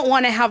I don't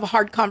want to have a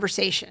hard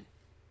conversation.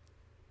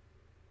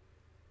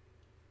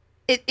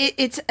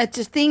 It's a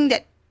thing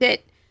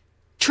that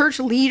church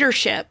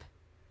leadership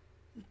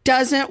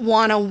doesn't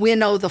want to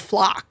winnow the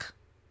flock.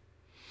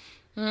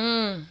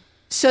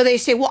 So they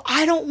say, well,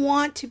 I don't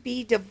want to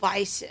be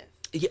divisive.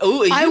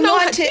 Oh, I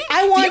want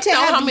to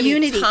have how many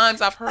unity.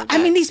 Times I've heard that? I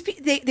mean,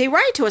 they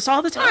write to us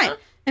all the time,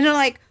 and they're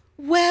like,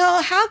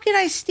 well, how can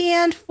I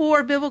stand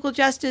for biblical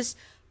justice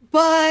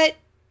but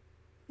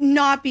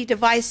not be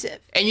divisive?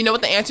 And you know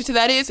what the answer to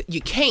that is?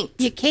 You can't.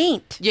 You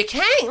can't.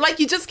 Like,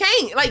 you just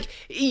can't. Like,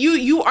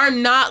 you are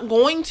not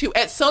going to.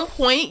 At some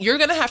point, you're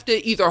going to have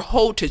to either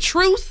hold to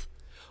truth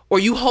or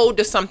you hold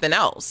to something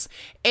else.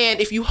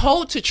 And if you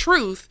hold to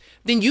truth,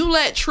 then you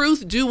let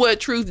truth do what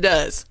truth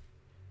does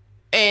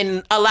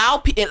and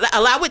allow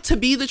it to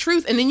be the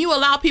truth. And then you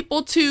allow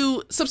people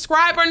to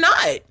subscribe or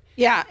not.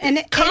 Yeah. And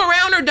come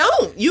around or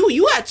don't.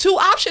 You have two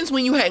options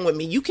when you hang with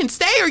me. You can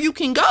stay or you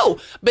can go.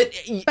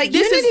 But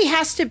unity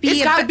has to be.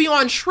 It's got to be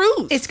on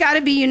truth. It's got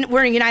to be.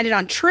 We're united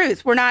on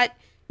truth. We're not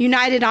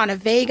united on a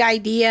vague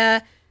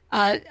idea.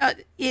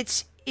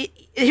 Here's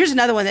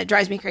another one that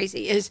drives me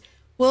crazy is,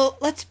 well,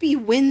 let's be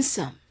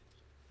winsome.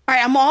 All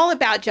right, I'm all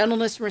about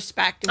gentleness and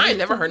respect. I ain't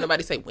never heard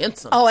nobody say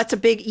winsome. Oh, that's a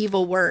big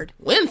evil word.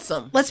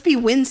 Winsome. Let's be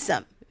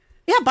winsome.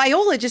 Yeah,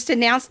 Biola just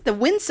announced the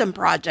Winsome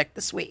Project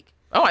this week.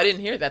 Oh, I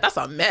didn't hear that. That's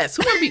a mess.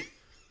 Who would be?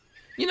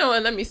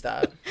 And let me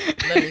stop.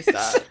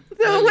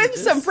 The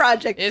Winsome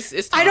Project.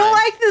 It's time. I don't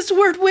like this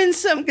word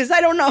winsome because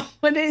I don't know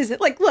what it is.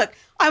 Like, look,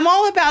 I'm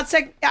all about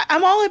 1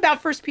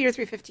 Peter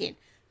 3:15.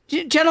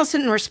 Gentleness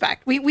and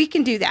respect. We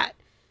can do that.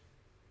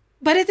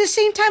 But at the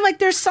same time, like,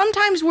 there's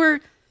sometimes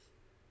where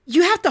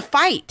you have to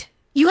fight.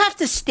 You have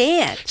to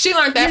stand. She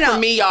learned that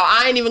from me, y'all.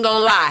 I ain't even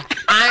gonna lie.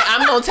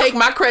 I'm gonna take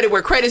my credit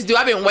where credit's due.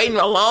 I've been waiting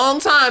a long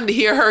time to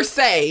hear her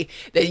say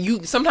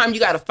that sometimes you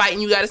gotta fight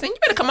and you gotta say, you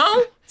better come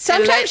on.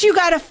 Sometimes you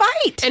gotta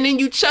fight. And then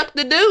you chuck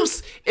the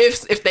deuce.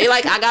 If they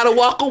like, I gotta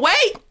walk away.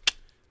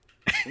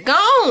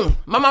 Gone.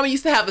 My mama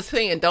used to have a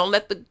saying, don't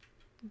let the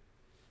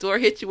door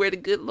hit you where the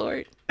good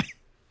Lord.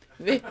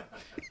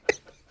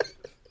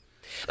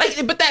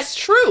 Like, but that's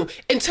true.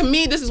 And to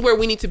me, this is where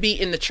we need to be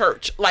in the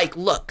church. Like,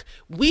 look,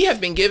 we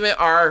have been given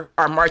our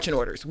marching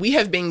orders. We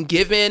have been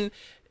given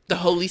the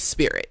Holy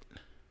Spirit.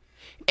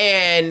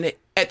 And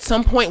at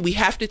some point, we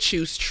have to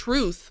choose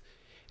truth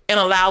and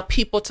allow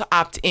people to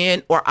opt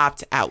in or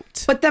opt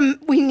out. But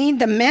we need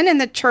the men in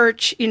the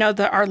church,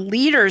 our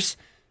leaders.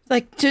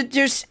 Like,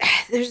 there's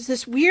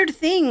this weird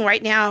thing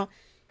right now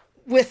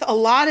with a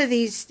lot of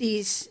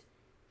these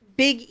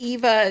big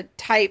Eva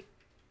type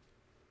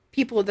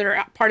people that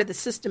are part of the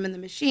system and the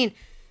machine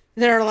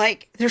that are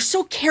like, they're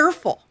so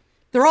careful.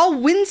 They're all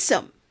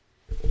winsome.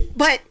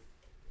 But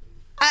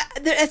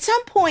at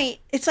some point,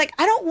 it's like,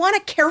 I don't want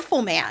a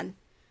careful man.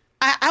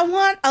 I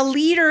want a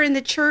leader in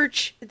the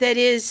church that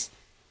is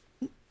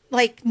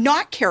like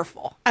not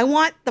careful. I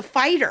want the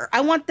fighter. I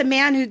want the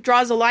man who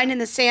draws a line in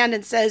the sand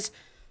and says,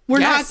 we're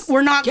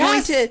not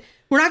going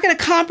to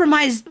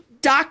compromise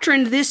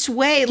doctrine this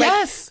way.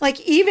 Like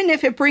even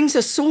if it brings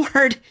a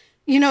sword,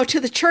 to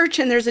the church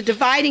and there's a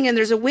dividing and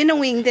there's a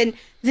winnowing,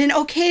 then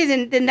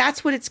okay, then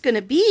that's what it's going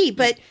to be.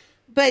 But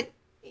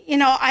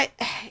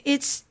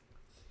it's.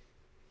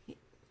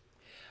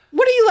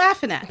 What are you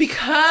laughing at?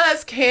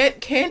 Because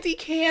Candy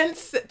Can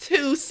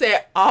too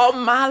said, all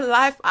my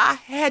life I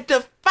had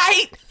to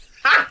fight.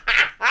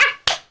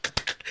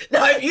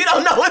 Now, if you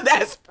don't know what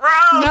that's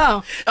from.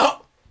 No.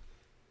 Oh,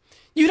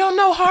 you don't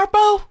know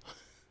Harpo?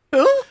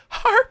 Who?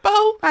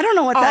 Harpo. I don't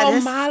know what that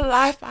is. All my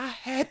life I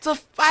had to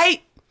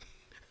fight.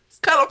 It's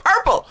Color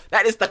Purple.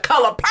 That is the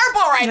Color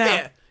Purple right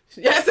there.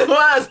 Yes, it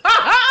was.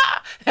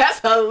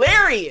 That's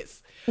hilarious.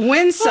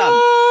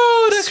 Winsome,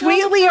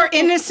 sweetly or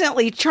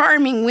innocently,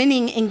 charming,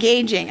 winning,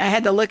 engaging. I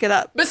had to look it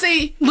up. But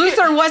see,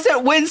 Luther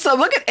wasn't winsome.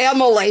 Look at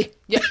Emily.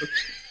 Yeah.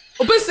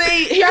 But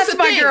see, here's That's the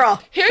my thing.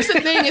 girl. Here's the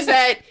thing is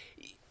that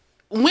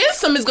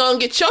winsome is gonna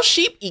get your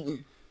sheep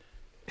eaten.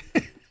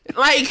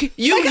 Like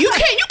you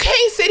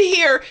can't sit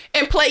here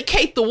and play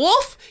Kate the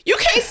Wolf. You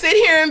can't sit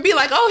here and be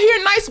like, oh,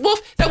 here, nice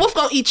wolf. That wolf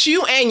gonna eat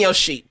you and your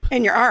sheep.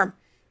 And your arm.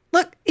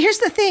 Look, here's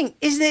the thing: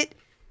 is that,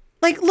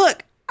 like,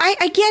 look, I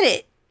get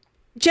it.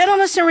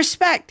 Gentleness and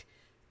respect.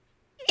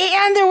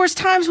 And there was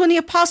times when the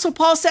Apostle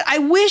Paul said, I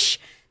wish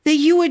that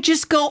you would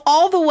just go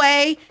all the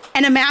way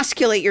and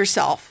emasculate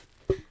yourself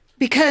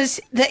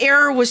because the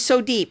error was so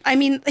deep. I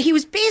mean, he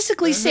was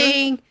basically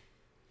saying,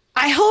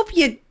 I hope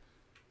you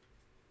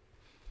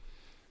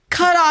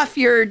cut off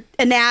your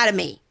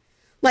anatomy,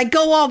 like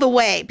go all the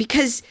way,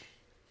 because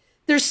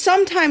there's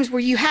some times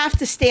where you have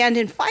to stand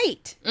and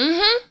fight.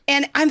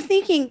 And I'm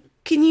thinking,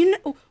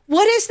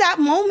 what is that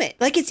moment?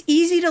 Like, it's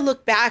easy to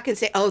look back and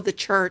say, oh, the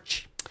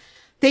church,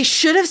 they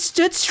should have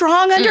stood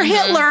strong under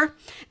Hitler.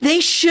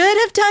 They should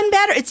have done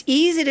better. It's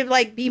easy to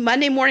like be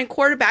Monday morning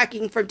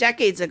quarterbacking from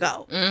decades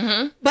ago.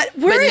 But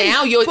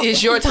now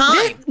is your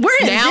time.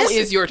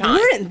 Is your time.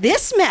 We're in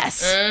this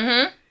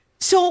mess.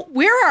 So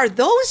where are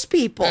those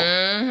people?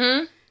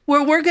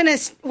 Where we're gonna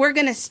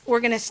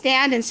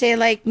stand and say,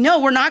 like, no,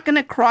 we're not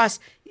gonna cross.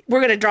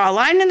 We're gonna draw a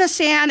line in the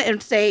sand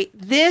and say,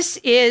 this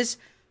is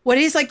what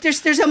he's like.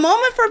 There's a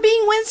moment for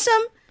being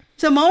winsome.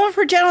 There's a moment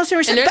for gentleness and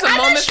respect. And there's a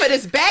moment for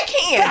this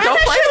backhand. Don't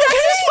play with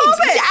this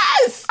moment.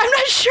 Yes. I'm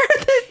not sure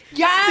that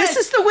this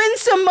is the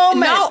winsome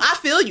moment. No, I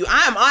feel you.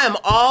 I am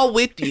all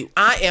with you.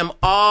 I am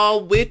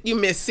all with you,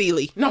 Miss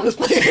Seeley. No, I'm just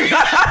playing. This is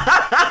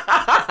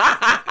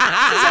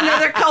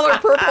another Color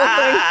Purple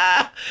thing.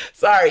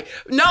 Sorry.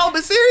 No,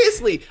 but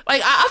seriously,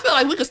 like I feel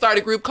like we could start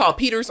a group called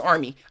Peter's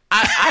Army.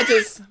 I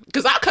just,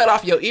 because I'll cut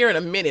off your ear in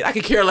a minute. I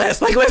could care less.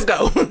 Like, let's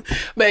go.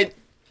 But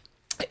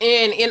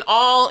in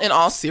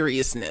all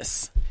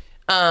seriousness,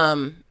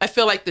 I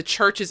feel like the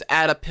church is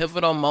at a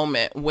pivotal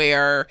moment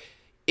where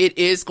it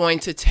is going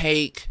to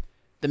take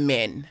the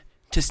men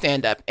to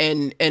stand up.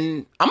 And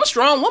I'm a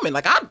strong woman.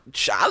 Like,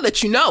 I'll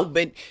let you know,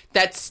 but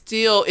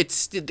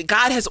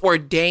God has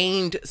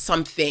ordained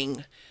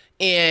something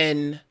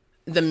in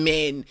the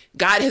men.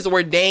 God has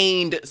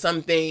ordained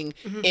something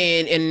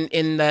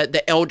in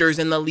the elders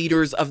and the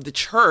leaders of the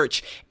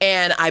church.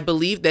 And I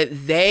believe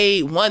that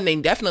they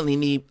definitely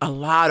need a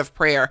lot of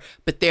prayer,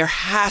 but there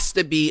has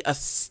to be a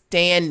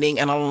standing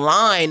and a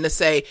line to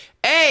say,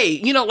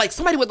 hey, like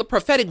somebody with a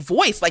prophetic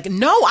voice, like,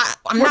 no,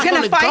 I'm not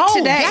going to fight go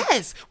today.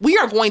 Yes, we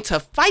are going to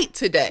fight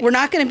today. We're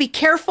not going to be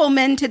careful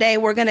men today.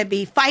 We're going to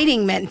be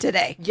fighting men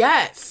today.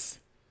 Yes.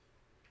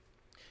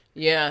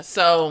 Yeah.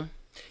 So,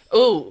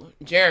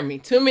 Jeremy,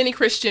 too many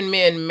Christian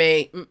men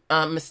may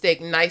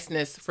mistake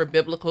niceness for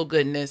biblical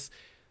goodness.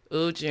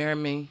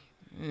 Jeremy,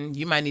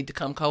 you might need to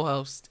come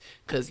co-host,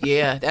 because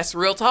that's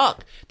real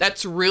talk.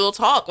 That's real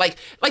talk. Like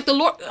the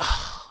Lord.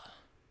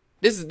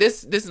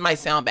 This might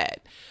sound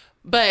bad,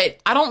 but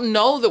I don't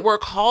know that we're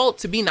called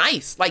to be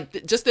nice.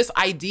 Like, just this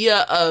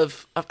idea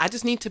of I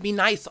just need to be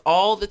nice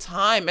all the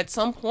time. At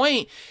some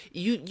point,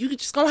 you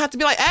just gonna have to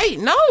be like, hey,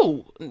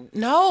 no.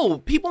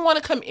 People want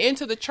to come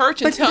into the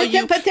church and tell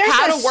you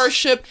how to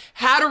worship,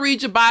 how to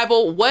read your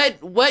Bible,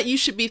 what you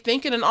should be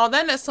thinking and all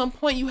that. And at some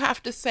point, you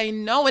have to say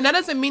no. And that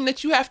doesn't mean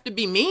that you have to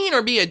be mean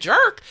or be a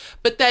jerk,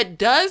 but that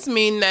does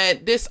mean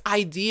that this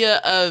idea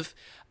of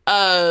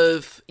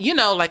of,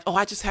 like, oh,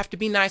 I just have to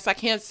be nice. I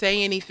can't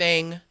say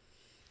anything.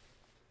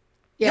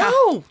 Yeah.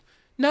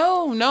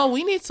 No.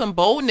 We need some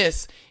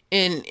boldness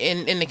in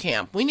the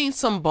camp. We need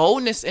some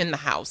boldness in the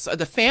house.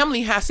 The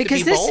family has to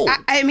be bold.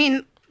 I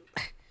mean,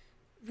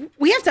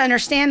 we have to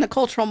understand the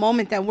cultural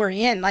moment that we're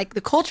in. Like,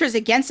 the culture is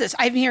against us.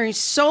 I'm hearing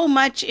so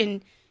much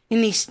in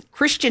these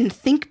Christian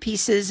think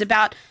pieces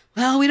about,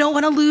 well, we don't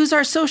want to lose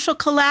our social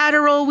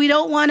collateral. We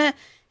don't want to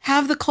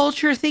have the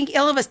culture think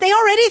ill of us. They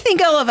already think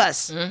ill of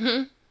us.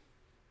 Mm-hmm.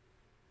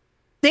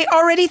 They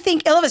already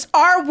think ill of us.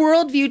 Our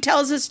worldview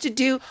tells us to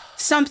do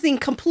something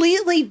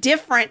completely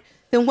different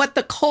than what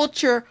the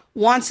culture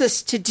wants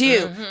us to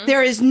do. Mm-hmm.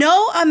 There is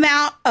no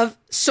amount of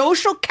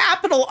social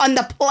capital on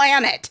the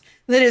planet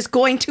that is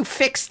going to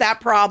fix that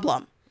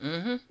problem.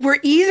 Mm-hmm. We're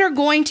either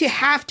going to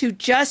have to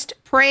just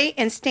pray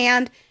and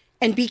stand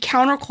and be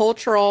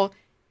countercultural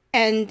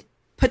and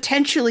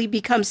potentially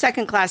become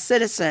second-class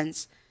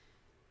citizens,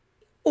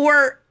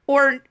 or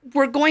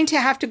we're going to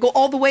have to go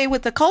all the way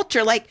with the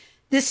culture. Like,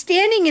 the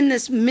standing in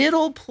this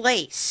middle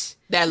place,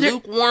 that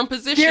lukewarm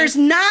position. There's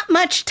not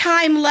much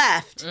time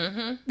left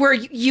where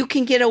you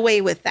can get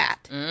away with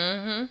that.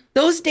 Mm-hmm.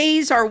 Those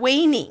days are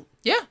waning.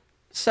 Yeah.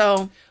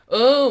 So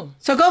go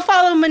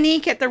follow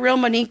Monique at The Real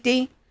Monique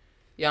D.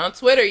 Yeah, on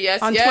Twitter.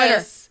 Yes, on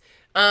Twitter.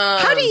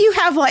 How do you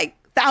have like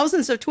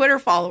thousands of Twitter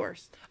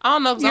followers? I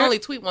don't know, because I only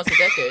tweet once a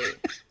decade.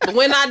 But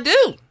when I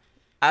do,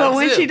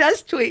 when she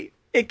does tweet,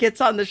 it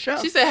gets on the show.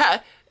 She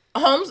said,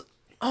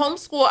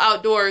 Homeschool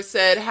Outdoors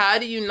said, how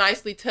do you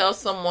nicely tell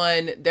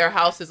someone their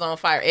house is on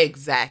fire?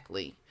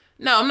 Exactly.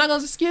 No, I'm not going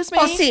to, excuse me.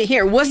 Oh, see,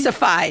 here,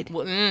 wussified.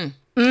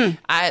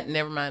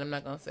 Never mind. I'm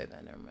not going to say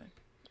that. Never mind.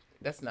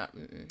 That's not.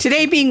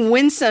 Today being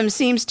winsome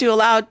seems to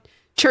allow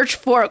church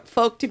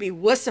folk to be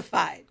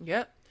wussified.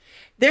 Yep.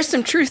 There's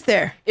some truth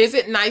there. Is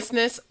it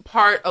niceness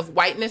part of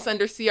whiteness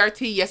under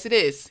CRT? Yes, it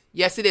is.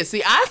 Yes, it is.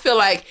 See, I feel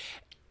like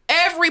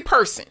every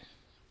person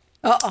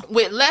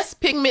with less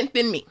pigment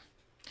than me,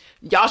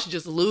 y'all should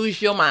just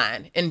lose your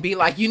mind and be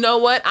like, you know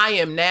what? I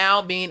am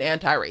now being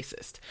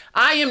anti-racist.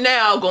 I am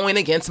now going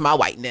against my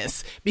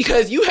whiteness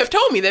because you have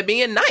told me that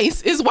being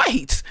nice is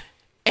white.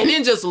 And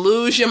then just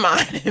lose your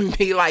mind and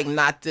be like,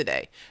 not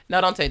today. No,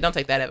 don't take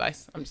that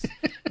advice.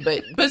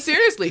 But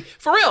seriously,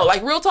 for real,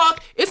 like, real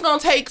talk, it's gonna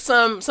take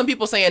some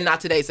people saying not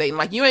today, Satan.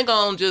 Like, you ain't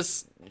gonna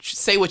just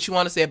say what you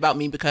want to say about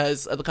me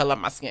because of the color of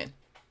my skin.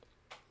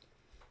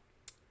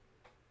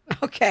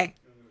 Okay.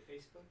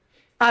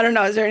 I don't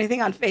know. Is there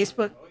anything on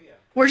Facebook? Oh, yeah.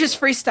 We're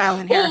just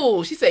freestyling here.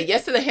 Oh, she said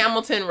yes to the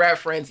Hamilton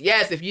reference.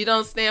 Yes, if you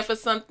don't stand for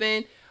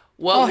something,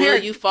 what will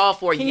you fall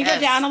for? Can you go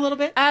down a little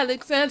bit?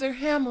 Alexander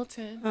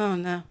Hamilton. Oh,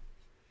 no.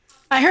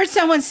 I heard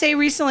someone say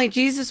recently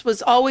Jesus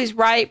was always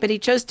right, but he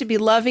chose to be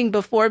loving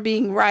before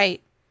being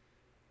right.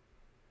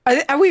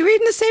 Are we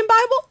reading the same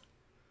Bible?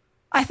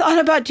 I thought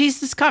about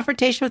Jesus'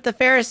 confrontation with the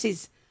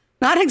Pharisees.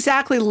 Not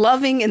exactly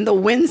loving in the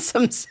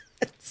winsome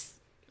sense.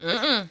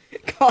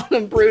 Calling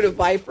them brood of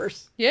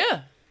vipers.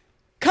 Yeah.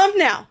 Come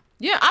now.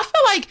 Yeah, I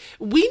feel like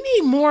we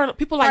need more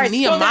people like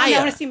Nehemiah. I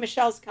want to see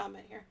Michelle's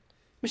comment here.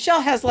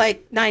 Michelle has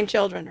like 9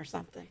 children or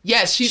something.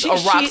 Yes, she's a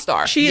rock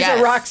star. She is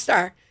a rock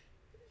star.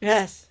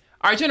 Yes.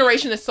 Our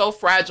generation is so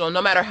fragile.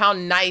 No matter how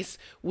nice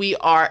we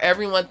are,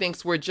 everyone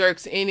thinks we're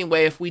jerks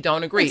anyway if we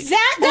don't agree.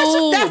 Exactly.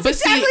 That's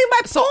exactly my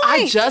point. So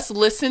I just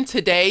listened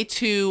today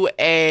to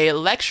a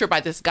lecture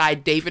by this guy,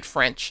 David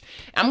French.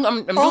 You're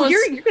going to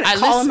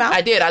call him out? I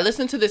did. I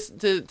listened to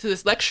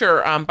this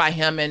lecture by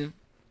him, and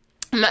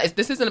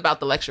this isn't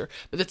about the lecture,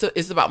 but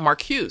it's about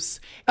Marcuse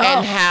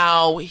and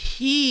how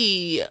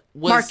he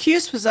was.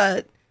 Marcuse was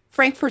a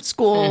Frankfurt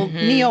School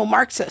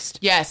neo-Marxist.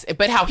 Yes,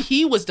 but how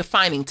he was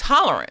defining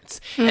tolerance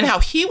and how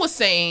he was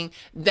saying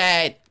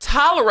that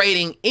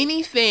tolerating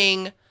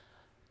anything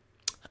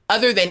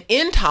other than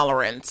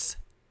intolerance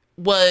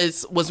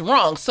was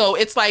wrong. So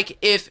it's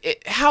like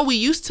how we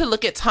used to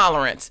look at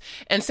tolerance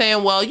and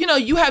saying, well,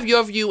 you have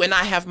your view and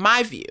I have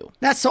my view.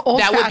 That's the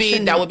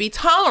old-fashioned. That would be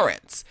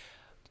tolerance.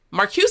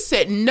 Marcuse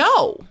said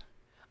no.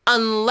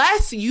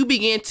 Unless you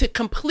begin to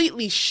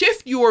completely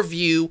shift your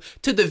view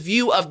to the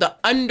view of the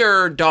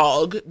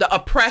underdog, the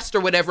oppressed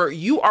or whatever,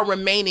 you are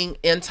remaining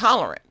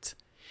intolerant.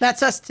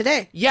 That's us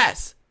today.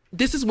 Yes,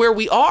 this is where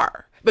we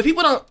are. But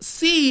people don't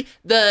see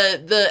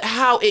the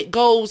how it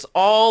goes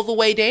all the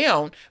way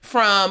down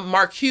from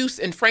Marcuse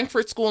and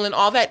Frankfurt School and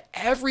all that,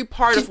 every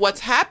part of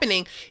what's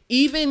happening,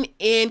 even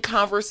in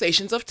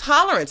conversations of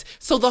tolerance.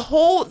 So the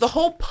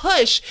whole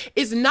push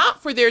is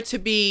not for there to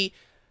be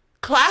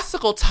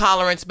classical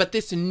tolerance, but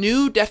this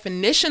new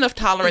definition of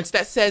tolerance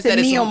that says that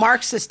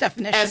neo-Marxist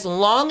definition. As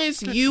long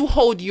as you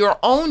hold your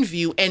own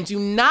view and do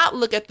not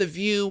look at the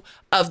view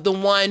of the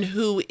one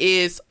who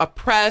is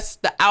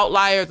oppressed, the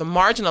outlier, the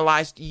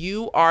marginalized,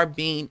 you are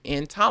being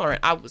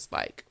intolerant. I was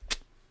like,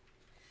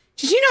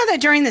 did you know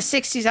that during the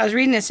 60s, I was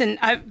reading this, and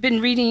I've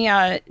been reading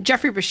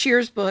Jeffrey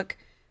Bashir's book,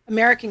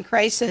 American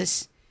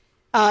Crisis.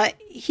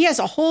 He has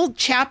a whole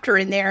chapter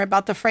in there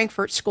about the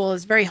Frankfurt School.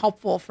 It's very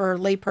helpful for a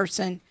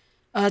layperson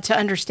to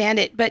understand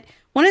it. But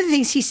one of the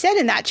things he said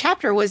in that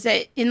chapter was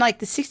that in like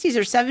the 60s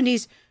or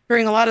 70s,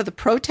 during a lot of the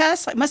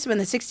protests, it must have been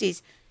the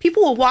 60s,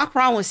 people will walk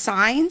around with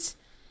signs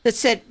that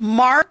said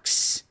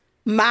Marx,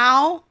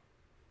 Mao,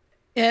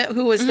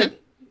 who was the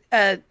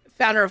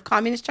founder of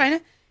Communist China,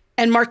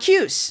 and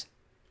Marcuse.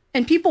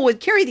 And people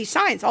would carry these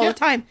signs all the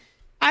time.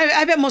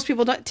 I bet most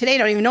people today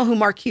don't even know who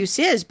Marcuse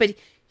is, but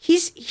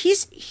he's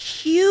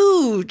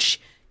huge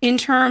in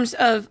terms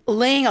of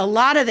laying a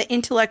lot of the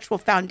intellectual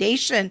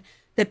foundation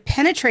that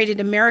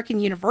penetrated American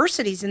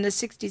universities in the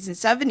 60s and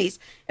 70s.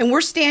 And we're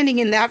standing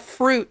in that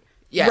fruit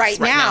right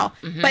now.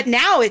 Mm-hmm. But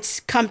now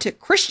it's come to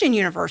Christian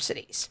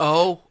universities.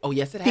 Oh,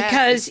 yes, it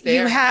has. Because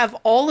you have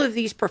all of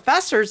these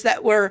professors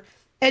that were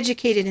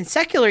educated in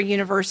secular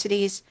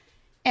universities,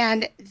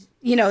 and,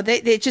 you know,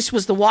 it just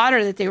was the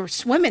water that they were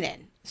swimming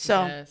in.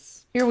 So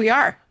here we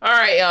are. All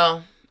right,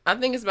 y'all. I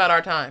think it's about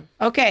our time.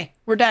 Okay,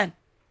 we're done.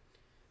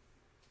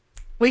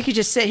 We could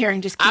just sit here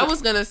and just keep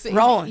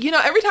rolling. You know,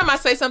 every time I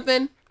say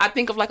something, I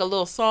think of like a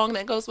little song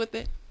that goes with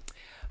it.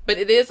 But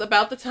it is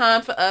about the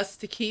time for us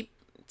to keep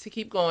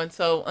going.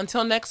 So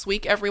until next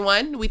week,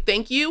 everyone, we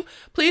thank you.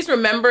 Please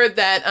remember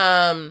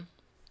that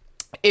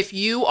if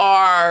you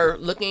are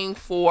looking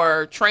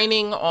for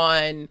training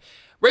on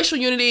racial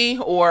unity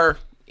or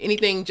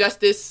anything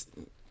justice,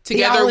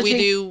 together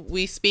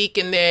we speak.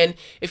 And then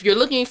if you're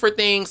looking for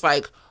things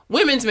like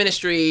women's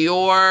ministry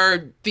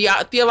or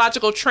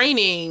theological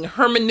training,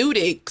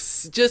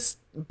 hermeneutics, just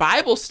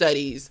Bible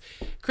studies,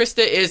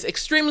 Krista is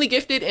extremely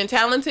gifted and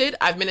talented.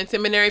 I've been in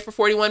seminary for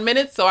 41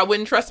 minutes, so I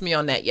wouldn't trust me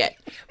on that yet.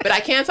 But I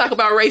can talk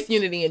about race,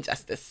 unity, and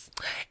justice.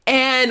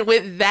 And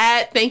with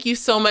that, thank you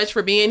so much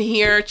for being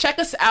here. Check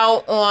us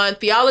out on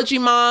Theology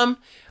Mom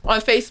on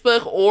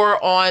Facebook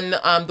or on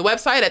the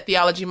website at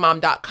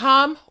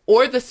theologymom.com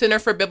or the Center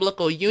for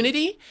Biblical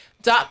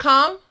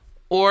Unity.com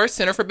or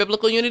Center for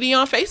Biblical Unity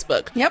on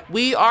Facebook. Yep.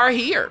 We are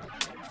here.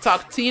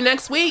 Talk to you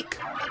next week.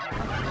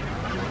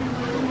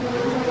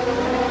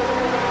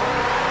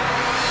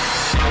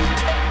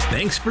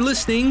 Thanks for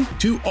listening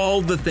to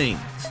All the Things.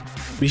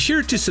 Be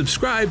sure to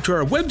subscribe to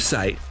our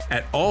website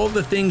at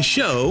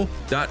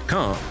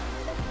allthethingshow.com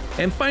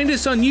and find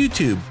us on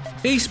YouTube,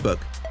 Facebook,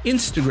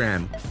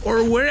 Instagram,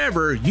 or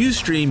wherever you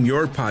stream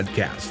your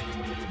podcast.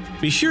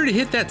 Be sure to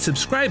hit that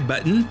subscribe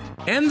button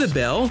and the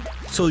bell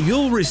so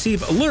you'll receive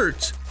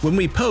alerts when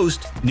we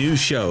post new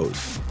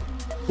shows.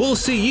 We'll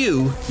see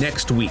you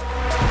next week.